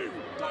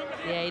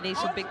 Yeah, he needs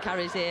some big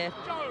carries here.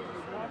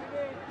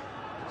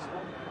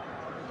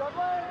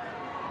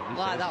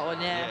 Like that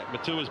one, yeah.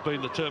 Matua's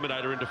been the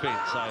Terminator in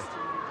defence, so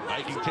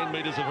making 10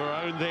 metres of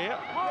her own there.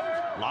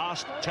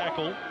 Last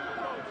tackle.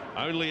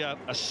 Only a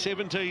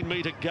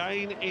 17-metre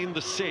gain in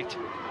the set.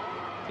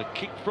 The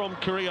kick from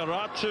Korea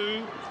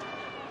Ratu.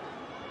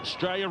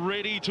 Australia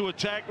ready to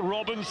attack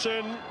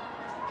Robinson.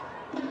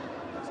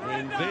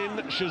 And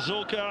then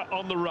Shizuoka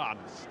on the run.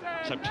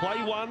 So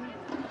play 1,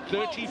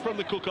 30 from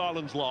the Cook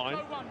Islands line.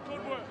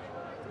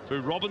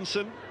 Through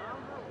Robinson,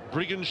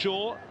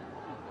 Brigginshaw,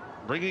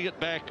 bringing it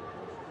back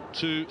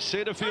to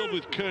centre field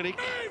with Koenig.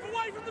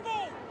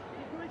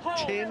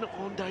 10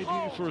 on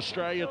debut for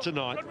Australia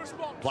tonight.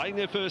 Playing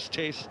their first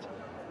test.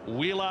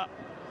 Wheeler,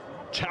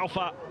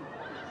 Taufa,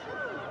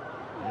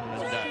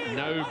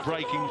 No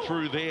breaking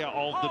through there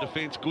of the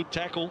defence. Good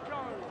tackle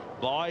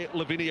by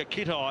Lavinia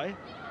Kittai.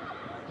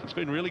 It's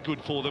been really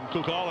good for them,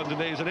 Cook Islands, and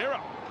there's an error.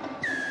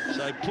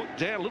 So put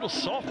down, a little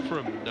soft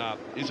from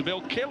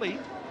Isabel Kelly.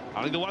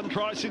 Only the one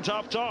try since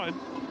half-time.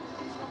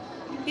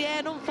 Yeah,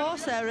 and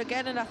unforced there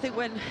again, and I think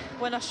when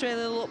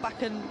Australia look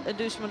back and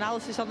do some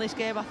analysis on this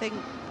game, I think,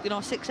 you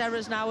know, 6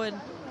 errors now and,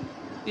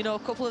 you know, a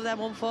couple of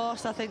them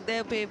unforced. I think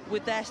they'll be,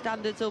 with their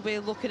standards, they'll be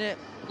looking at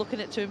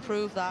to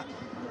improve that.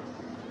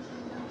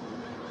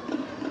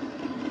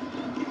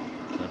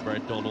 So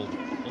Brad Donald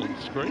on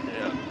screen.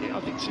 Yeah, I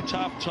think since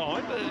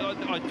half-time,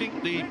 I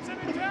think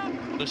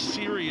the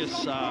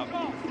serious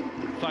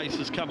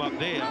faces come up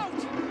there.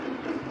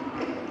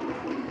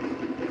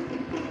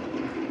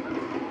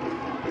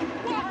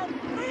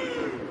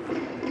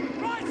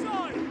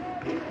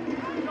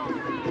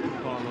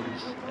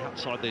 Islands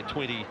outside their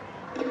 20.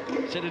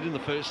 Said it in the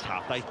first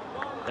half.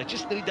 They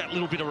just need that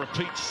little bit of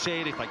repeat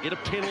set. If they get a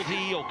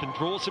penalty or can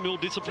draw some ill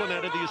discipline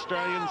out of the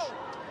Australians,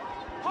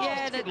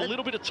 Yeah, get a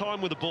little bit of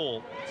time with the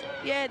ball.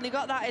 Yeah, and they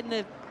got that in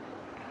the,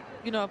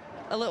 you know,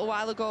 a little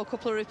while ago, a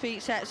couple of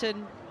repeat sets,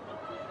 and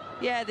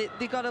yeah,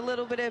 they got a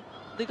little bit of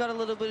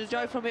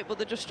joy from it, but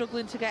they're just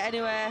struggling to get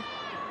anywhere.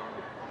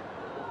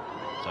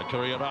 So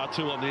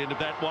Jillaroos on the end of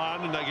that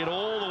one, and they get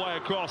all the way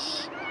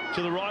across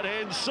to the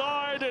right-hand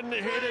side and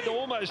headed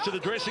almost to the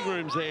dressing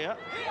rooms there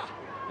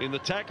in the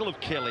tackle of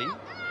Kelly.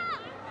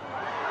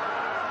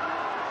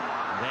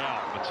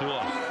 Now,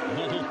 Matua.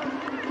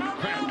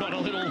 Crowd got a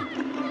little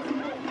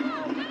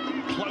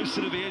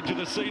closer to the edge of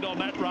the seat on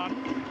that run.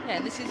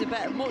 Yeah, this is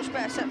a much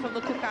better set from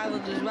the Cook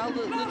Islands as well.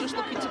 They're just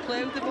looking to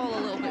play with the ball a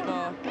little bit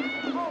more.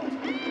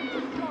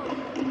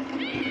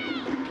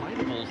 Play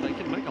the balls, they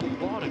can make a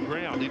lot of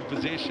ground in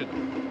possession.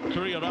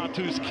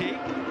 Jillaroos' kick,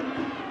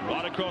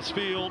 right across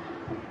field.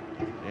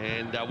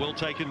 And well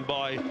taken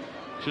by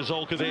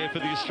Shazolka there for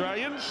the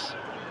Australians.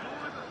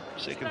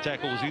 Second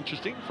tackle was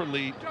interesting from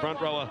the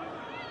front rower,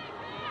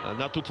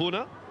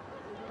 Natupuna.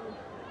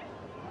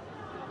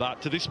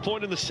 But to this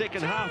point in the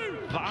second half,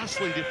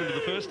 vastly different to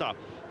the first half.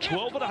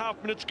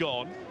 12.5 minutes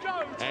gone,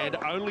 and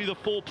only the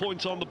 4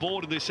 points on the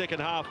board in the second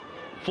half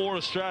for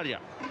Australia.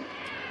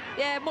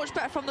 Yeah, much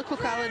better from the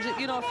Cook Islands.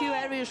 You know, a few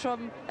errors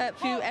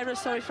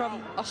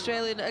from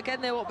Australia.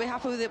 Again, they won't be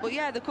happy with it. But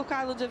yeah, the Cook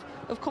Islands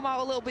have come out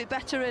a little bit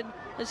better and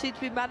seem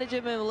to be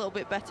managing them a little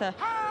bit better.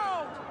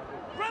 Hold!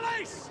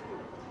 Release!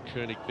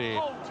 Koenig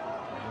there,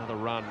 another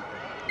run,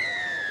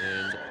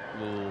 and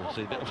we'll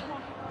see that.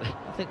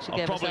 I think she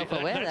gave herself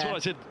away there. That's what I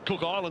said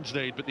Cook Islands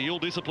need, but the ill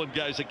discipline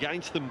goes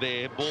against them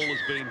there. Ball has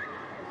been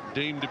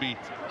deemed to be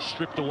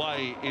stripped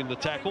away in the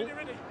tackle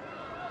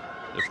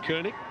of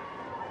Koenig.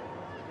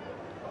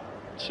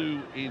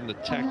 2 in the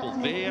tackle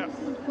there.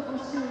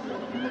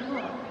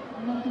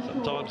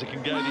 Sometimes it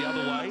can go the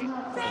other way,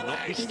 but not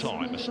this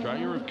time.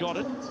 Australia have got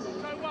it.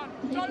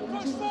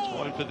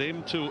 Time for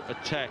them to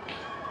attack.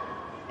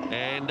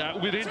 And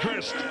with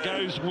interest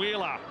goes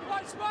Wheeler,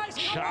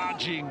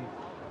 charging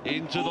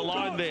into the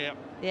line there.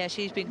 Yeah,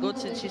 she's been good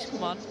since she's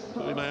come on.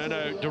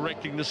 Mayono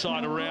directing the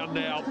side around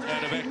now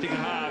out of acting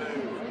half.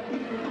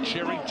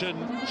 Cherrington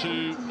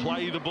to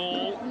play the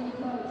ball.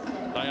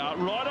 They are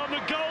right on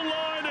the goal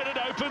line, and it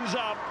opens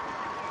up.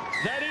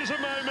 That is a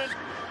moment.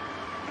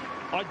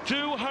 I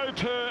do hope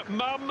her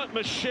mum,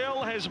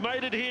 Michelle, has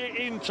made it here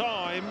in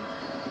time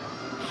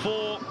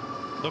for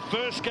the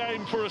first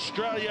game for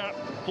Australia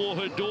for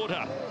her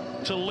daughter,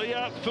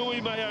 Talia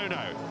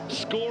Fui-Mayono,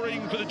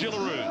 scoring for the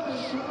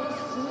Jillaroos.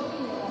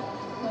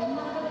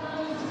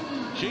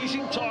 She's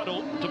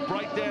entitled to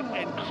break down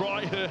and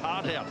cry her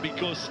heart out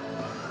because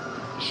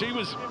she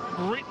was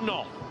written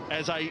off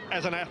as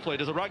an athlete,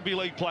 as a rugby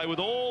league player, with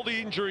all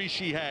the injuries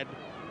she had,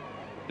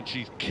 and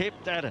she's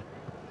kept at it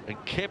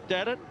and kept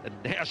at it, and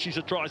now she's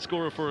a try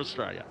scorer for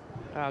Australia.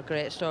 Oh,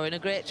 great story and a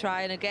great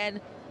try. And again,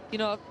 you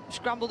know,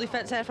 scramble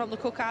defence there from the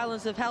Cook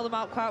Islands. They've held them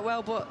out quite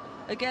well, but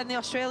again, the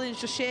Australians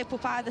just shape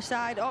up either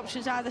side,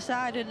 options either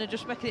side, and they're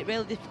just making it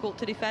really difficult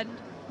to defend.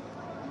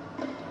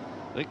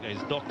 I think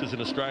there's doctors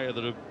in Australia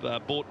that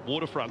have bought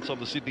waterfronts on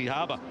the Sydney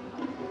Harbour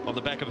on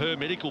the back of her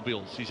medical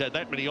bills. She's had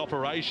that many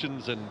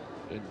operations, and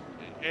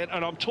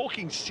I'm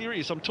talking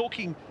serious. I'm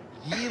talking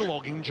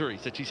year-long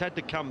injuries that she's had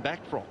to come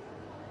back from.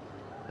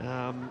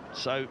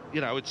 So,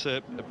 you know, it's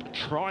a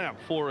triumph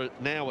for her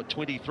now at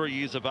 23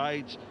 years of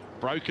age.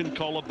 Broken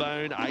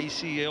collarbone,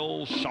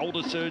 ACL,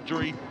 shoulder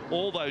surgery,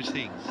 all those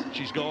things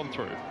she's gone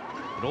through,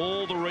 and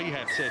all the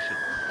rehab sessions.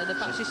 And the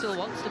fact she still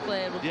wants to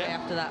play rugby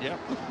after that. Yeah.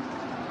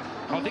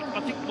 I think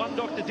one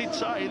doctor did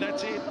say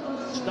that's it.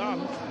 It's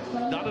done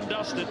and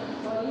dusted.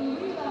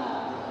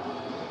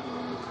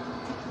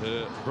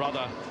 Her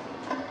brother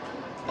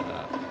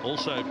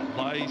also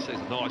plays. There's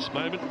a nice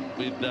moment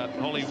with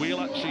Holly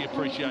Wheeler. She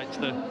appreciates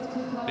the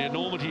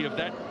enormity of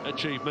that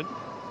achievement.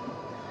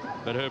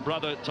 But her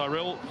brother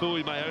Tyrell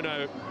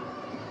Fui-Mayono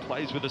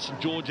plays with the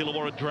St George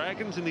Illawarra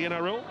Dragons in the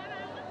NRL.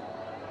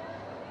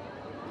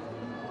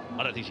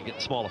 I don't think she gets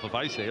a smile off her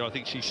face there. I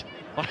think she's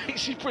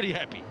pretty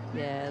happy.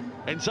 Yeah.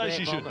 And so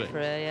she should be. For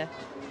her, yeah.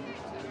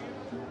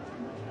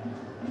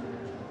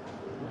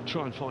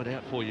 try and find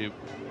out for you.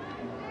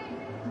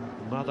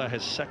 Mother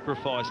has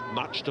sacrificed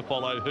much to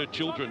follow her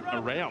children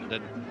around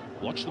and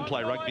watch them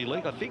play rugby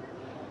league. I think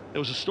there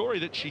was a story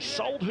that she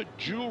sold her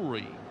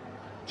jewellery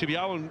to be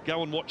able to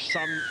go and watch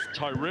son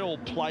Tyrell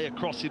play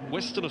across in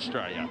Western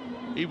Australia.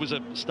 He was a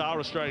star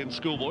Australian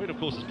schoolboy and of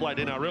course has played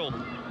NRL.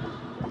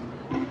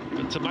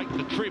 But to make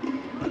the trip,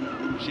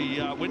 she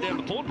went down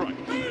to Pawnbroke.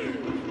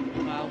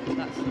 Wow,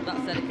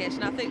 that's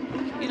dedication. I think,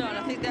 you know, and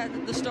I think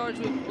that the stories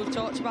we've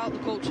talked about, the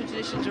culture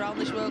traditions around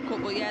this World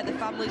Cup, but yeah, the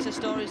families, the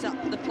stories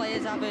that the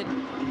players have, and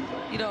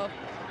you know,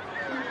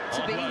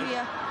 to be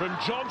here. From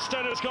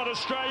Johnston, it's got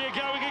Australia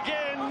going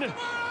again.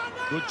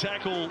 Good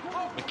tackle,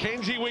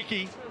 Mackenzie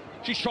Wiki.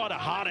 She's tried her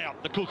heart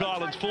out, the Cook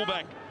Islands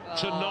fullback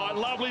tonight.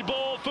 Lovely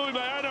ball,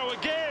 Fuimaono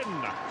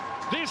again.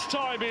 This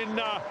time in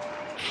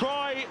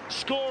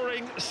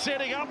try-scoring,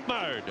 setting-up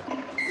mode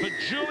for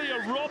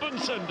Julia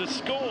Robinson to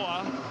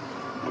score.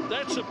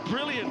 That's a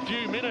brilliant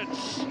few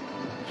minutes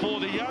for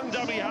the young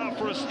dummy half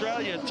for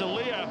Australia,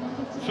 Talia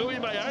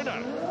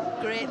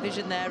Fuimaono. Great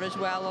vision there as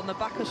well, on the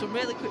back of some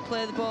really quick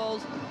play of the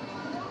balls,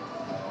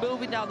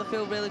 moving down the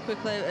field really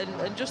quickly,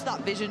 and just that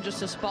vision just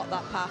to spot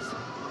that pass.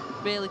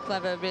 Really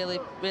clever,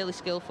 really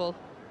skillful.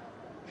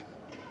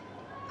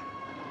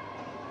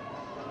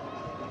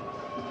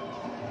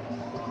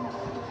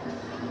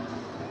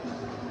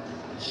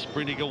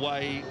 Sprinting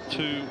away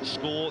to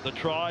score the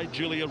try,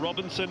 Julia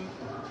Robinson.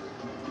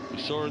 We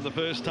saw her in the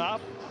first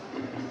half.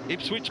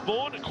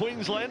 Ipswich-born,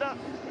 Queenslander,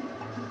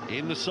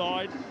 in the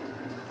side.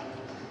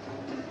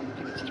 I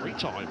think it's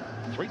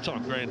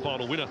three-time grand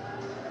final winner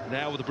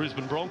now with the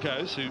Brisbane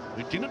Broncos, who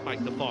didn't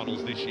make the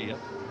finals this year.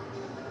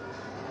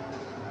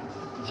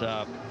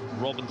 But,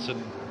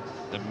 Robinson,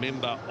 a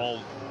member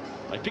of,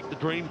 they picked the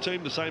Dream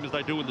Team, the same as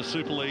they do in the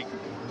Super League.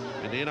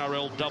 And the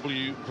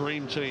NRLW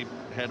Dream Team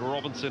had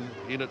Robinson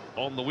in it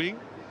on the wing.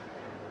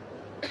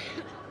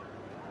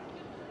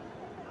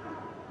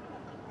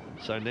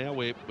 So now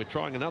we're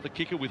trying another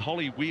kicker with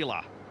Holly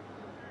Wheeler.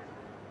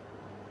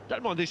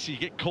 Don't mind this, you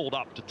get called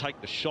up to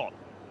take the shot,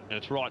 and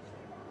it's right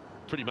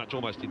pretty much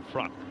almost in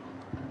front.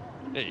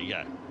 There you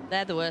go.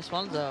 They're the worst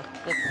ones though,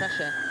 the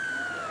pressure.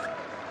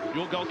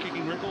 Your goal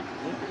kicking record,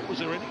 was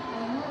there any?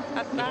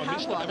 I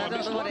have one, I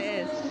don't know what it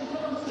is.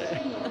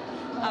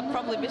 I've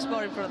probably missed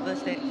more in front of the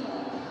stick.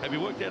 Have you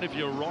worked out if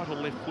you're a right or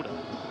left footer?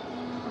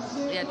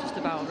 Yeah, just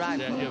about right.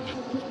 Yeah,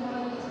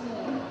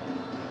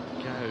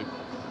 go.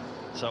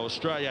 So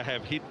Australia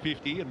have hit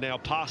 50 and now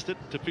passed it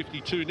to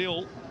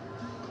 52-0.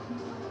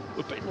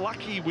 We've been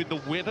lucky with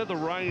the weather. The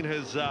rain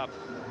has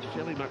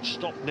fairly much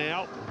stopped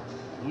now.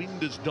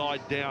 Wind has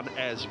died down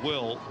as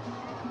well.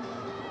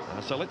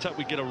 So let's hope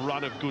we get a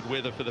run of good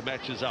weather for the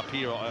matches up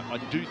here. I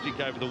do think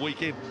over the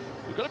weekend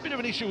we've got a bit of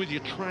an issue with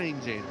your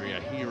trains, Andrea,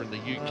 here in the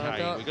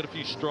UK. We've got a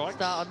few strikes.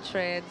 Start on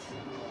trains,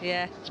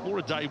 yeah. It's more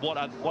a day,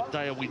 what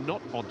day are we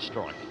not on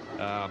strike?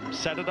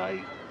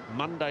 Saturday,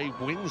 Monday,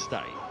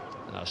 Wednesday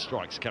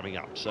strikes coming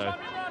up. So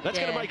that's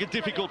going to make it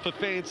difficult for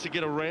fans to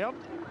get around.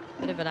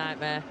 Bit of a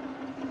nightmare.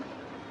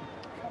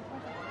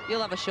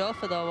 You'll have a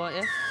chauffeur though, won't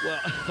you? Well,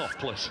 oh,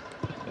 please.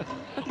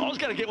 I was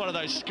going to get one of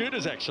those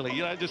scooters, actually.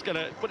 You know, just going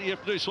to, what do you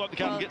have to do? Swipe the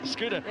card and get the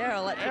scooter. Yeah,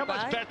 electric How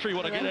much bike. battery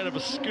would I get out of a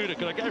scooter?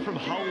 Could I go from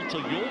Hull to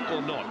York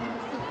or not?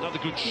 Another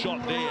good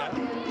shot there.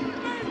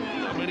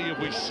 How many have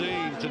we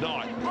seen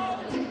tonight?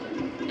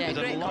 Yeah,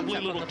 there's a lovely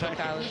little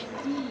package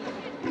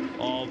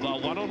of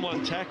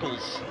one-on-one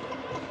tackles.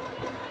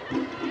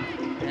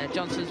 Yeah,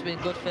 Johnson's been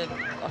good for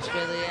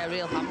Australia, a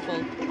real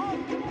handful.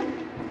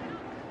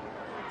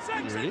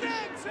 There it is.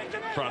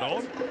 Front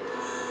on.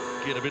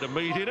 Get a bit of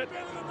meat in it.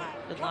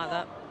 Didn't like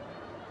that.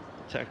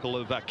 Tackle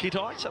of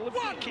Kittai. So look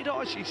at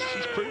Kittai. She's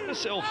proven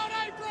herself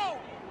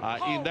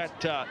in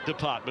that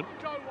department.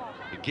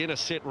 Again, a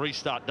set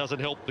restart doesn't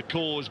help the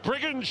cause.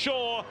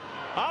 Briganshaw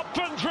up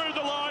and through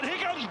the line. Here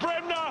comes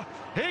Bremner.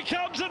 Here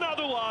comes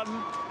another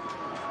one.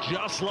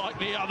 Just like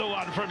the other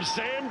one from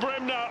Sam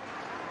Bremner.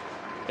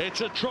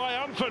 It's a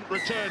triumphant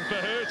return for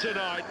her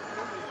tonight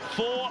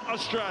for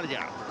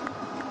Australia.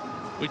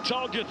 We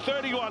told you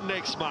 31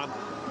 next month.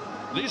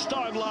 This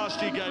time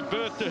last year gave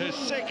birth to her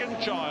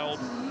second child,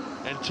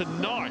 and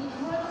tonight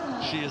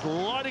she is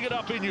lighting it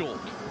up in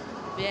York.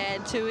 Yeah,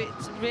 and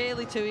it's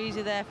really too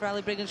easy there for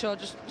Ali Briganshaw.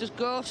 Just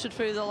ghosted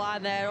through the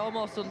line there,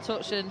 almost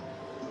untouched, and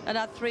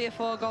had 3 or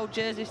 4 gold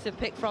jerseys to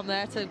pick from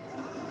there to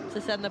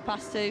send the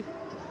pass to.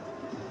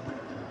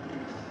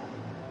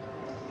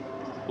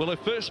 Well, her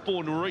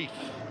firstborn Reef,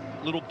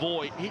 little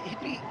boy,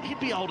 he'd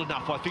be old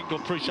enough, I think, to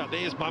appreciate.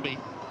 There's Mummy.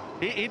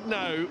 He'd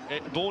know,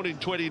 born in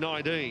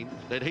 2019,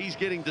 that he's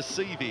getting to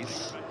see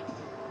this.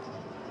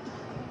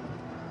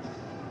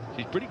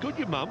 She's pretty good,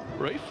 your mum,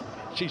 Reef.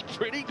 She's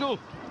pretty good.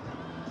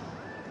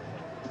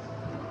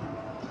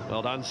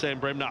 Well done, Sam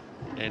Bremner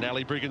and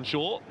Ali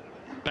Briganshaw.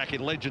 Back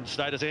in legend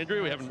status,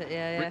 Andrew. We haven't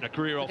written a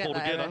career off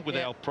altogether with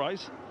our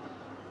praise.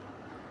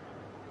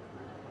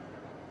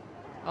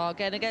 Oh,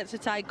 again, against the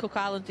tight Cook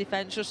Island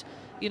defence, just,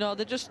 you know,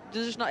 they're just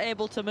not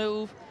able to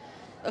move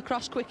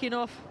across quick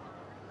enough.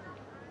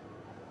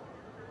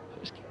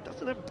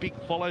 Doesn't have a big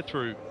follow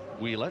through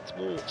Wheeler. It's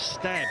more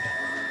stab,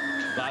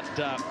 but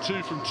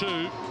 2 from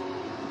 2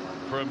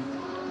 from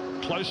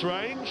close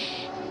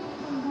range,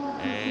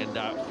 and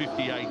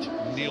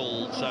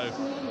 58-0. So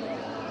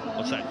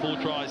what's that, 4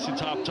 tries since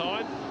half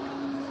time?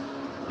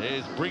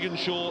 There's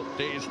Brigginshaw,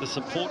 there's the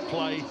support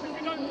play.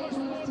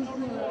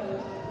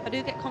 I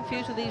do get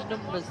confused with these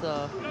numbers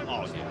though.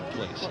 Oh yeah,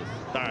 please,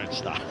 don't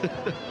start.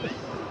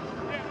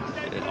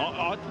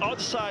 I'd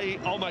say,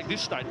 I'll make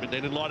this statement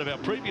then, in light of our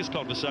previous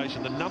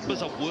conversation, the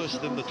numbers are worse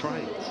than the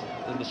trains,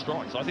 than the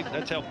strikes. I think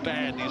that's how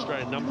bad the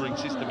Australian numbering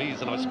system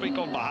is, and I speak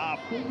on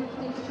behalf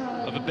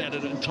of about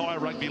an entire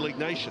rugby league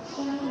nation.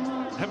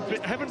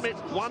 Haven't met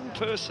one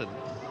person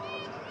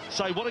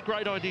say, what a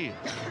great idea.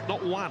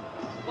 Not one.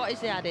 What is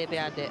the idea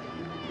behind it?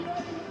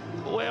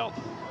 Well,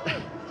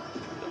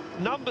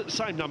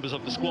 same numbers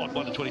of the squad,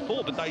 1 to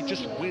 24, but they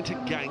just went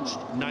against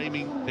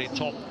naming their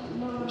top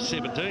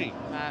 17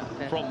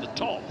 from the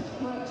top.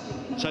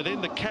 So then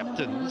the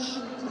captains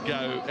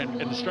go,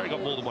 and Australia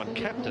got more than one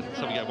captain,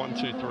 so we go 1,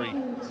 2, 3, I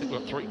think we've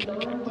got 3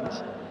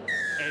 captains.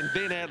 And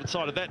then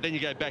outside of that, then you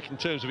go back in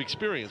terms of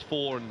experience,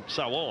 4 and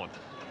so on.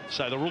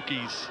 So the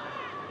rookies,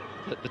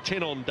 the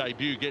 10-on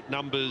debut get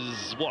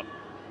numbers, what,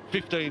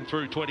 15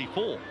 through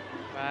 24.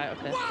 Right,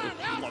 okay.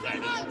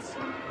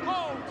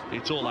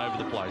 It's all over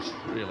the place,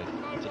 really.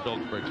 It's a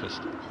dog's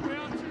breakfast.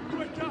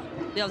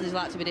 The Aussies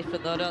like to be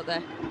different though, don't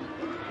they?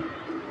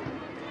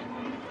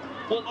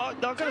 Well, I've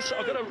got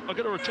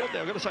to retort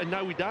there. I've got to say,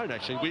 no, we don't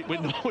actually.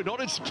 We're not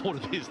in support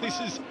of this.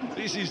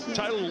 This is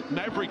total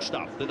maverick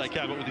stuff that they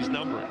came up with this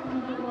numbering.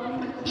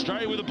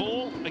 Australia with the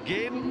ball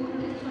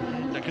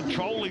again. They're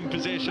controlling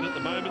possession at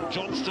the moment.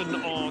 Johnston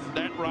on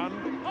that run,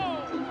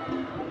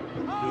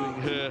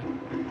 doing her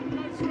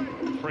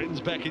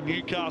friends back in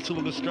Newcastle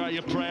and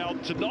Australia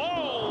proud to.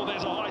 Oh,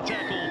 there's a high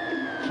tackle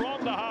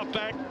from the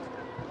halfback,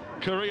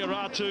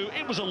 Jillaroos.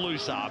 It was a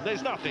loose arm.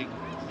 There's nothing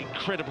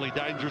incredibly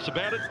dangerous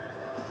about it.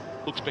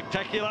 Looks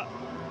spectacular.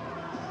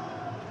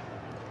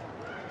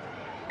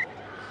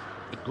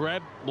 A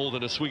grab more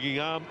than a swinging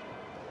arm.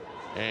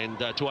 And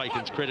to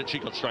Aiken's credit, she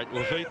got straight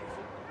to her feet.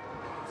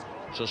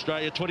 So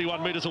Australia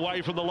 21 metres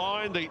away from the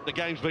line. The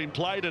game's been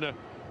played in a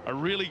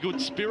really good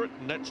spirit,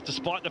 and that's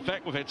despite the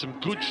fact we've had some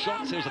good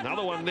shots. There's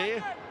another one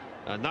there.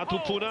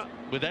 Natupuna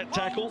with that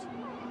tackle.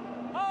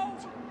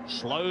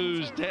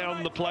 Slows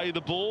down the play of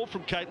the ball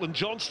from Caitlin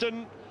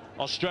Johnston.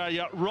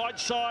 Australia right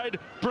side,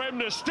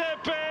 Bremner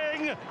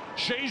stepping,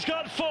 she's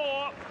got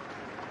 4.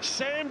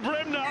 Sam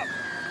Bremner,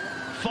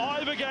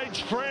 5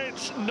 against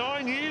France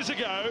 9 years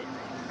ago.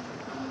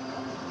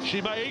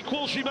 She may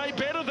equal, she may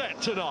better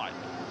that tonight.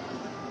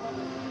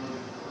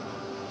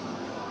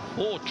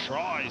 4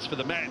 tries for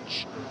the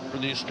match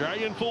from the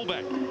Australian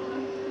fullback.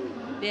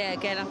 Yeah,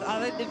 again,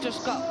 I think they've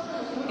just got,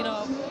 you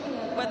know,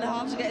 when the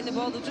halves are getting the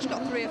ball, they've just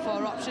got 3 or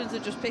 4 options. They're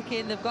just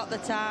picking, they've got the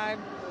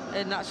time,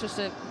 and that's just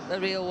a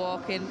real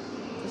walk-in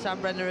for Sam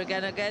Bremner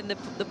again. Again,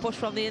 the push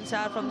from the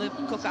inside from the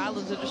Cook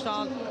Islands just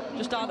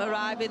aren't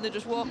arriving. They're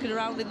just walking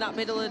around in that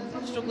middle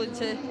and struggling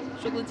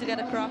to get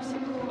across.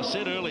 I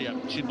said earlier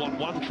she'd want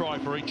 1 try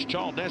for each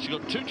child. Now she's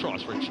got 2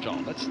 tries for each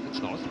child. That's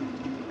nice.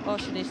 Oh,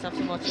 she needs to have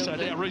some more children.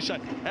 So now Reese,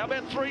 how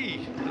about 3?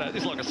 You know,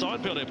 this is like a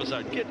Seinfeld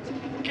episode.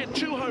 Get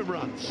 2 home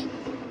runs.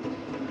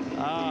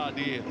 Ah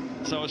dear.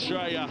 So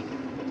Australia,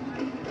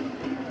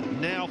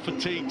 now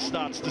fatigue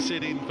starts to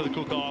set in for the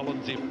Cook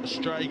Islands. If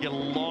Australia get a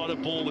lot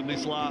of ball in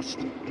this last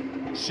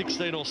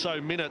 16 or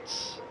so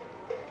minutes.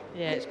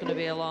 Yeah, it's going to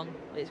be a long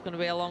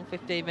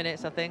 15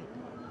 minutes, I think.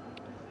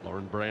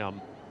 Lauren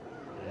Brown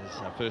is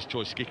our first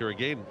choice kicker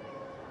again.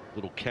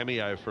 Little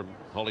cameo from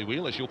Holly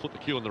Wheeler. She'll put the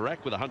cue on the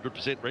rack with a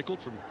 100% record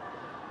from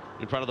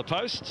in front of the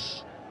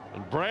posts.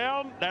 And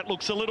Brown, that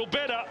looks a little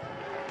better.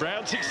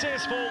 Brown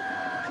successful.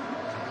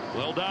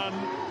 Well done.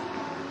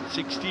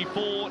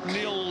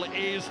 64-0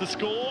 is the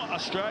score.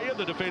 Australia,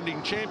 the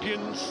defending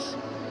champions.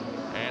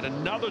 And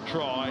another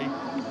try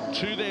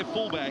to their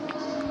fullback,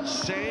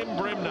 Sam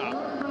Bremner.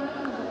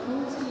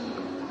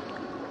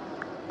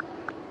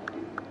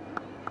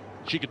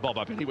 She could bob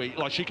up anywhere.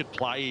 Like, she could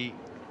play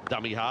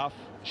dummy half.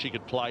 She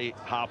could play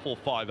half or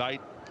 5'8".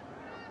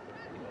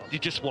 You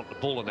just want the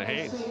ball in the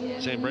hand,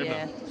 Sam Bremner.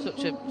 Yeah,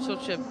 such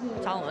a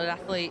talented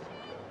athlete.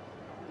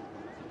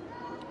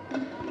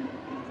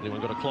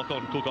 Anyone got a clock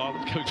on Cook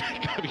Islands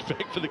coming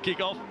back for the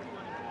kickoff?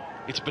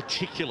 It's a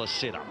meticulous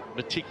setup,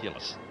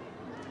 meticulous.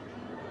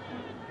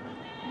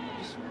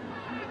 Just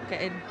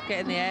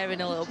getting the air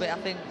in a little bit. I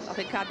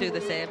think I'd do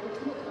the same.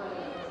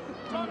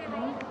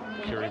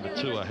 Kerry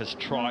Matua has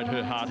tried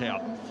her heart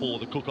out for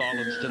the Cook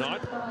Islands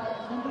tonight.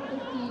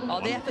 Oh,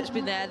 the effort's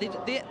been there.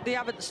 They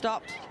haven't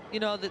stopped. You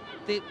know, the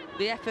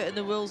effort and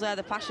the will's there,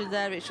 the passion's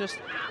there. It's just,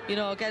 you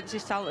know, against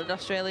this talented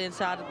Australian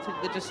side, I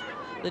think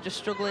they're just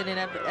struggling in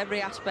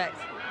every aspect.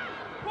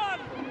 I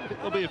think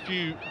there'll be a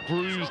few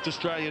bruised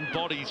Australian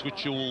bodies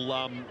which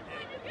will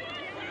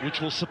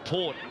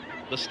support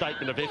the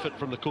statement of effort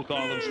from the Cook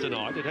Islands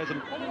tonight. It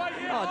hasn't.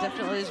 Oh,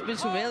 definitely. There's been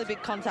some really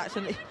big contacts,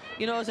 and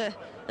you know, as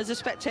a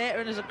spectator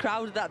and as a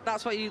crowd,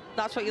 that's what you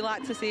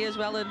like to see as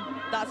well, and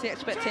that's the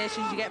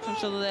expectations you get from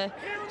some of the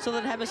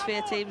Southern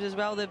Hemisphere teams as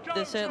well.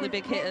 They're certainly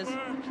big hitters.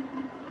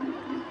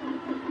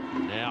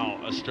 Now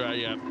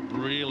Australia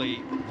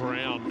really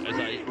Brown as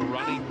a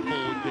running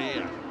forward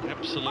there,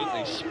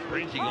 absolutely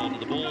sprinting onto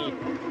the ball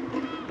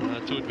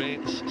to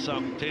advance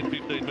some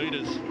 10-15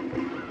 metres.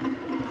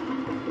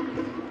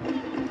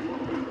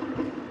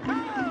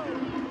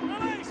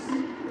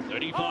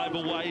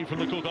 Away from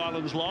the Cook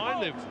Islands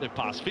line. They've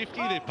passed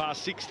 50, they've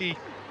passed 60,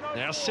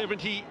 now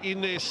 70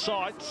 in their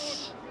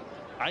sights.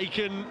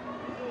 Aiken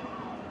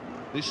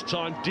this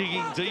time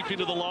digging deep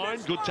into the line.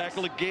 Good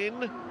tackle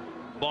again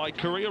by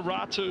Korea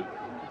Ratu.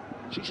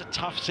 She's a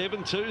tough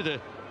 7 too, the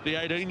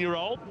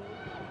 18-year-old.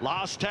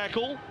 Last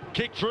tackle,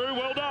 kick through,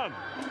 well done.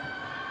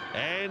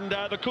 And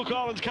the Cook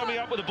Islands coming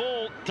up with the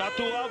ball.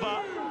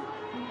 Tatuava.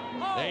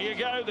 There you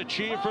go, the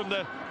cheer from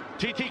the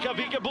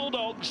Titikavika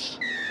Bulldogs.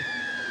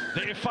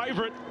 Their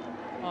favourite.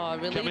 Oh,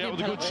 really coming out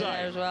with a good save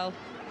there as well.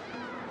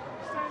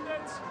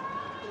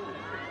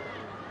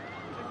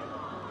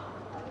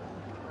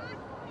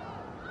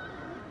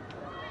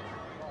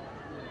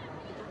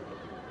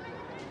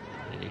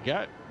 There you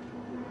go.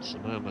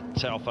 Simona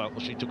Taufa, well,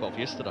 she took off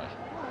yesterday.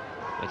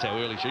 That's how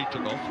early she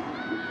took off.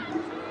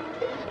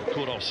 So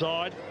caught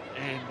offside,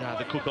 and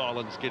the Cook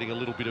Islands getting a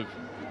little bit of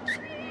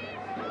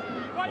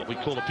what we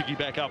call a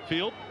piggyback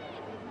upfield.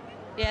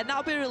 Yeah, and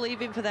that'll be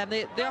relieving for them.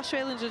 The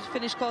Australians have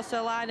finished close to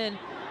the line, and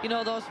you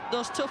know,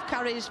 those tough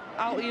carries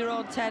out of your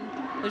own 10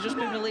 has just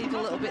been relieved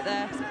a little bit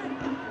there.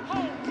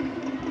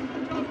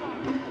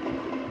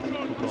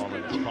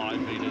 Rollins 5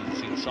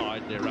 metres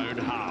inside their own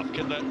half.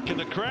 Can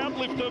the crowd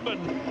lift them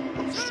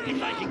and see if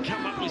they can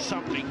come up with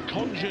something,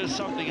 conjure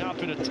something up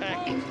in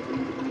attack?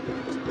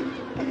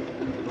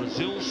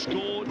 Brazil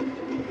scored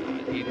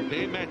in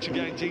their match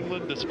against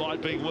England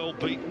despite being well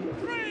beaten.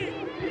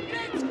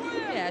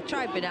 Yeah,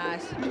 try and be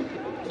nice.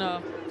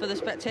 No, for the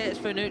spectators,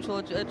 for a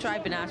neutral, try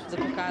and be nice for the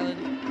Cook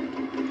Islands.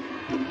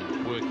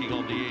 Working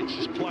on the edge,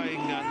 just playing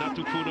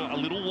Natukuna a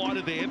little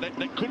wider there.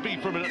 That could be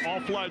from an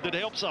offload that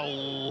helps.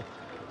 Oh,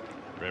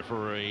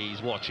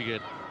 referee's watching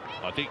it.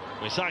 I think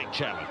we're saying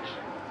challenge.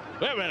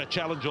 We haven't had a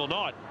challenge all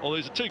night. Or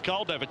is it too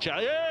cold to have a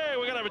challenge? Yeah,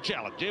 we're going to have a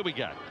challenge. Here we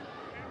go.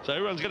 So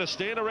everyone's going to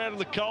stand around in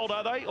the cold,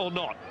 are they, or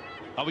not?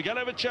 Are we going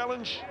to have a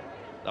challenge?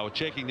 They were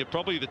checking that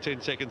probably the 10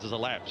 seconds has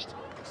elapsed.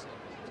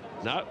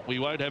 No, we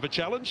won't have a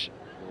challenge.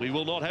 We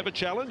will not have a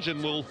challenge,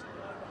 and we'll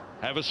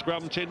have a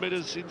scrum 10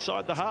 metres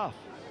inside the half.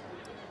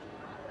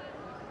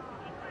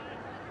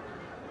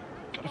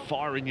 Got to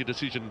fire in your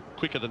decision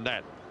quicker than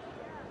that.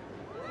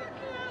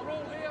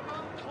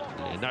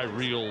 Yeah, no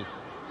real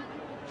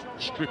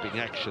stripping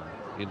action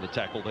in the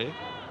tackle there.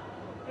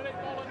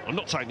 I'm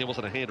not saying there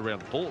wasn't a hand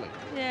around the ball.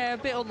 Yeah, a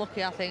bit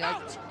unlucky, I think.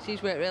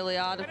 She's worked really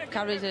hard,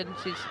 carries in.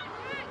 She's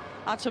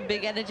had some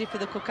big energy for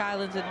the Cook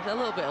Islands, and a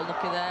little bit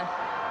unlucky there.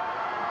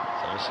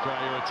 So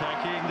Australia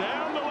attacking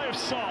down the left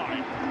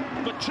side.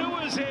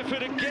 Matua's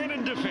effort again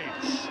in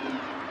defence.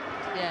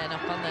 Yeah,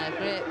 knock on there.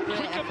 Great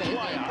Quicker effort.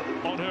 player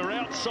on her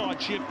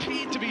outside. She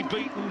appeared to be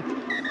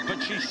beaten,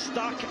 but she's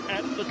stuck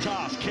at the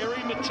task.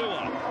 Kerry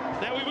Matua.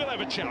 Now we will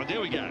have a challenge.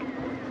 There we go.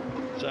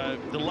 So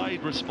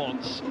delayed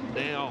response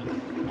now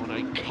on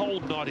a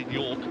cold night in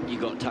York. You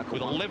got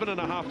tackled. With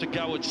 11.5 to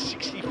go at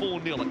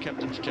 64-0 a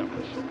captain's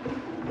challenge.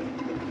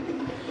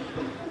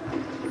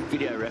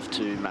 Video ref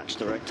to match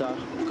director.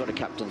 We've got a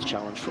captain's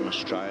challenge from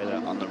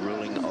Australia on the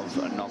ruling of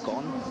a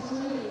knock-on.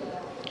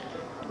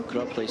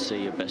 Could I please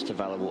see your best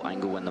available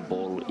angle when the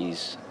ball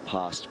is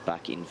passed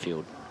back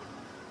infield?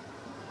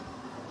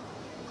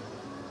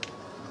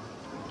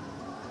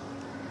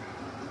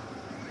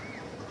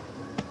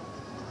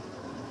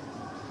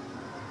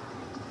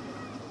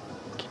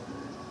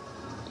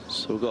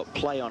 So we've got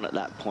play on at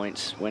that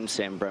point. When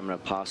Sam Bremner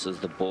passes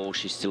the ball,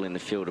 she's still in the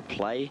field of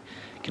play.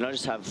 Can I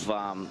just have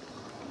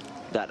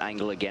that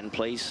angle again,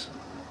 please?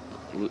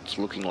 It's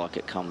looking like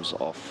it comes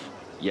off.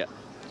 Yep,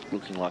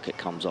 looking like it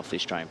comes off the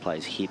Australian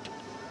player's hip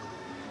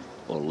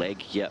or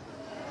leg. Yep.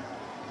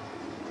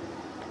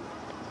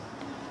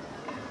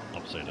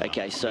 I've seen it.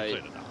 Okay, so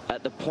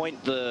at the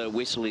point the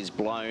whistle is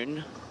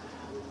blown,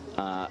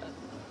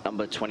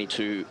 number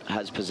 22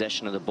 has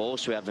possession of the ball,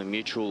 so we have a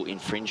mutual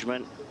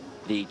infringement.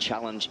 The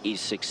challenge is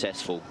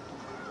successful.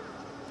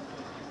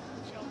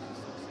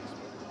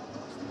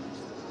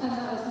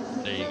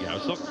 There you go.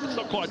 It's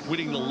not quite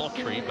winning the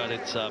lottery, but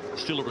it's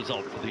still a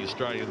result for the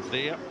Australians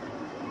there.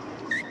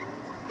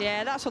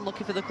 Yeah, that's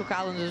unlucky for the Cook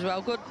Islands as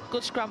well.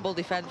 Good scramble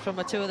defence from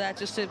Matua there,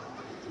 just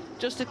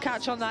to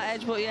catch on that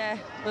edge. But yeah,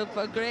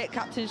 a great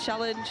captain's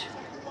challenge.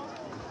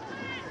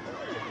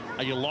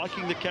 Are you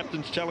liking the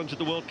captain's challenge at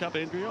the World Cup,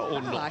 Andrea,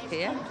 or not? I like it,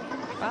 yeah.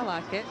 I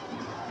like it.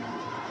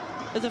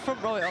 As a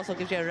front row, it also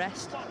gives you a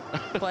rest.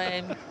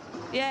 But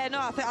yeah, no,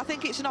 I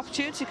think it's an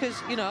opportunity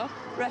because, you know,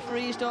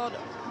 referees don't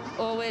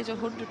always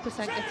 100%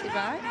 get it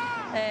right.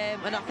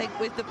 And I think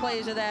with the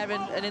players are there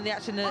and in the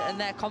action and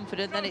they're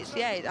confident, then it's,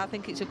 yeah, I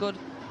think it's a good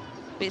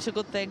it's a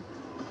good thing.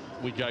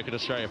 We joke in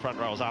Australia, front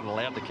rowers aren't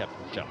allowed the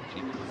captain's challenge.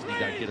 You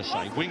don't get a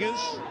say.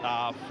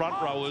 Wingers, front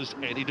rowers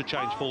and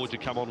interchange forwards who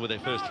come on with their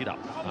first hit up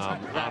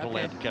aren't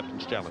allowed the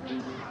captain's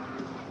challenge.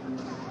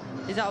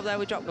 Is that up there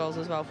with drop goals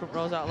as well? Front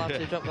rows aren't allowed to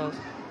do drop goals.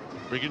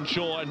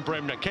 Riggenshaw and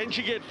Bremner. Can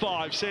she get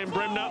 5? Sam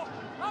Bremner.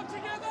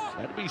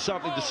 That'd be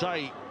something to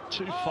say.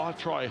 2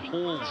 5-try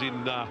hauls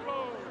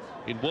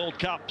in World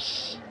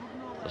Cups.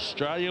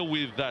 Australia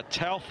with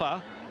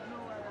Taufa.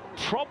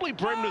 Probably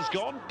Bremner's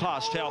gone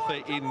past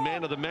Taufa in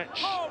man of the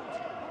match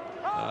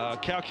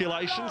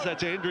calculations.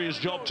 That's Andrea's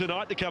job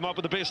tonight to come up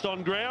with the best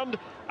on ground.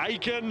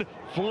 Aiken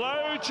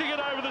floating it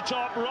over the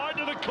top, right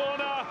to the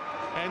corner,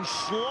 and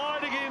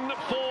sliding in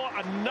for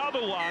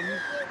another one.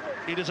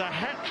 It is a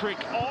hat-trick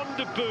on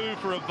debut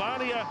for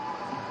Ivania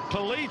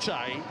Polite,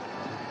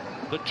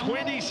 the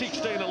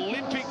 2016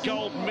 Olympic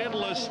gold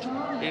medalist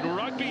in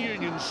Rugby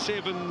Union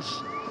Sevens,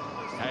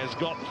 has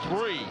got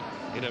 3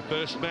 in her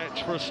first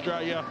match for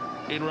Australia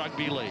in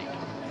Rugby League.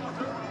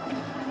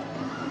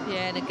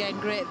 Yeah, and again,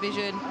 great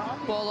vision,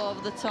 ball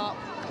over the top.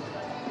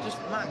 Just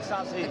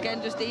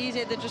again, just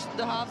easy.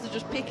 The halves are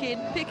just picking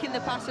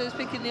the passes,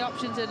 picking the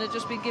options, and have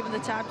just been given the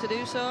time to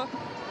do so.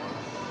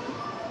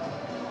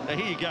 Now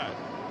here you go.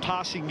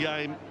 Passing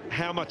game,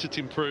 how much it's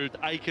improved.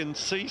 Aiken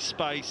sees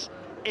space,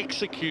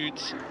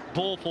 executes,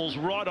 ball falls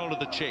right onto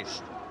the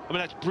chest. I mean,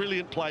 that's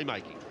brilliant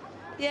playmaking.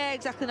 Yeah,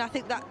 exactly, and I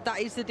think that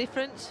is the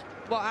difference.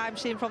 What I'm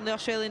seeing from the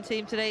Australian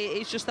team today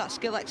is just that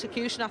skill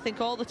execution. I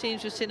think all the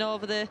teams we've seen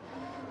over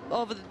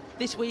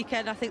this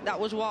weekend, I think that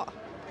was what,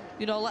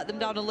 you know, let them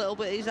down a little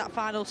bit, is that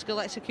final skill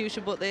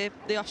execution. But the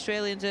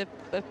Australians are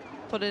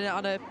putting it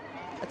on a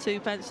 2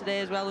 pence today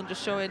as well, and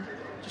just showing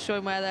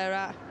where they're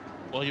at.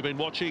 Well, you've been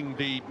watching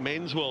the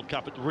Men's World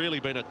Cup. It's really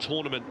been a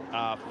tournament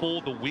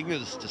for the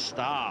wingers to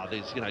star.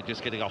 There's, you know,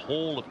 just getting a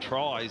haul of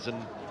tries,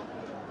 and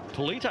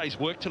Polite's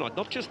work tonight,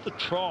 not just the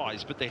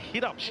tries, but the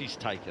hit-ups she's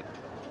taken.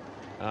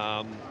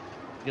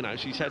 You know,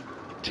 she's had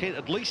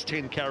at least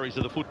 10 carries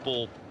of the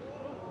football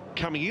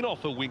coming in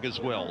off her wing as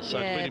well. So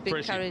yeah, it's been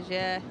impressive. Big carries,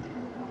 yeah.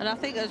 And I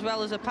think as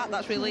well as a pack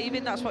that's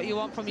relieving, that's what you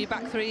want from your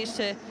back three, is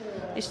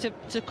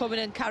to come in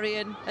and carry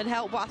and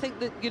help. But I think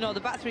that, you know, the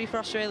back three for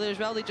Australia as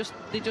well, they just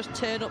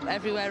turn up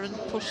everywhere and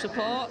push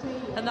support,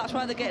 and that's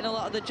why they're getting a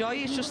lot of the joy.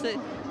 It's just the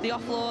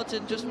offloads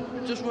and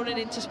just running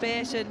into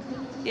space, and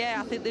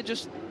yeah, I think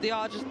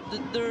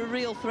they're a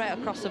real threat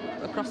across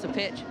the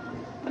pitch.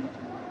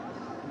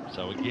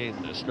 So again,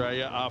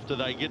 Australia, after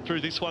they get through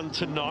this one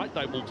tonight,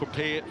 they will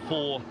prepare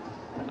for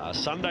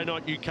Sunday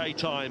night UK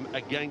time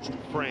against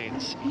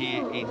France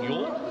here in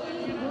York.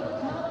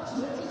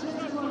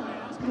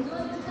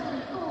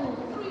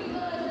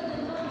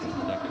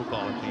 Cook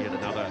Island to yet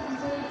another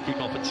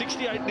kick-off at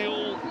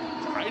 68-0,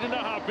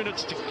 8.5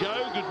 minutes to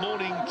go. Good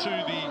morning to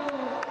the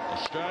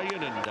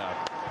Australian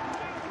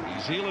and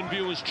New Zealand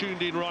viewers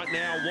tuned in right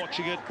now,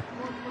 watching it.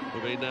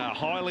 We've been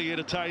highly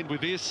entertained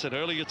with this, and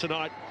earlier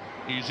tonight,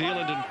 New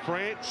Zealand and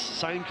France,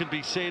 same can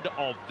be said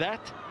of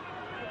that.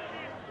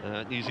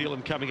 New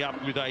Zealand coming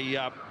up with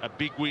a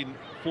big win,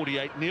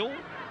 48-0.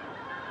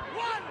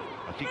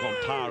 I think on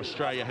par,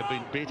 Australia have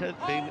been better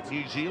than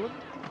New Zealand.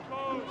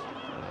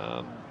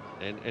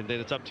 And then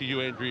it's up to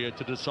you, Andrea,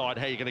 to decide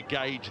how you're going to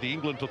gauge the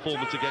England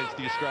performance against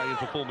the Australian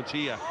performance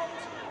here.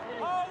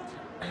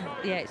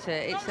 Yeah,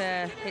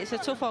 it's a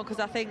tough one, because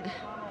I think,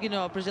 you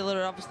know, Brazil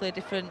are obviously a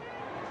different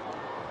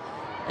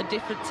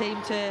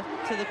team to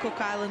the Cook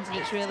Islands, and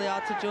it's really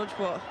hard to judge.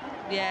 But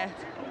yeah,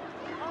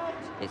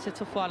 it's a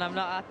tough one.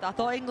 I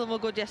thought England were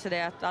good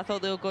yesterday. I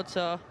thought they were good,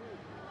 so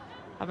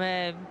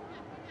I'm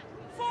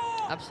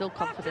still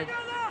confident.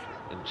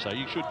 And so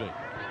you should be.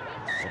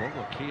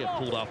 Well, Kia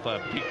pulled off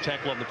a big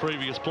tackle on the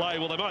previous play.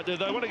 Well, they want to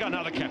go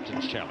another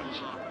captain's challenge.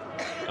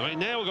 I mean,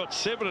 now we've got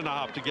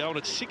 7.5 to go, and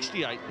it's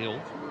 68-0.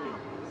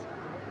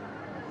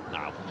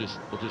 No,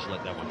 we'll just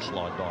let that one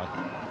slide by.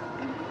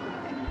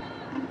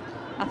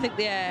 I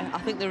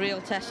think the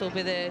real test will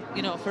be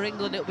for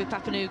England, it'll be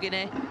Papua New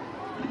Guinea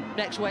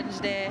next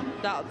Wednesday.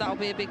 That'll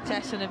be a big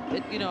test, and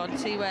and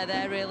see where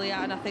they're really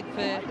at. And I think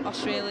for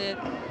Australia,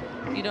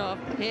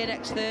 here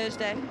next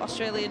Thursday,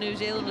 Australia New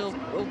Zealand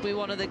will be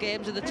one of the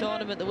games of the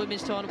tournament, the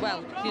women's tournament.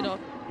 Well,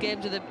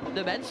 games of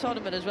the men's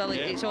tournament as well.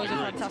 Yeah, it's always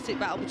agreed. A fantastic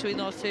battle between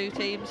those two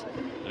teams.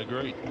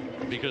 Agreed.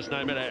 Because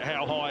no matter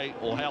how high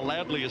or how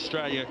loudly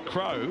Australia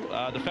crow,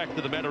 the fact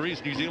of the matter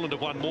is New Zealand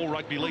have won more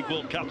Rugby League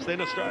World Cups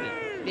than Australia.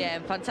 Yeah,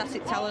 and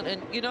fantastic talent,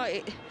 and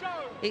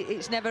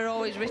it's never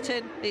always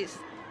written.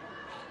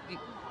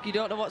 You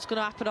don't know what's going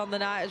to happen on the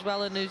night as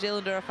well, and New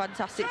Zealand are a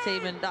fantastic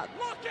team, and that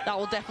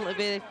will definitely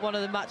be one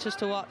of the matches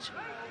to watch.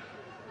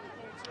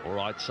 All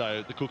right,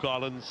 so the Cook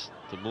Islands,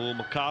 Tamur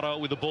Makara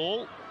with the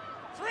ball.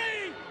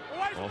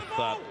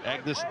 Off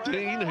Agnes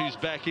Dean, who's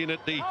back in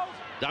at the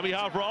dummy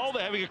half roll.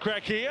 They're having a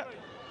crack here.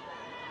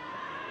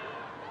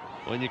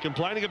 When you're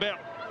complaining about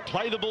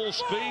play the ball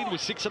speed with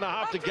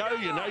 6.5 to go,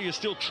 you're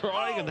still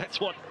trying, and that's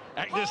what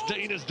Agnes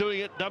Dean is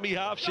doing at dummy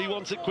half. She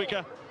wants it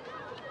quicker.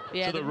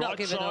 Yeah, to the right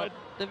side.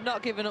 They've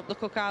not given up, the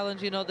Cook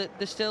Islands.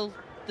 They're still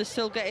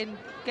getting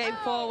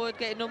forward,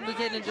 getting numbers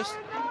in, and just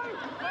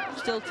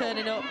still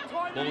turning up.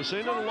 Well, we've seen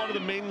in a lot of the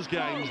men's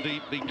games,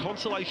 the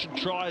consolation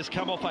try has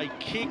come off a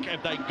kick,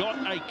 and they got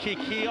a kick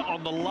here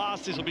on the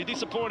last. This will be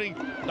disappointing.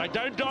 They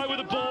don't die with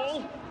the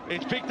ball.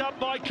 It's picked up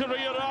by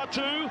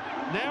Jillaroos.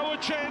 Now a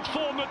chance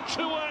for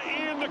Matua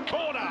in the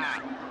corner.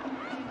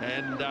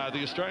 And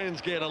the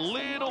Australians get a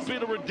little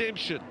bit of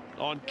redemption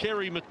on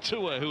Kerry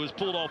Matua, who has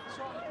pulled off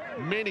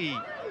many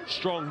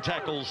strong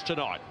tackles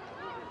tonight.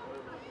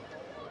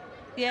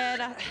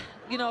 Yeah,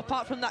 and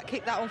apart from that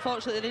kick that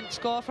unfortunately they didn't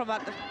score from, I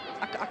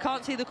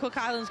can't see the Cook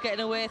Islands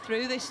getting away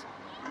through this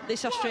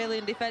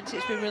Australian defence.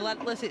 It's been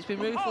relentless, it's been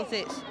ruthless,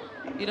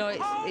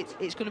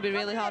 it's going to be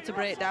really hard to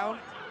break down.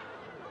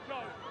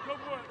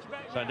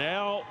 So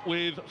now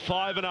with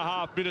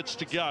 5.5 minutes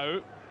to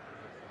go,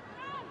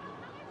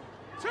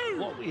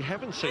 what we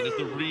haven't seen is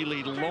the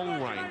really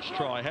long-range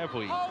try, have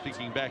we?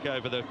 Thinking back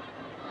over the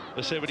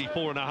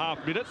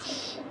 74.5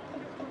 minutes.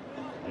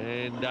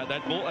 And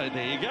that ball,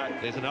 there you go.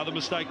 There's another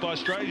mistake by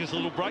Australia. Just a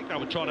little break. They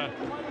were trying to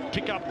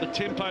pick up the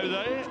tempo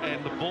there,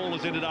 and the ball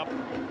has ended up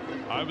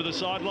over the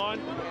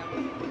sideline.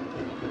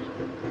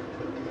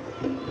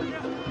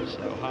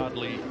 So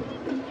hardly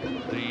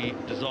the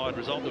desired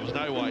result. There was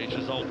no way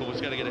Zolta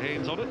was going to get her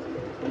hands on it.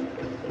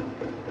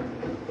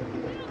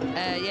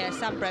 Yeah,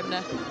 Sam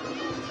Bremner.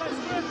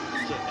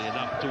 Certainly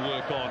enough to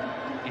work on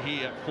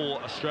here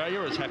for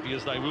Australia, as happy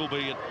as they will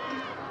be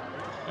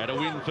at a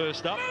win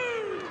first up.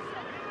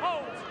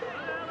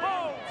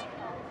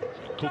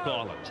 Cook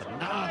Islands,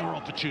 another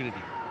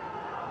opportunity.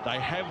 They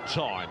have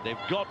time. They've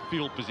got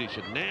field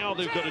position. Now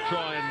they've got to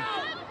try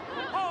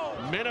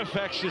and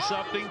manufacture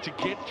something to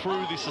get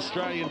through this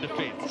Australian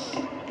defence.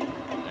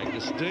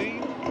 Agnes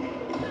Dean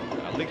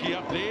linking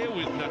up there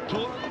with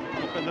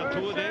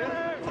Natua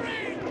there.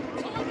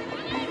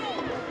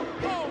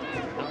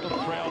 Another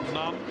proud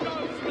mum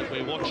that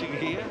we're watching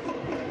here.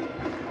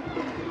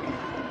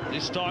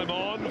 This time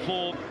on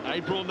for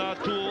April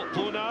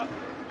Natua-Puna.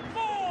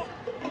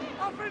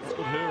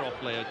 Put her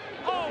offload.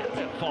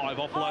 About 5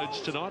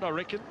 offloads tonight, I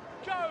reckon.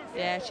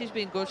 Yeah, she's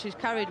been good. She's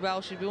carried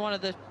well. She's been one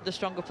of the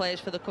stronger players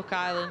for the Cook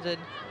Islands,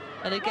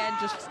 and again,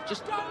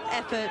 just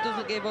effort,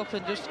 doesn't give up,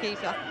 and just keep.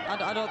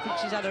 I don't think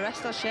she's had a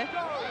rest, has she?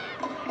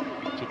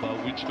 Jabal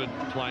Wichman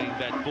playing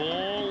that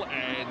ball,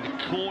 and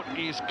caught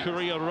is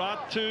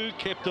Jillaroos,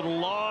 kept it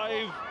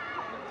alive.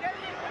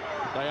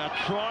 They are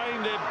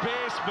trying their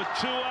best.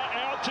 Matua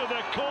out to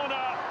the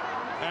corner,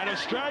 and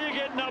Australia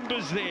get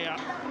numbers there.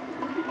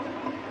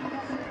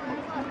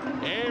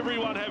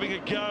 Everyone having a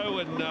go,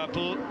 and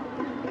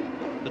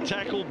the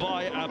tackle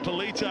by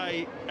Polite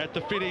at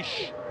the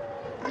finish,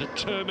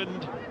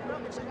 determined,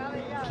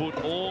 put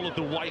all of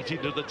the weight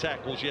into the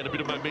tackle. She had a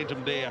bit of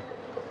momentum there.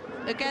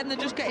 Again, they're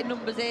just getting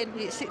numbers in.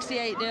 It's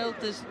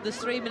 68-0. There's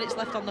 3 minutes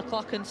left on the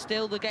clock, and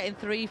still they're getting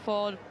three,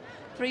 four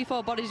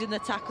bodies in the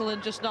tackle,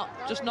 and just not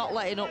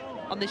letting up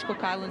on this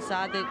Cook Island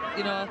side. They,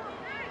 like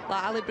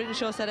Ali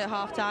Brinshaw said at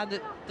half-time,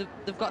 that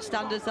they've got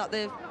standards that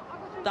they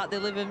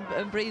live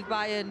and breathe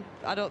by, and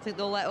I don't think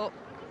they'll let up.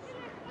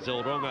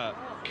 Zelronga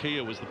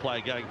Kia was the player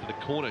going for the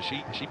corner.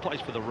 She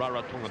plays for the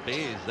Rarotonga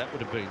Bears. That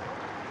would have been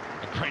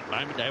a great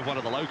moment to have one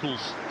of the locals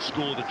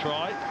score the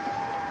try.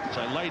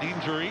 So late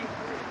injury,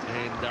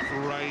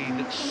 and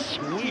rain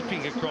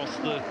sweeping across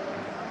the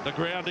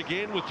ground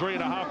again with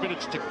 3.5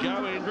 minutes to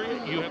go.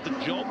 Andrea, you have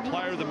the job,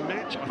 player of the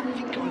match. I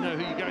think I know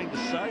who you're going to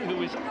say.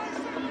 Who is it?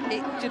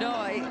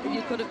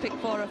 You could have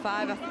picked 4 or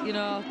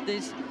 5.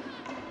 There's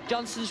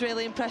Johnson's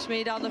really impressed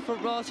me down the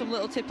front row, some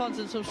little tip-ons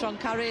and some strong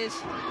carries.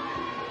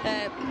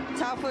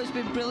 Taufa has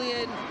been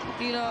brilliant.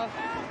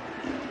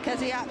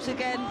 Kezi Apps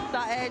again,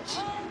 that edge.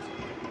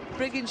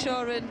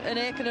 Brigginshaw and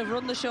Aiken have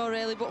run the show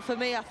really, but for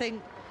me, I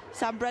think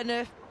Sam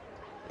Brenner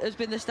has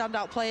been the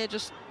standout player.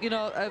 Just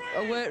a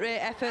work rate,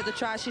 effort, the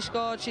tries she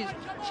scored.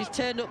 She's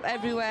turned up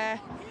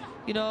everywhere.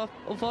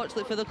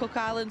 Unfortunately for the Cook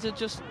Islands, and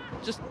just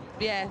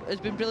has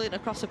been brilliant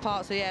across the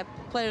park. So yeah,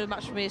 player of the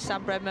match for me is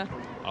Sam Bremner.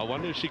 I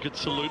wonder if she could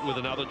salute with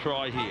another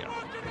try here.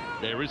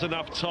 There is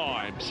enough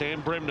time.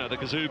 Sam Bremner, the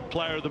Kazoo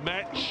player of the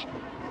match,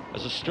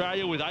 as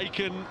Australia with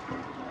Aiken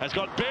has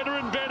got better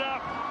and better.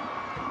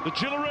 The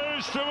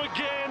Jillaroos through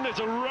again. There's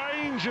a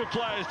range of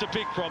players to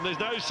pick from. There's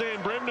no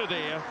Sam Bremner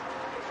there,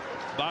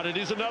 but it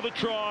is another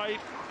try,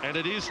 and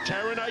it is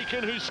Taryn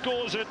Aiken who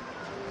scores it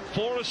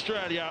for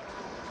Australia.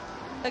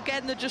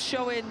 Again, they're just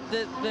showing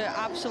the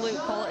absolute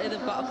quality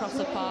they've got across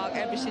the park,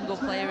 every single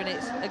player, and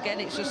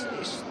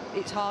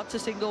it's hard to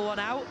single one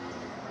out.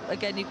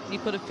 Again, you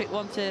could have picked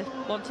 1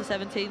 to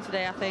 17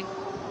 today. I think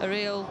a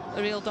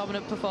real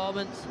dominant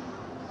performance.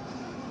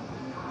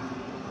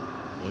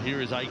 Well,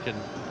 here is Aiken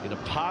in a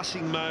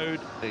passing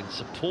mode, then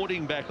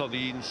supporting back on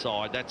the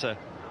inside. That's a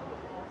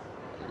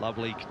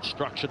lovely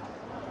constructed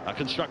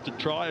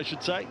try, I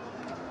should say.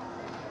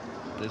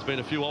 There's been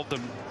a few of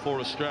them for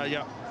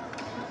Australia.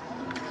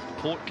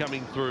 Support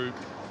coming through,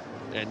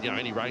 and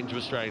any range of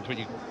Australians. When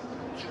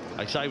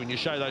you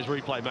show those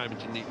replay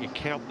moments and you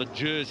count the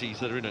jerseys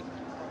that are in it,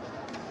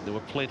 there were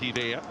plenty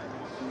there.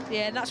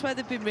 Yeah, and that's where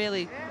they've been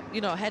really,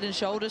 head and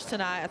shoulders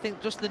tonight. I think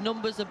just the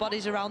numbers, the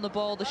bodies around the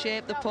ball, the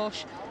shape, the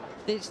push.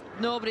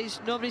 nobody's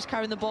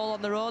carrying the ball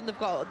on their own.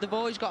 They've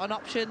always got an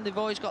option. They've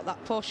always got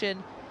that push,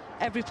 and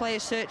every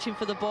player's searching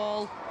for the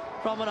ball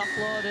from an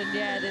offload, and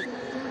yeah, the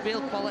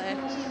real quality.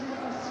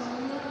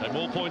 And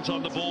more points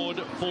on the board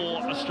for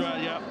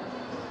Australia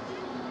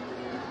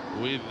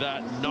with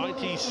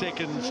 90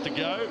 seconds to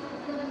go.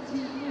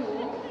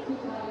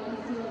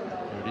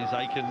 There it is,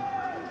 Aiken.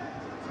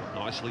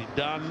 Nicely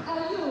done.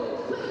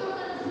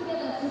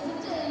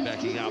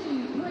 Backing up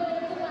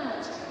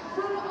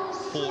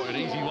for an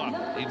easy one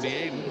in the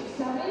end.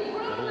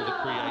 But all the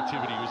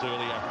creativity was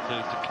earlier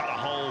to cut a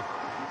hole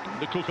in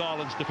the Cook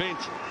Islands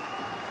defence.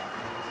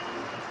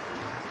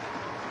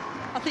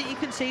 I think you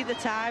can see the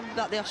time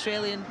that the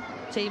Australian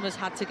team has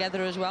had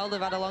together as well.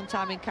 They've had a long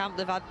time in camp.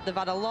 They've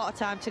had a lot of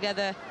time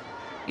together,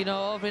 you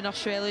know, over in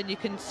Australia. And you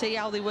can see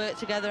how they work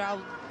together,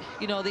 how,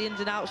 you know, the ins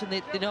and outs, and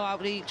they know how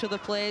each other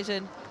plays,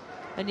 and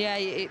yeah,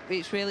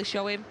 it's really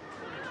showing.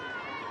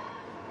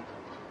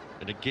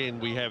 And again,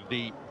 we have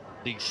the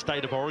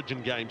State of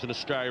Origin games in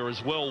Australia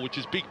as well, which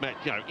is big match,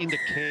 you know, into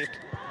camp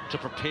to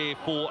prepare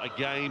for a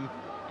game.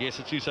 Yes,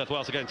 it's New South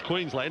Wales against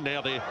Queensland.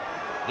 Now they're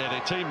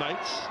their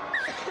teammates.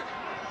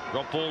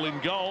 Drop ball in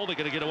goal. They're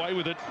going to get away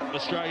with it.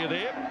 Australia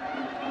there.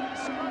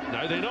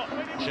 No, they're not.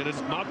 Shannon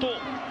Martel.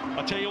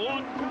 I tell you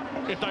what,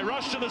 if they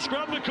rush to the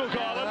scrum, the Cook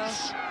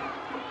Islands,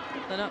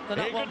 they're not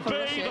it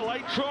could be the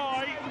late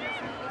try.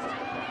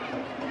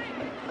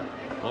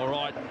 All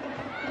right.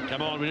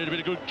 Come on, we need a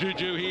bit of good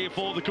juju here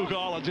for the Cook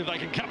Islands if they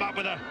can come up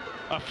with a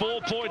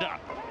 4-pointer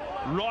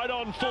right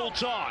on full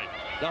time.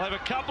 They'll have a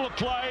couple of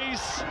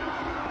plays,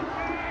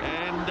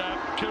 and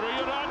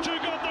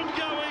Kiriyaratu got them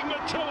going.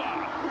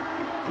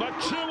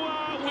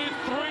 Matua with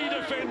 3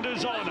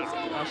 defenders on it.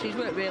 Oh, she's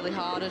worked really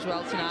hard as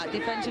well tonight,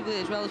 defensively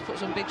as well as put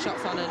some big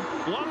shots on. And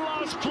one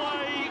last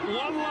play,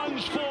 one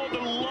lunge for the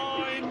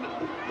line.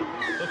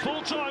 The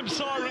full-time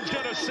siren's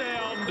going to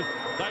sound.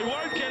 They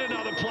won't get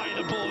another play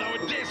the ball. They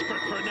were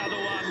desperate for another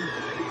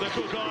one, the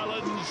Cook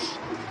Islands.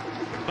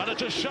 But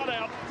it's a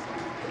shutout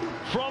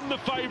from the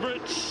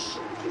favourites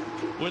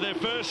with their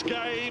first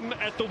game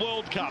at the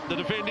World Cup. The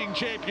defending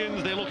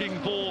champions, they're looking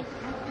for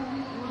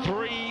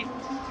 3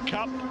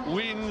 Cup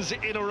wins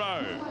in a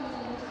row.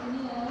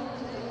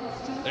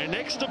 Their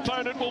next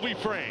opponent will be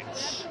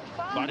France.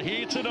 But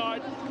here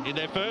tonight, in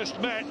their first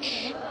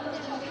match,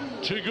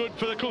 too good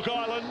for the Cook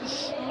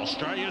Islands.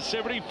 Australia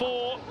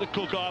 74, the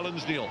Cook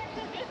Islands 0.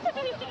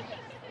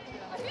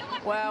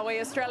 Well,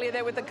 Australia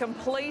there with a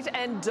complete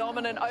and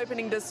dominant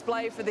opening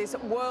display for this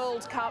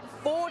World Cup.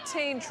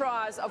 14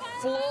 tries, a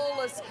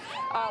flawless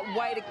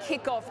way to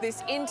kick off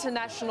this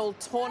international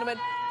tournament.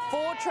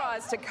 4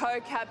 tries to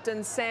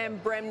co-captain Sam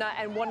Bremner,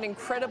 and what an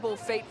incredible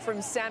feat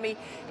from Sammy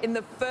in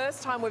the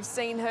first time we've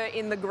seen her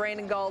in the green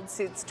and gold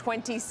since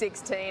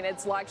 2016.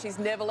 It's like she's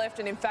never left,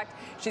 and in fact,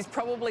 she's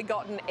probably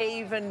gotten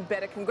even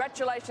better.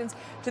 Congratulations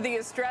to the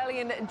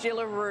Australian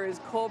Jillaroos.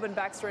 Corbin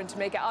Baxter and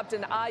Tamika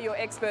Upton are your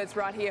experts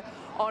right here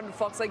on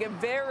Fox League. A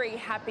very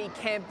happy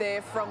camp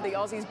there from the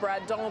Aussies.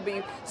 Brad Don will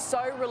be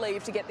so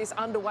relieved to get this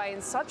underway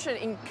in such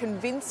an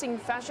convincing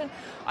fashion.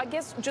 I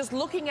guess just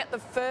looking at the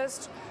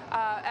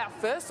our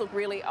first look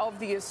really of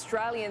the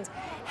Australians,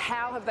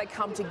 how have they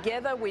come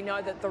together? We know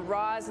that the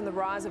rise of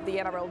the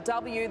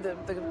RLW,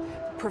 the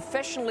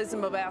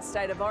professionalism of our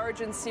State of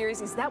Origin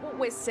series, is that what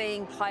we're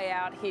seeing play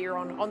out here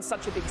on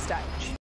such a big stage?